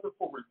person, whether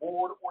for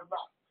reward or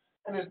not,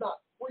 and is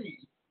not free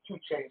to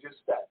change his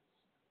status.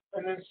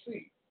 And then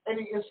C,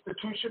 any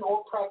institution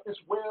or practice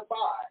whereby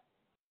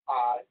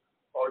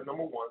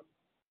number 1,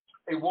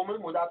 a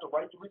woman without the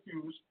right to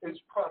refuse is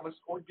promised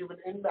or given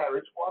in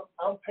marriage or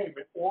on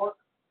payment or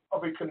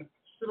of a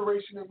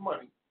consideration in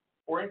money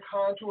or in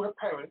kind to her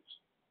parents,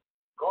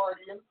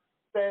 guardian,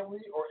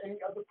 family, or any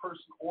other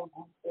person or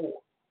group.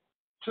 Or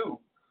 2,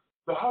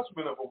 the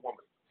husband of a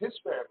woman, his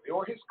family,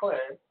 or his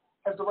clan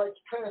has the right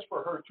to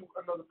transfer her to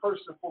another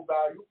person for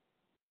value,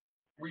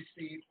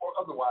 received, or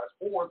otherwise.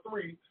 Or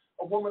 3,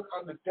 a woman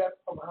on the death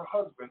of her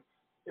husband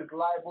is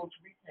liable to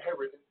be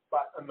inherited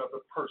by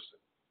another person.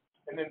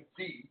 And then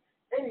D,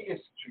 any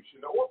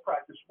institution or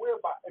practice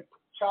whereby a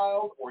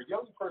child or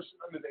young person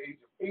under the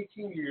age of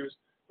 18 years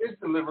is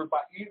delivered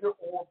by either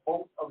or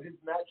both of his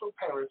natural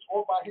parents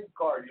or by his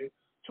guardian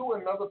to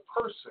another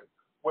person,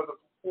 whether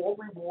for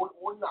reward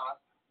or not,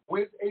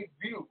 with a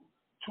view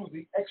to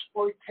the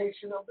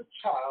exploitation of the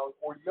child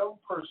or young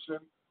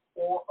person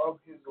or of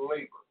his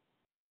labor.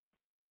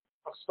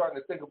 I'm starting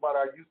to think about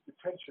our youth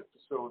detention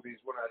facilities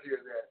when I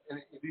hear that,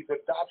 and these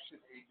adoption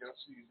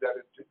agencies that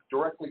are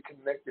directly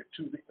connected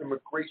to the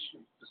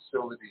immigration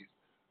facilities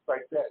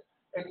like that,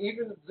 and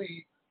even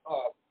the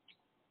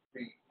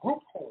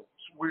group homes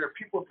where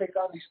people take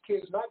on these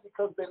kids not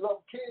because they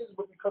love kids,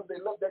 but because they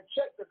love that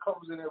check that comes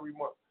in every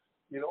month,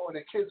 and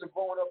the kids are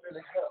growing up in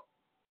hell.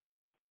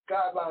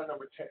 Guideline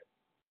number 10,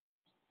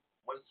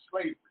 when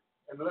slavery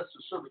and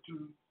lesser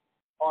servitude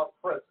are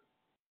present,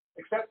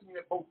 accepting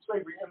that both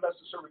slavery and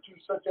lesser servitude,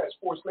 such as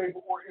forced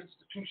labor or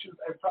institutions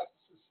and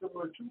practices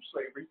similar to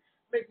slavery,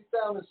 may be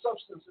found in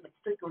substance in a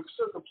particular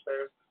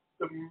circumstance,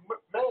 the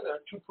manner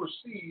to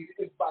proceed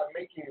is by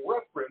making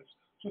reference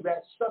to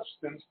that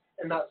substance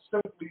and not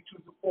simply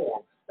to the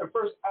form, and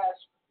first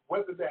ask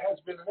whether there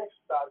has been an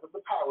exercise of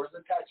the powers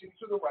attaching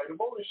to the right of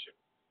ownership.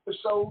 If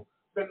so,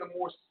 then the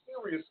more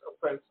serious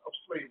offense of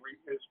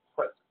slavery is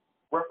present.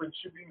 Reference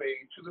should be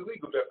made to the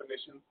legal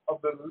definition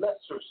of the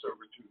lesser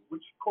servitude,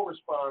 which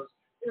corresponds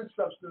in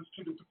substance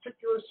to the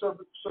particular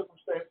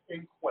circumstance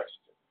in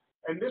question.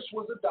 And this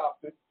was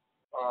adopted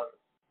on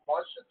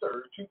March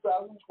 3rd,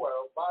 2012,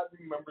 by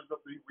the members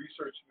of the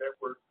Research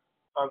Network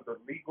on the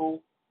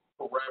Legal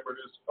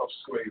Parameters of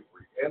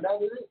Slavery. And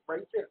that is it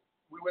right there.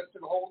 We went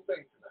through the whole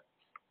thing tonight.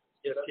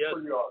 Yes, That's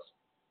pretty awesome.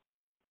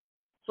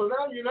 So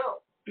now you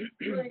know.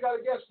 You ain't got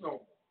to guess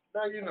no more.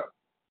 Now you know.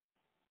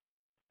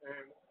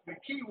 And the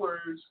key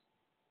words,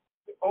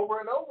 over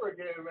and over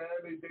again,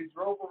 man, they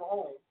drove them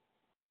home.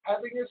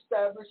 Having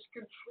established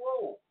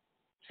control,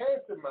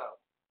 tantamount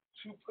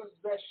to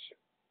possession.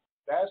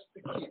 That's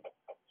the key.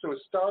 So it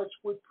starts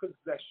with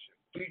possession.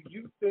 Do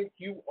you think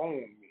you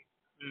own me?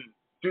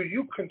 Do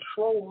you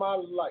control my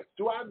life?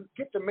 Do I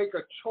get to make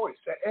a choice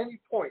at any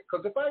point?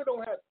 Because if I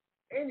don't have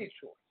any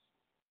choice,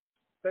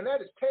 then that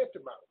is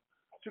tantamount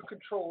to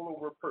control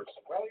over a person,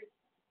 right?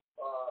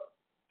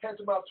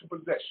 Tantamount to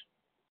possession.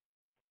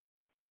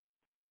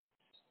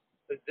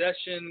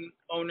 Possession,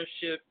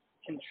 ownership,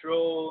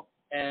 control,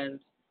 and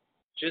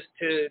just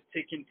to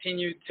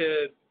continue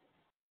to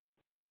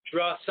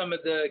draw some of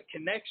the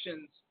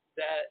connections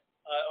that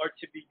are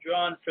to be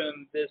drawn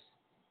from this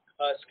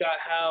Scott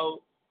Howe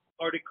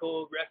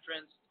article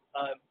referenced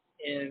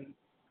in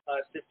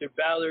Sister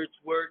Ballard's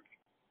work,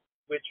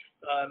 which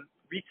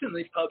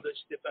recently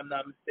published, if I'm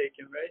not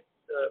mistaken, right?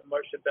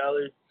 Marcia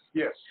Ballard's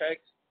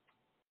text.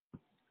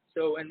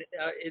 So, and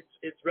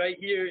it's right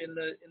here in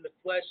the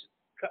flesh.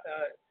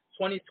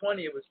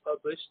 2020 it was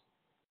published.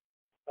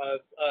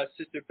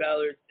 Sister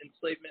Ballard's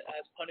Enslavement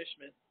as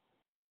Punishment.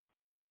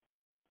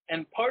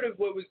 And part of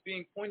what was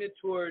being pointed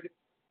toward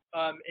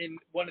in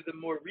one of the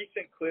more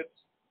recent clips,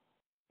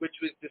 which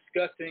was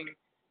discussing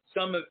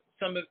some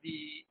of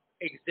the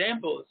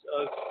examples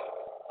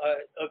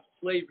of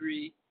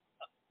slavery,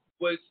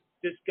 was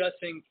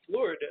discussing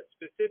Florida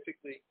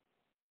specifically,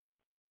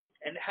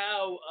 and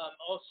how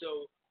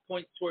also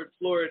points toward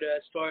Florida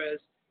as far as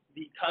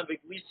the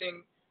convict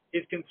leasing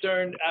is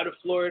concerned out of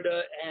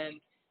Florida, and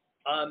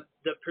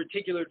the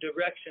particular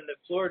direction that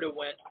Florida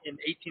went in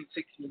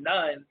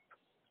 1869.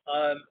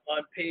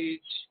 On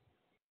page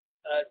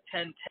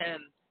 1010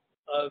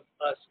 of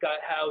Scott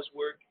Howe's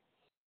work,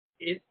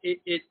 it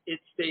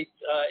states,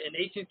 in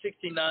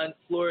 1869,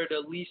 Florida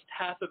leased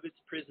half of its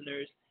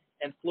prisoners,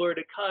 and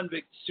Florida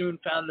convicts soon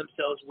found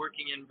themselves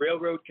working in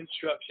railroad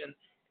construction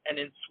and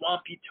in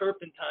swampy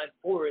turpentine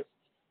forests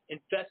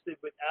infested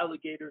with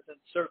alligators and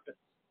serpents.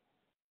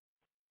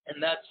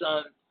 And that's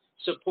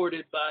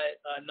supported by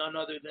none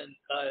other than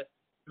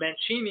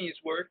Mancini's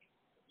work,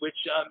 which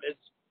is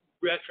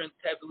referenced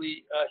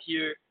heavily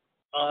here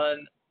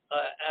on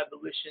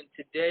Abolition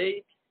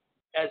Today,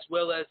 as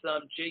well as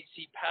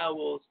J.C.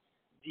 Powell's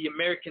The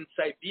American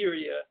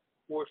Siberia,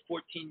 or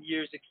 14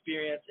 Years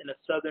Experience in a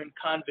Southern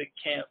Convict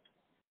Camp,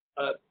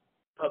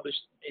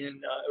 published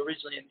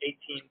originally in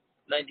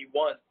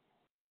 1891.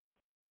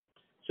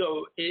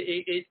 So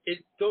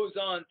it goes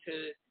on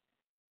to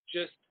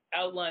just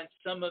outline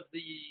some of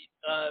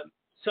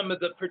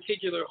the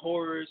particular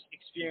horrors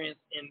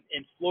experienced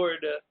in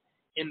Florida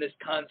in this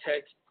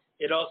context.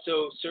 It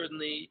also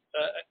certainly,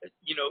 is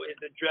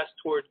addressed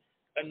toward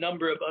a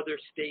number of other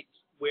states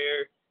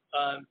where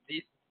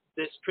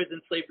this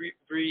prison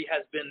slavery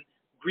has been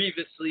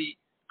grievously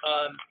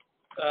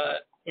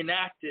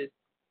enacted.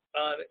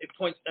 It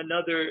points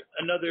another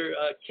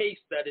case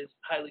that is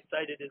highly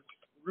cited is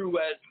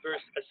Ruiz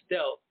versus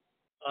Estelle.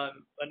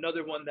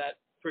 Another one that,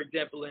 for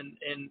example,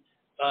 in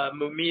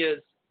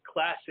Mumia's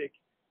classic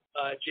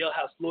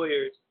Jailhouse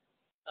Lawyers,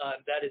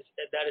 that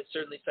is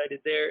certainly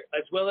cited there,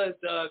 as well as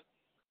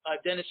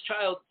Dennis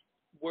Child's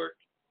work,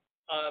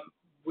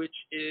 which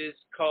is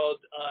called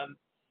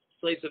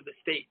Slaves of the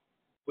State,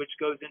 which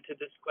goes into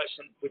this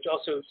question, which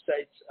also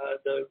cites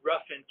the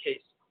Ruffin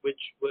case, which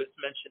was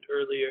mentioned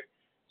earlier.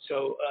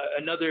 So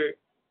another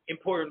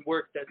important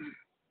work that's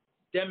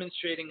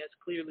demonstrating as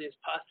clearly as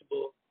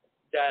possible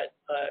that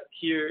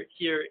here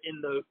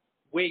in the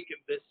wake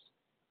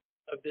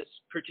of this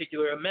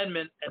particular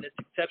amendment and its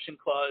exception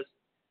clause,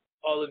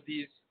 all of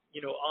these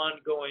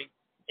ongoing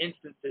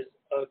instances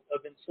of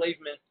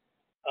enslavement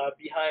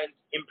behind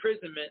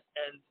imprisonment,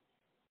 and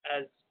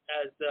as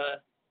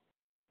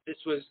this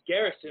was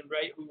Garrison,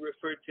 right, who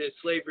referred to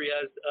slavery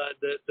as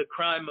the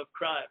crime of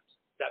crimes,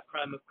 that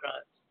crime of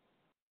crimes.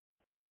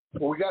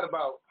 Well, we got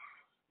about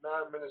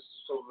 9 minutes or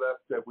so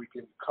left that we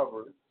can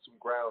cover some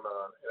ground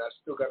on, and I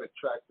still got a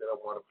track that I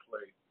want to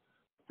play.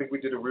 I think we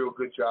did a real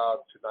good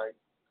job tonight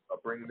of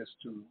bringing this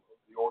to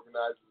the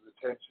organizers'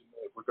 attention.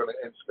 If we're going to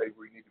end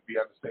slavery, we need to be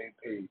on the same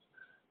page.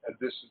 And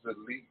this is the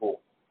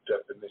legal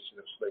definition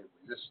of slavery.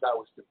 This is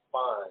how it's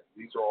defined.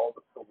 These are all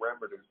the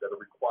parameters that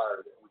are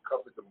required, and we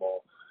covered them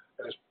all.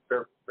 And it's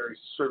very, very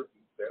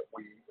certain that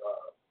we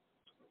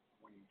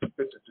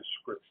fit the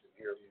description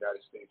here in the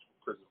United States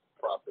for prison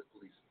for profit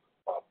policing.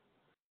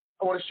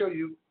 I want to show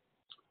you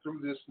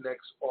through this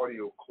next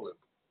audio clip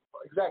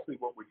exactly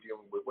what we're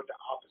dealing with, what the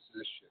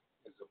opposition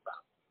is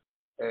about.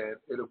 And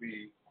it'll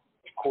be,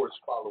 of course,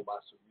 followed by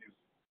some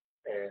music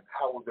and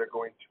how they're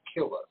going to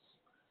kill us.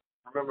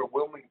 Remember,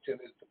 Wilmington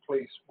is the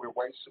place where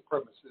white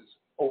supremacists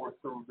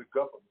overthrew the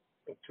government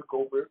and took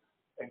over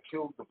and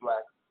killed the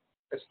black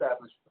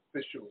established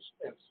officials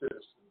and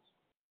citizens.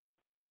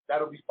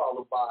 That'll be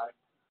followed by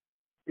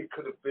It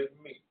Could Have Been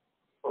Me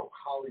from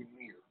Holly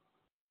Near.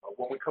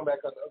 When we come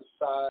back on the other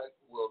side,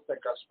 we'll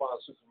thank our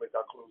sponsors and make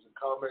our closing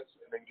comments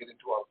and then get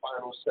into our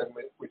final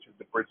segment, which is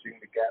the Bridging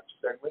the Gap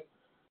segment.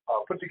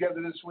 Put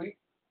together this week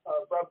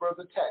by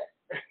Brother Tag.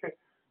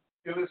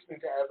 You're listening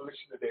to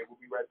Abolition Today.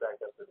 We'll be right back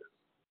after this.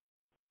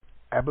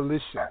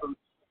 Abolition.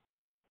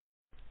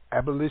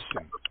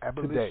 Abolition.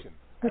 Today.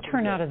 We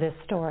turn now to this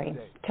story.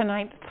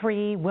 Tonight,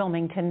 3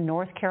 Wilmington,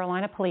 North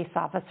Carolina police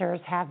officers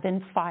have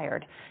been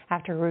fired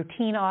after a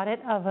routine audit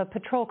of a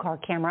patrol car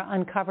camera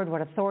uncovered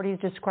what authorities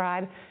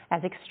describe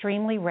as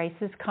extremely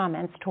racist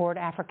comments toward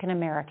African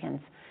Americans.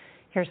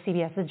 Here's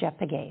CBS's Jeff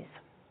Pegues.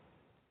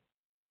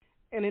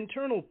 An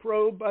internal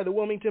probe by the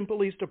Wilmington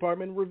Police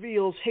Department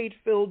reveals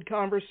hate-filled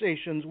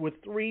conversations with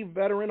 3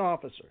 veteran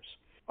officers.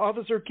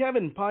 Officer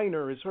Kevin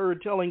Piner is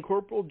heard telling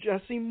Corporal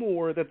Jesse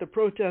Moore that the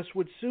protests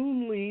would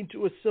soon lead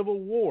to a civil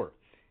war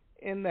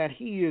and that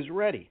he is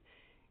ready.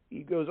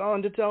 He goes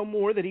on to tell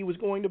Moore that he was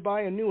going to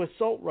buy a new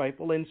assault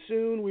rifle and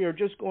soon we are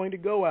just going to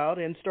go out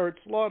and start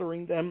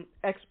slaughtering them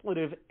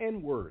expletive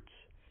N-words.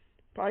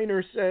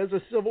 Piner says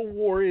a civil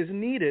war is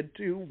needed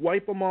to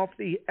wipe them off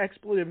the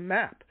expletive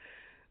map.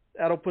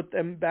 That'll put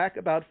them back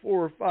about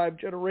 4 or 5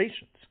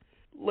 generations.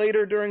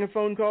 Later, during a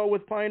phone call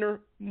with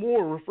Piner,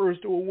 Moore refers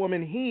to a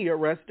woman he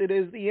arrested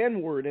as the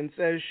N-word and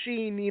says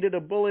she needed a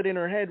bullet in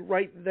her head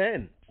right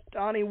then.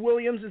 Donnie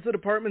Williams is the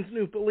department's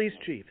new police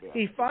chief.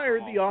 He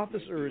fired the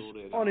officers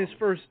on his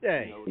first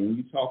day. When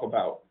you talk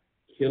about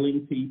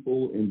killing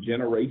people and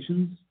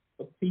generations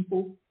of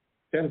people,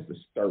 that is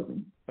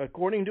disturbing.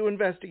 According to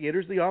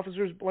investigators, the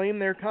officers blame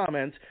their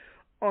comments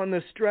on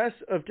the stress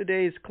of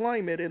today's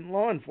climate in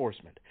law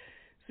enforcement.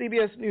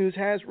 CBS News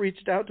has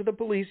reached out to the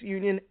police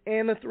union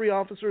and the 3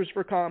 officers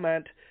for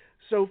comment.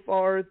 So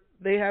far,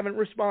 they haven't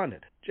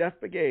responded. Jeff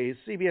Pegues,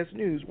 CBS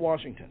News,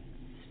 Washington.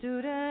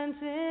 Students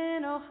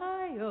in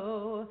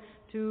Ohio,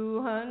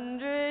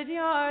 200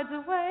 yards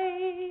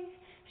away,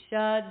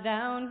 shut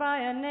down by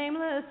a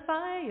nameless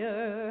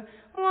fire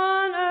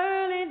one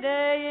early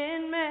day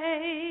in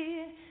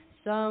May.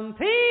 Some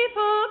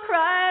people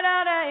cried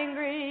out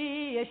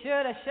angry, you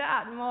should have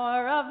shot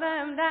more of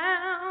them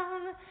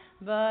down.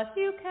 But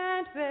you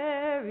can't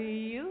bury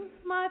youth,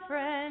 my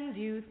friend.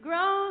 Youth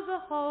grows the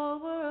whole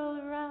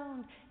world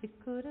around. It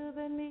could have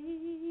been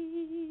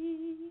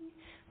me,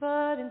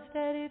 but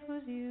instead it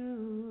was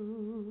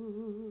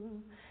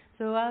you.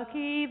 So I'll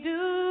keep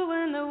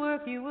doing the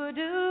work you were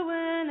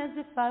doing as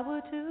if I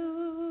were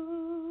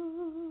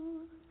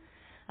too.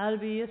 I'll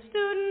be a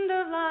student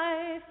of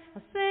life,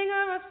 a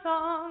singer of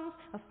songs,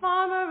 a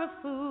farmer of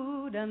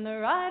food, and the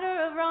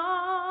righter of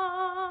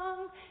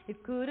wrong.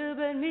 It could have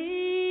been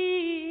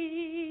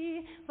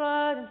me,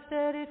 but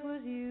instead it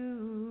was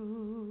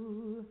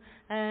you.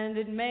 And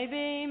it may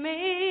be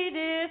me,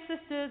 dear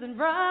sisters and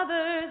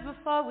brothers,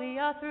 before we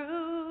are through.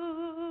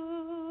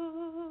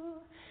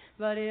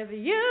 But if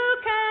you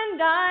can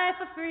die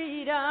for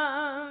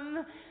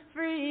freedom,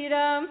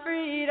 freedom,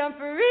 freedom,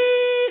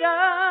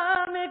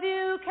 freedom, if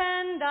you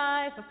can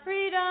die for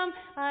freedom,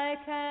 I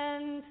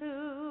can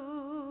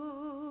too.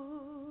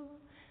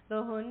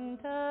 The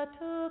junta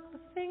took the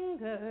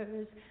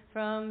fingers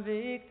from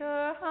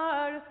Victor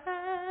Jara's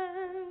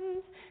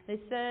hands. They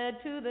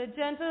said to the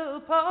gentle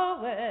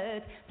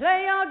poet,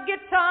 play your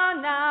guitar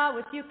now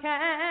if you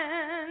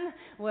can.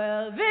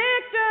 Well,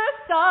 Victor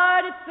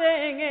started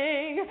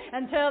singing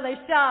until they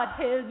shot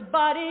his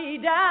body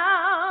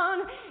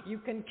down. You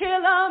can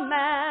kill a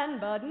man,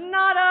 but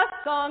not a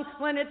song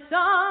when it's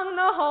sung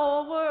the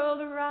whole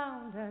world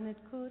around. And it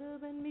could have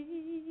been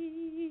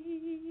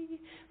me,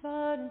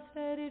 but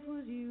instead it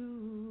was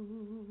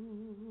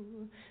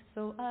you.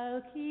 So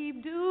I'll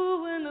keep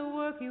doing the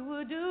work you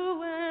were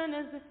doing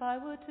as if I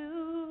were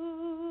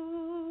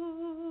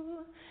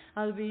too.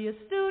 I'll be a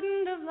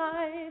student of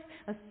life,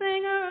 a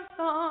singer of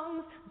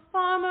songs, a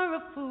farmer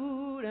of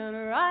food, and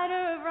a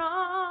righter of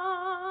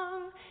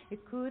wrong.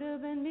 It could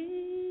have been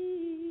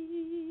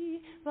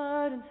me,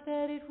 but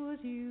instead it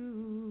was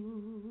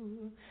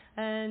you.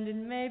 And it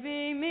may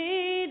be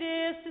me,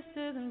 dear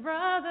sisters and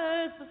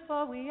brothers,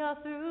 before we are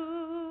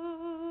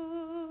through.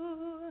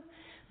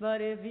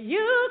 But if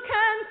you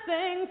can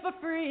sing for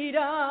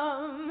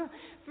freedom,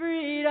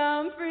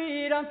 Freedom,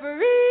 freedom,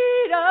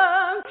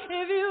 freedom.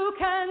 If you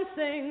can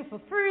sing for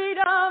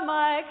freedom,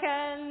 I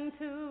can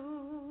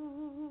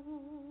too.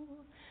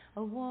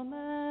 A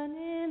woman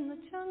in the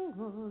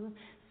jungle,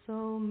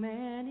 so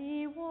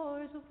many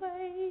wars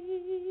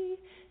away,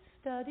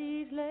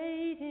 studies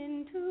late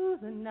into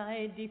the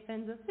night,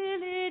 defends a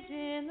village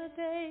in the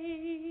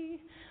day.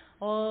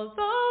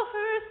 Although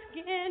her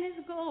skin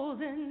is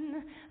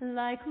golden,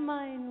 like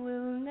mine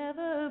will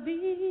never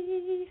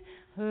be,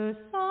 her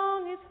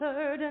song is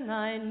heard and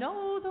I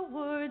know the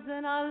words,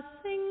 and I'll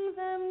sing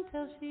them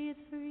till she is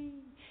free.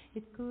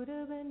 It could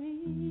have been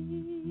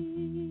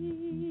me,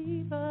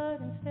 but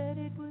instead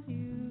it was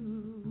you.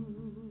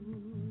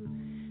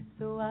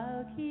 So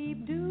I'll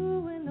keep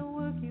doing the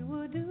work you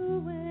were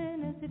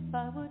doing as if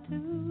I were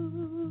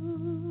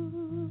too.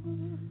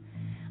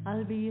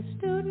 I'll be a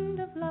student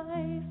of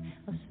life,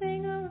 a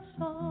singer of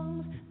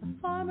songs, a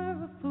farmer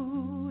of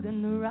food,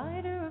 and the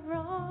righter of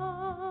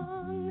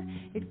wrong.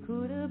 It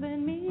could have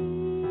been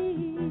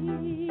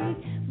me,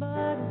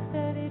 but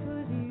instead it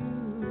was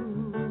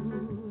you.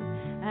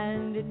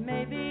 And it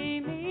may be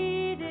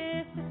me,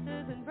 dear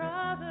sisters and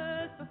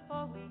brothers,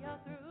 before we are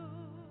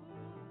through.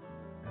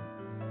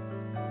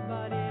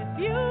 But if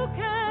you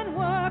can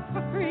work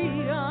for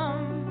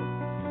freedom,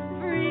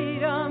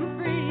 freedom,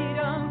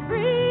 freedom,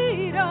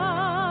 freedom.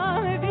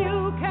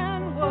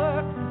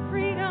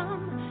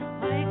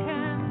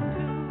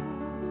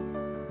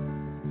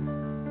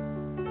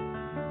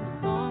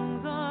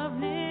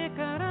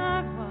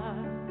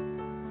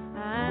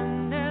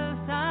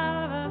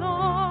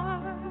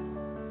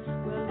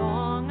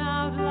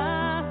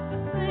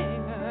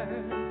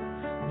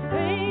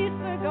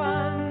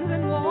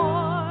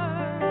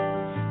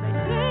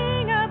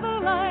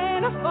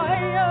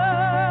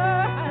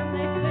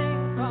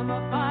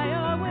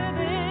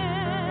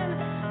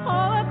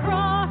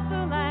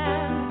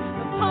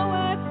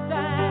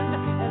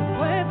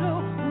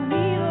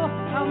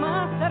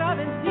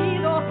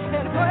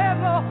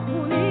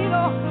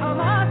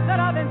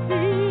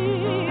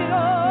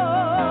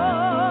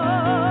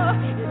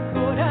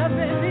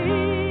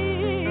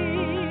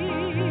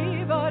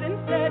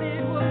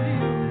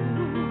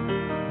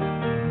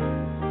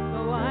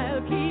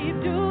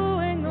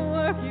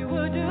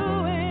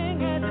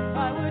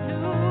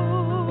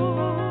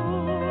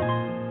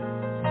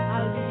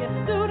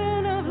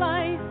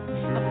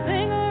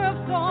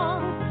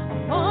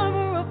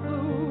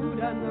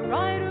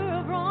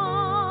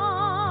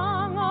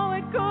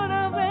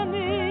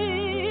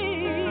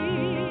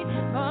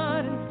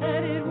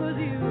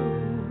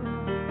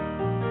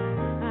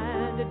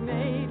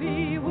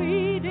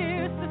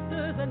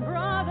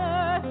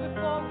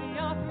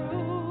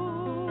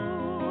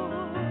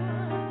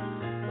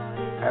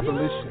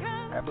 Abolition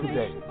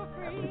today.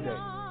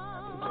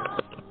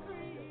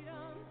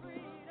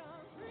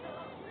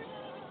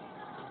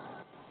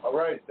 All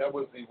right, that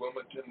was the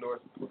Wilmington,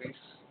 North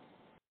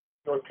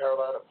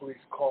Carolina police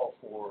call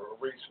for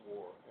a race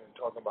war and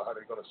talking about how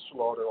they're going to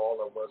slaughter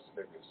all of us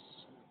niggas.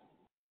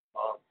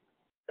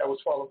 That was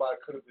followed by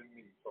Could Have Been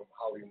Me from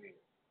Holly Neal.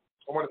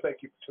 I want to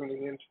thank you for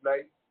tuning in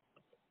tonight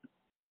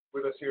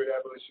with us here at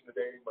Abolition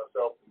Today,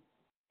 myself and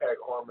Tag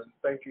Harmon.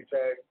 Thank you,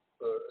 Tag,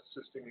 for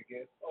assisting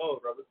again.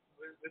 Oh, brother.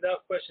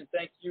 Without question,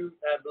 thank you,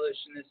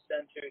 Abolitionist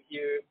Center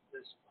here,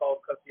 this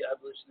Paul Cuffey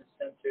Abolitionist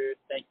Center.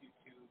 Thank you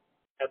to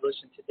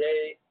Abolition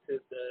Today,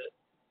 to the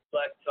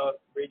Black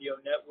Talk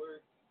Radio Network,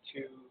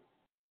 to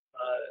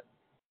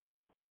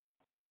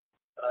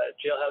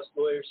Jailhouse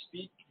Lawyers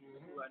Speak.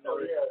 Who I know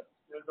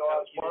there's all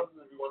our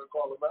sponsors if you want to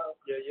call them out.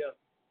 Yeah.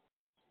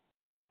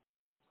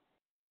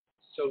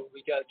 So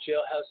we got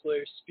Jailhouse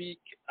Lawyers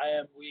Speak. I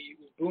am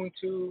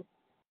Ubuntu,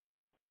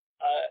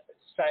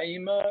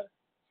 Sema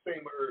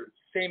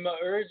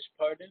Urge,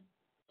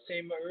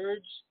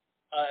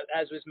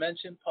 as was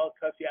mentioned, Paul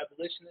Cuffey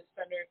Abolitionist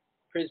Center,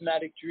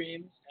 Prismatic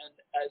Dreams, and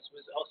as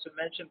was also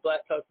mentioned,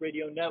 Black Talk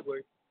Radio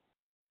Network.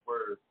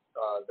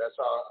 That's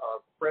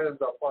our friends,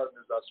 our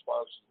partners, our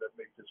sponsors that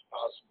make this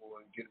possible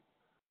and give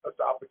us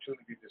the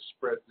opportunity to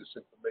spread this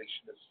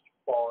information as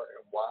far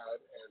and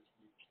wide as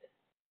we can.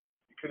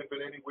 You could have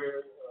been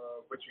anywhere,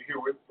 but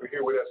we're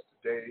here with us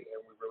today, and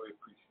we really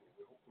appreciate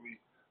it.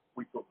 Hopefully,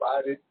 we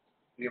provided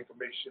the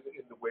information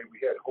in the way we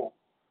had hoped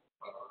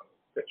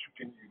that you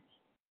can use.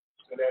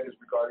 And that is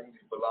regarding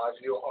the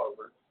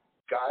Bellagio-Harvard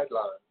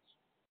guidelines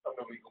on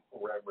the legal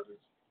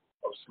parameters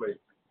of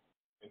slavery.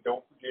 And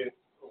don't forget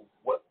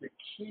what the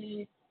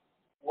key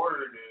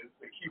word is,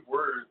 the key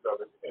words of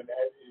it, and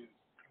that is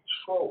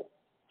control,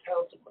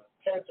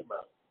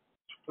 tantamount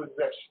to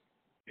possession.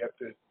 You have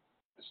to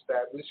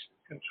establish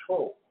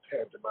control,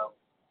 tantamount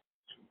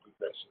to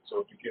possession.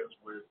 So it begins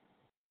with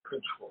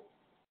control.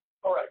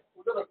 All right,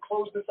 we're going to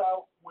close this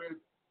out with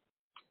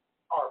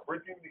our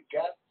Bridging the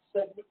Gap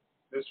segment.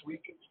 This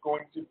week it's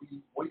going to be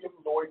William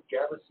Lloyd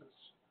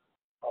Garrison's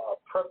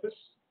preface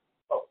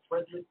of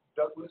Frederick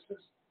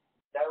Douglass's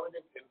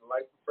narrative in the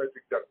life of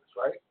Frederick Douglass,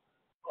 right?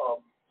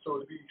 So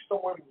it'll be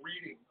someone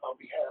reading on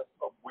behalf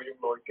of William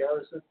Lloyd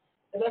Garrison,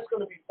 and that's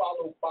going to be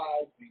followed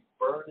by the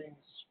Burning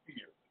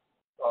Spear.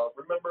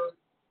 Remember,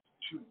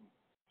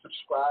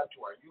 subscribe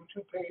to our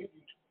YouTube page,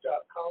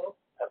 youtube.com,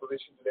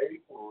 Abolition Today,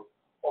 for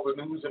all the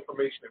news,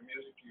 information, and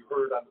music you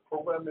heard on the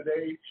program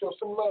today. Show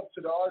some love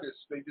to the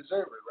artists. They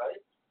deserve it, right?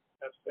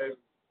 And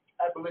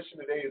Abolition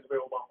Today is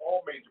available on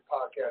all major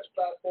podcast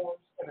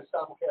platforms and is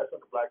simulcast on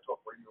the Black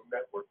Talk Radio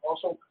Network.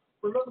 Also,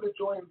 remember to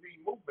join the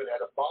movement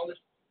at abolishslavery.us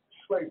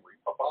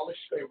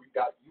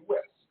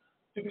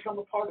to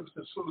become a part of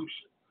the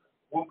solution.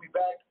 We'll be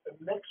back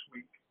next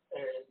week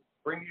and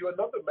bring you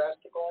another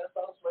masterclass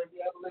on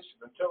slavery abolition.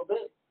 Until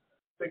then,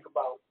 think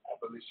about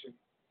abolition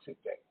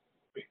today.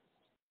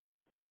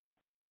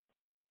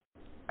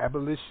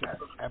 Abolition.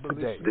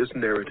 This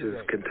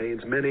narrative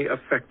contains many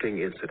affecting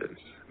incidents,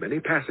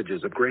 many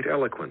passages of great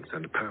eloquence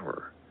and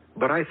power.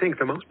 But I think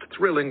the most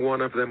thrilling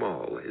one of them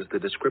all is the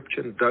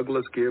description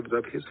Douglas gives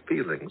of his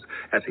feelings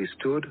as he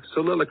stood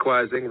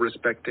soliloquizing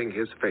respecting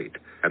his fate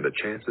and the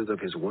chances of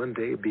his one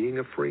day being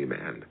a free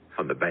man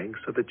on the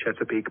banks of the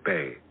Chesapeake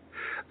Bay,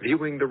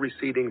 viewing the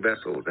receding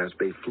vessels as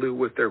they flew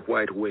with their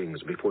white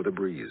wings before the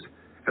breeze,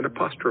 and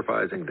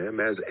apostrophizing them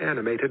as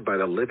animated by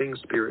the living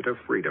spirit of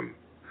freedom.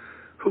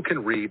 Who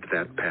can read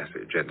that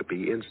passage and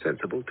be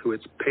insensible to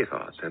its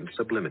pathos and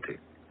sublimity?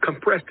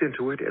 Compressed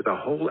into it is a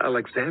whole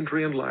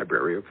Alexandrian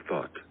library of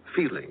thought,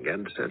 feeling,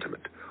 and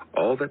sentiment,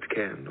 all that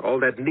can, all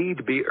that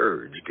need be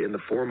urged in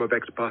the form of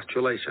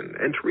expostulation,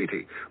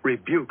 entreaty,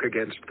 rebuke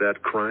against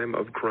that crime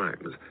of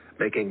crimes,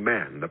 making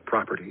man the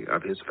property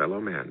of his fellow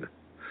man.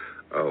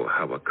 Oh,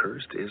 how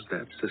accursed is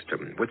that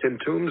system which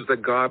entombs the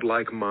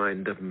godlike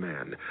mind of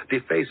man,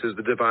 defaces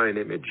the divine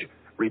image,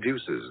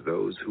 reduces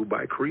those who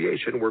by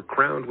creation were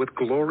crowned with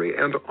glory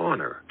and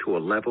honor to a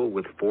level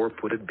with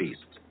four-footed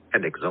beasts,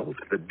 and exalts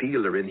the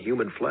dealer in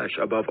human flesh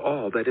above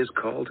all that is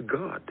called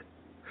God.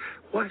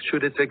 Why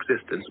should its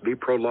existence be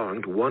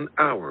prolonged 1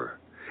 hour?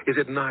 Is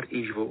it not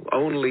evil,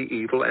 only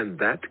evil, and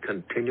that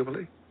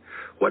continually?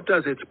 What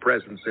does its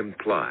presence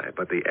imply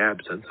but the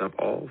absence of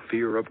all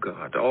fear of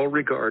God, all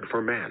regard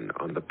for man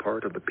on the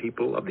part of the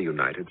people of the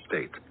United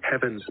States?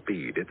 Heaven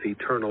speed its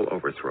eternal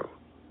overthrow.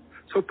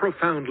 So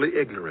profoundly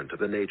ignorant of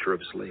the nature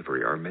of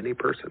slavery are many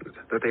persons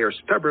that they are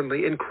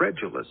stubbornly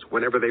incredulous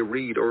whenever they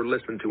read or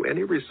listen to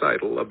any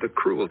recital of the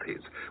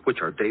cruelties which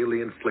are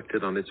daily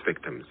inflicted on its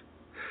victims.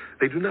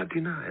 They do not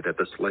deny that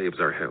the slaves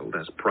are held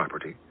as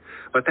property,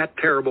 but that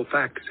terrible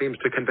fact seems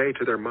to convey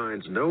to their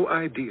minds no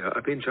idea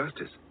of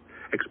injustice,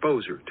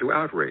 exposure to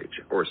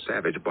outrage or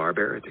savage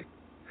barbarity.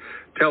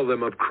 Tell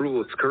them of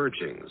cruel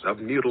scourgings, of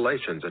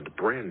mutilations and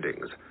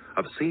brandings,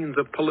 of scenes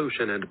of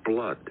pollution and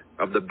blood,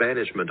 of the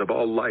banishment of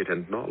all light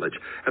and knowledge,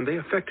 and they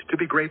affect to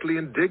be greatly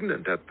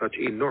indignant at such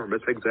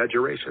enormous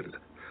exaggerations,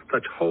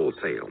 such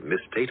wholesale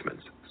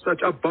misstatements,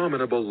 such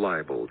abominable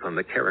libels on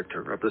the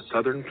character of the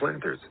Southern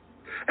planters,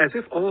 as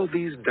if all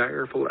these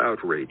direful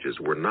outrages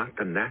were not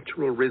the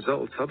natural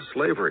results of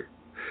slavery,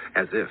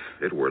 as if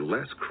it were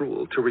less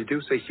cruel to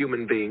reduce a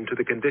human being to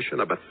the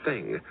condition of a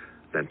thing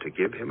than to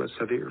give him a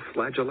severe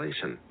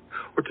flagellation,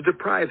 or to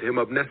deprive him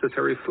of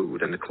necessary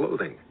food and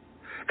clothing,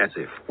 as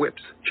if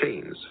whips,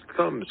 chains,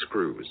 thumb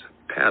screws,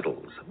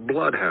 paddles,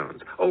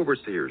 bloodhounds,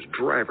 overseers,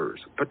 drivers,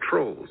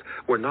 patrols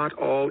were not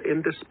all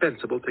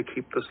indispensable to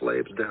keep the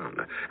slaves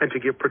down and to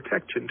give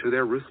protection to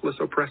their ruthless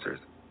oppressors,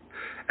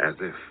 as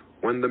if,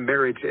 when the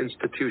marriage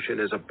institution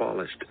is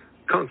abolished,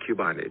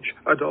 concubinage,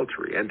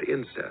 adultery, and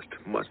incest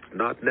must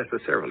not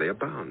necessarily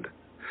abound.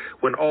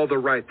 When all the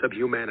rights of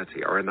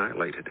humanity are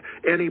annihilated,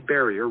 any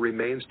barrier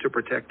remains to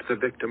protect the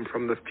victim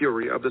from the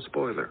fury of the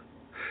spoiler.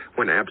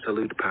 When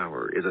absolute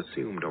power is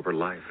assumed over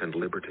life and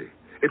liberty,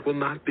 it will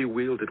not be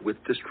wielded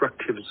with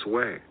destructive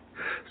sway.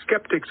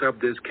 Skeptics of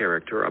this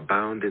character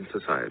abound in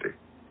society.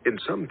 In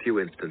some few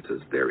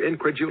instances, their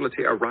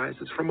incredulity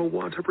arises from a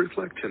want of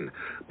reflection,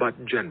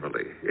 but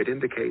generally it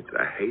indicates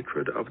a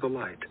hatred of the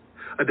light,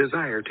 a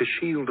desire to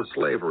shield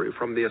slavery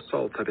from the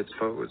assaults of its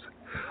foes,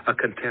 a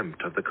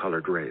contempt of the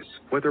colored race,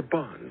 whether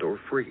bond or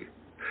free.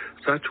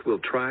 Such will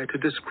try to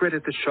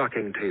discredit the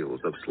shocking tales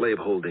of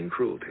slaveholding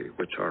cruelty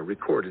which are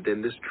recorded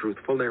in this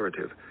truthful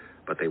narrative,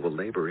 but they will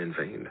labor in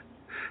vain.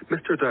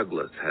 Mr.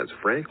 Douglas has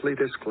frankly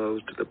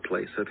disclosed the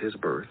place of his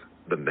birth,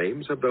 the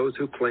names of those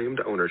who claimed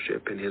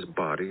ownership in his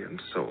body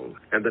and soul,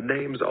 and the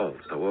names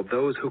also of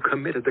those who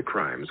committed the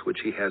crimes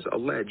which he has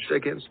alleged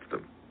against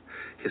them.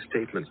 His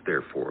statements,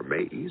 therefore,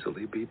 may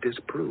easily be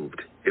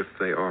disproved if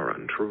they are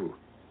untrue.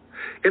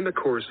 In the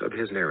course of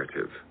his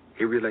narrative,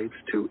 he relates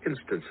 2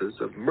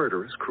 instances of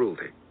murderous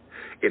cruelty,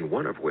 in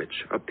one of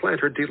which a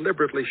planter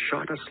deliberately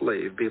shot a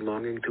slave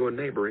belonging to a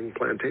neighboring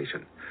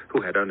plantation,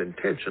 who had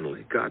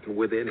unintentionally gotten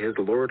within his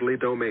lordly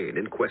domain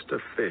in quest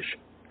of fish,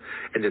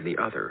 and in the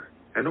other,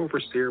 an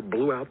overseer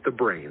blew out the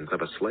brains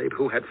of a slave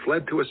who had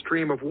fled to a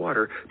stream of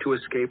water to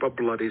escape a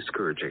bloody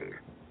scourging.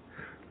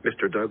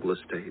 Mr. Douglas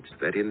states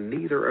that in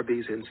neither of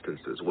these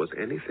instances was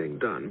anything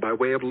done by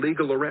way of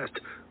legal arrest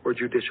or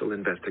judicial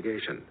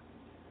investigation.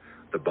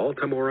 The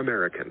Baltimore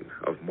American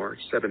of March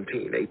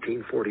 17,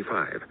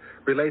 1845,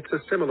 relates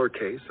a similar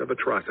case of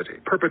atrocity,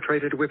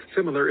 perpetrated with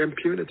similar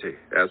impunity,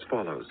 as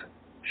follows.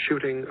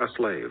 Shooting a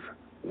slave.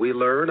 We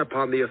learn,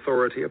 upon the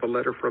authority of a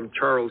letter from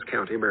Charles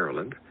County,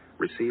 Maryland,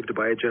 received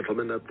by a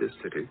gentleman of this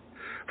city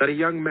that a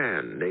young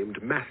man named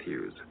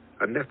Matthews,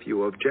 a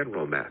nephew of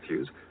General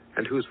Matthews,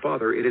 and whose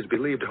father, it is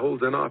believed,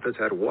 holds an office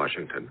at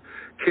Washington,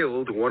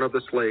 killed one of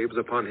the slaves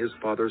upon his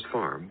father's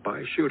farm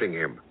by shooting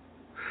him.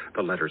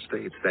 The letter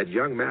states that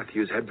young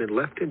Matthews had been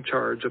left in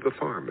charge of the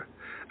farm,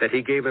 that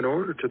he gave an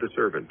order to the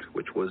servant,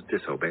 which was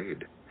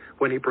disobeyed.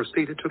 When he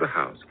proceeded to the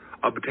house,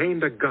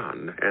 obtained a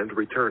gun, and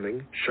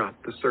returning, shot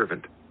the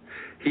servant.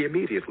 He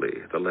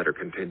immediately, the letter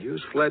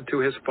continues, fled to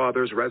his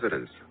father's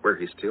residence, where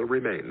he still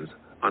remains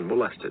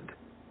unmolested.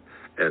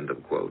 End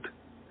of quote.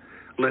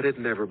 Let it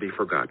never be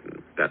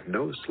forgotten that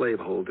no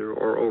slaveholder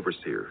or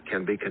overseer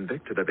can be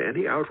convicted of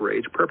any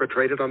outrage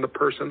perpetrated on the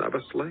person of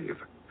a slave,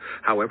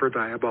 however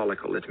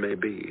diabolical it may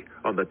be,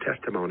 on the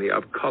testimony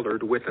of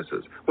colored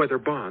witnesses, whether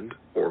bond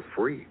or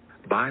free.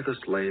 By the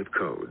slave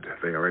code,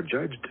 they are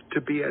adjudged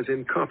to be as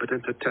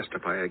incompetent to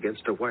testify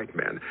against a white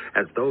man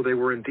as though they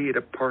were indeed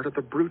a part of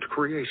the brute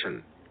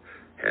creation.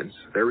 Hence,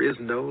 there is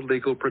no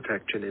legal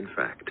protection in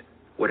fact,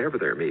 whatever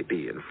there may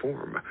be in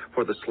form,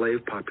 for the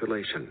slave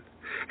population,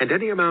 and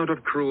any amount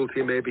of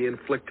cruelty may be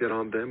inflicted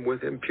on them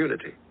with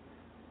impunity.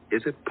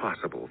 Is it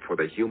possible for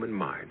the human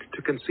mind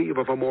to conceive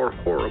of a more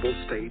horrible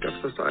state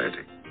of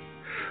society?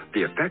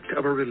 The effect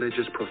of a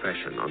religious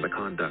profession on the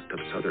conduct of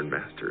Southern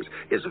masters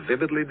is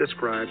vividly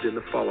described in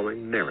the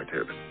following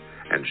narrative,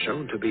 and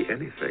shown to be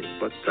anything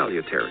but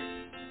salutary.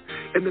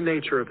 In the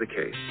nature of the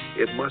case,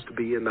 it must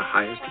be in the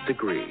highest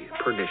degree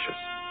pernicious.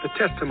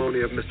 The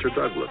testimony of Mr.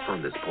 Douglas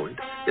on this point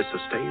is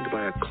sustained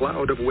by a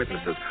cloud of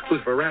witnesses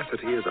whose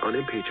veracity is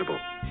unimpeachable.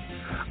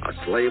 A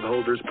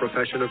slaveholder's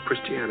profession of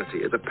Christianity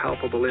is a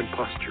palpable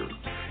imposture.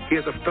 He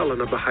is a felon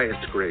of the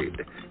highest grade.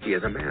 He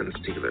is a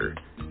man-stealer.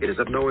 It is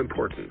of no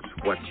importance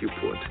what you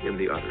put in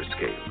the other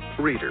scale.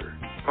 Reader,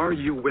 are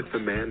you with the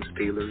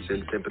man-stealers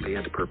in sympathy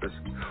and purpose,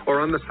 or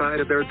on the side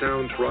of their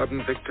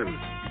downtrodden victims?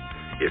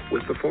 If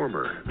with the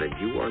former, then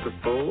you are the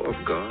foe of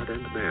God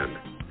and man.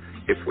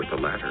 If with the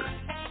latter,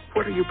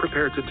 what are you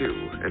prepared to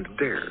do and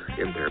dare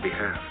in their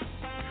behalf?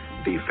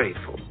 Be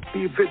faithful,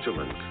 be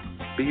vigilant,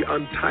 be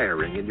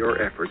untiring in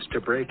your efforts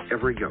to break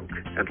every yoke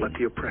and let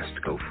the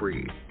oppressed go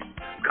free.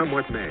 Come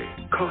what may,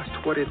 cost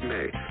what it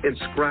may,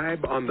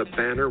 inscribe on the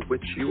banner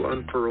which you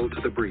unfurl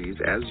to the breeze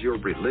as your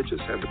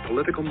religious and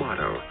political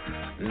motto,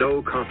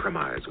 no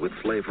compromise with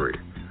slavery,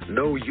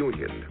 no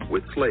union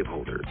with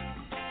slaveholders.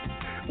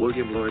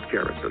 William Lloyd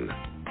Garrison,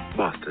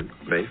 Boston,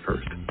 May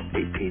 1st,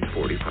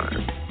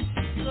 1845.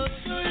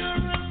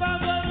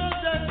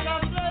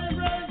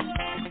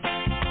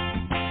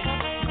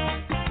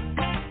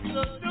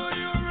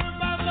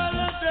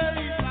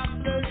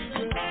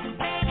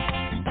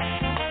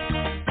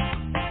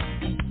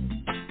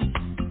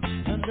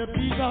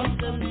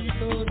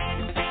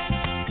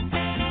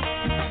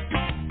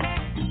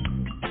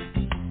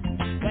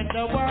 When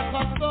the work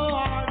of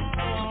God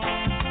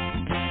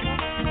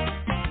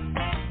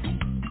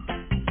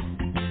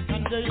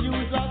and the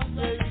use of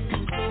slavery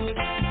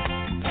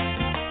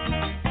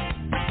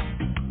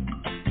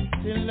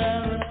till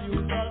their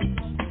refusal.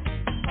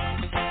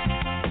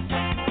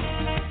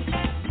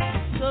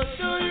 So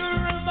do you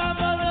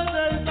remember the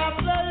days of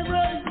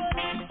slavery?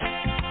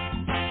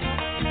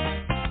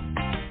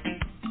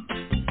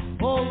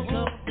 Oh,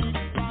 the big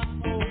black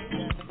boat.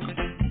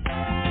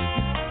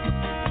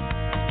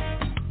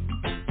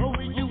 Oh,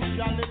 we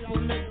usually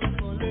pull it.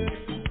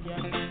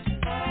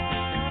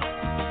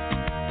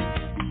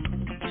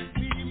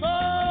 We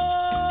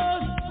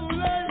must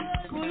pull it.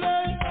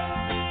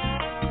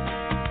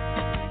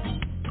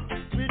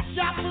 With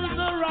shackles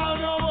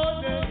around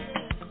our neck.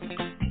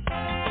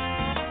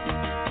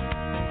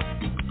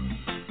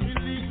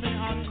 Believe me,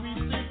 and we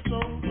sing so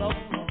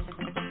close.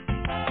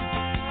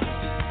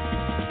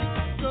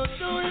 So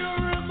do you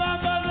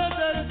remember the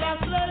days of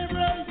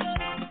slavery?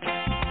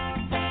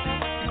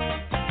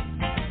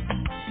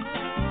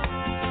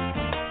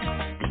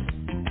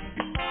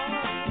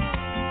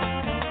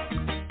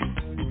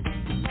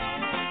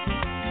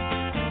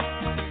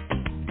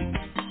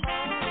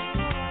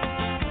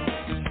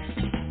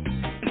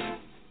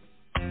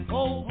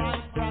 Oh, my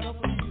brother,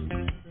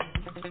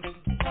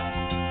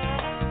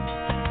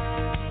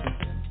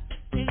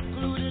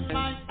 including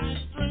my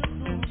sister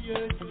too,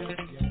 yes.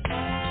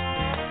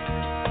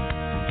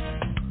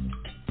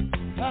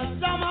 And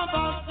some of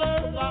us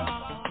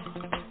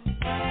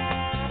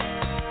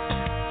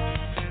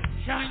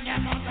showing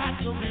them on that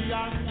to be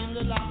on in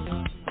the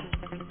land.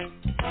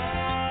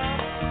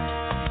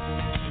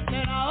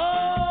 Then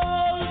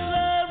all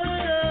every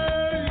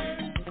day,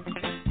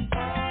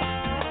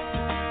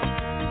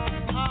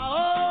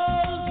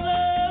 all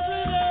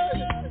every day.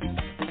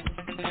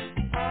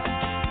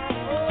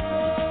 Oh,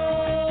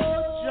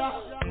 Jah,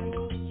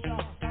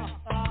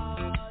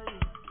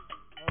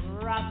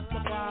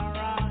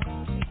 Rastafari,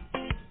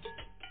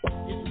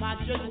 His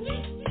Majesty,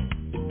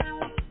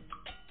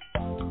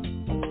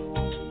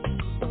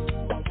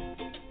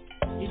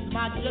 His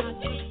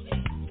Majesty,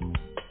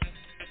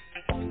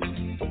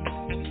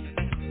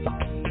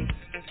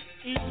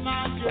 His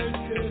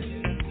Majesty,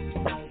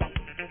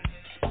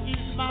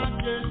 His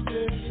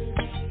Majesty,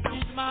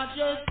 His Majesty.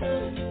 Majesty,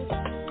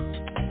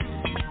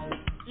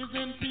 His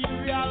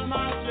Imperial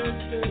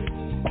Majesty,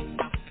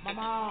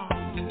 Mama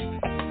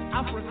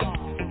Africa,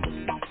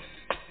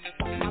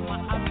 Mama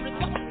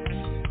Africa,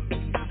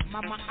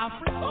 Mama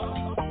Africa.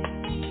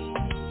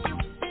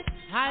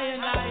 I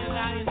and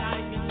I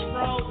is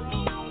proud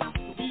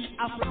to be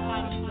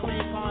African,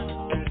 Jamaican,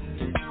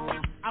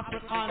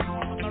 African,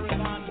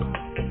 American,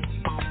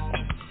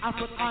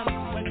 African,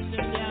 West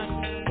Indian,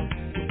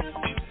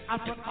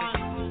 African,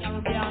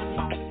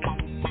 Caribbean,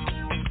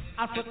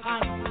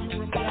 African,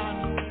 European.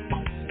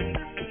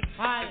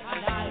 I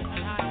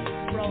is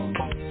proud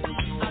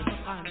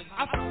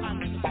African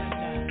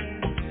independent.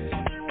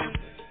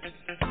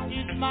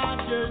 His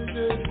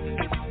Majesty,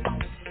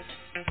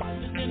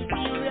 His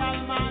Imperial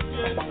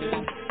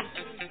Majesty.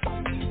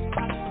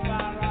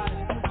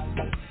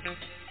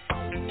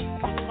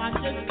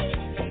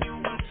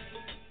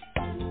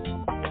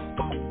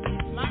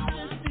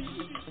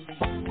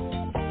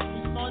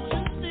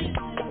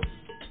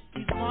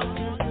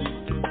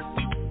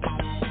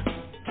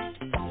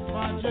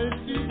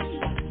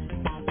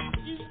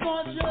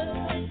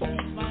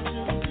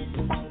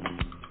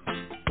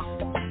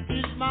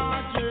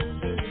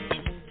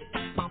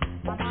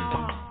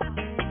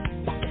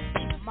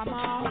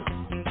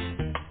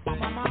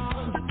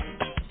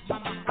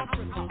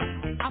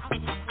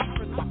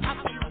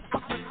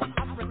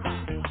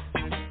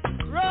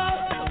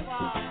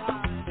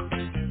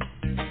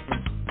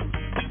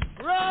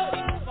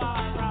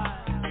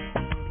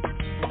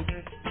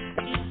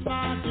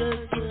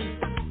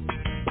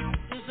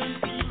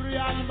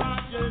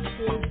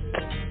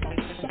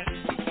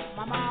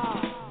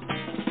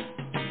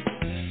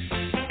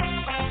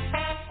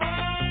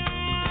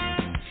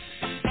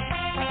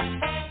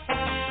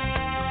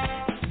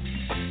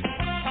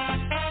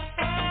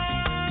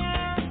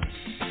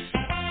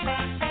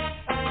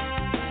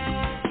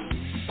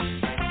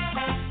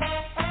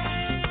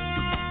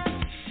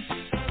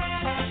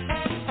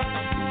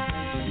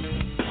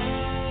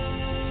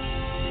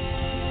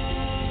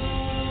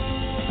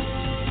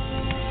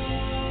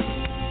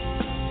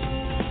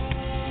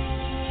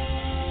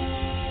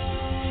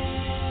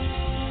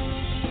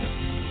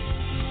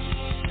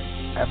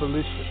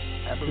 Abolition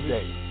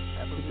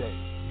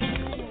today.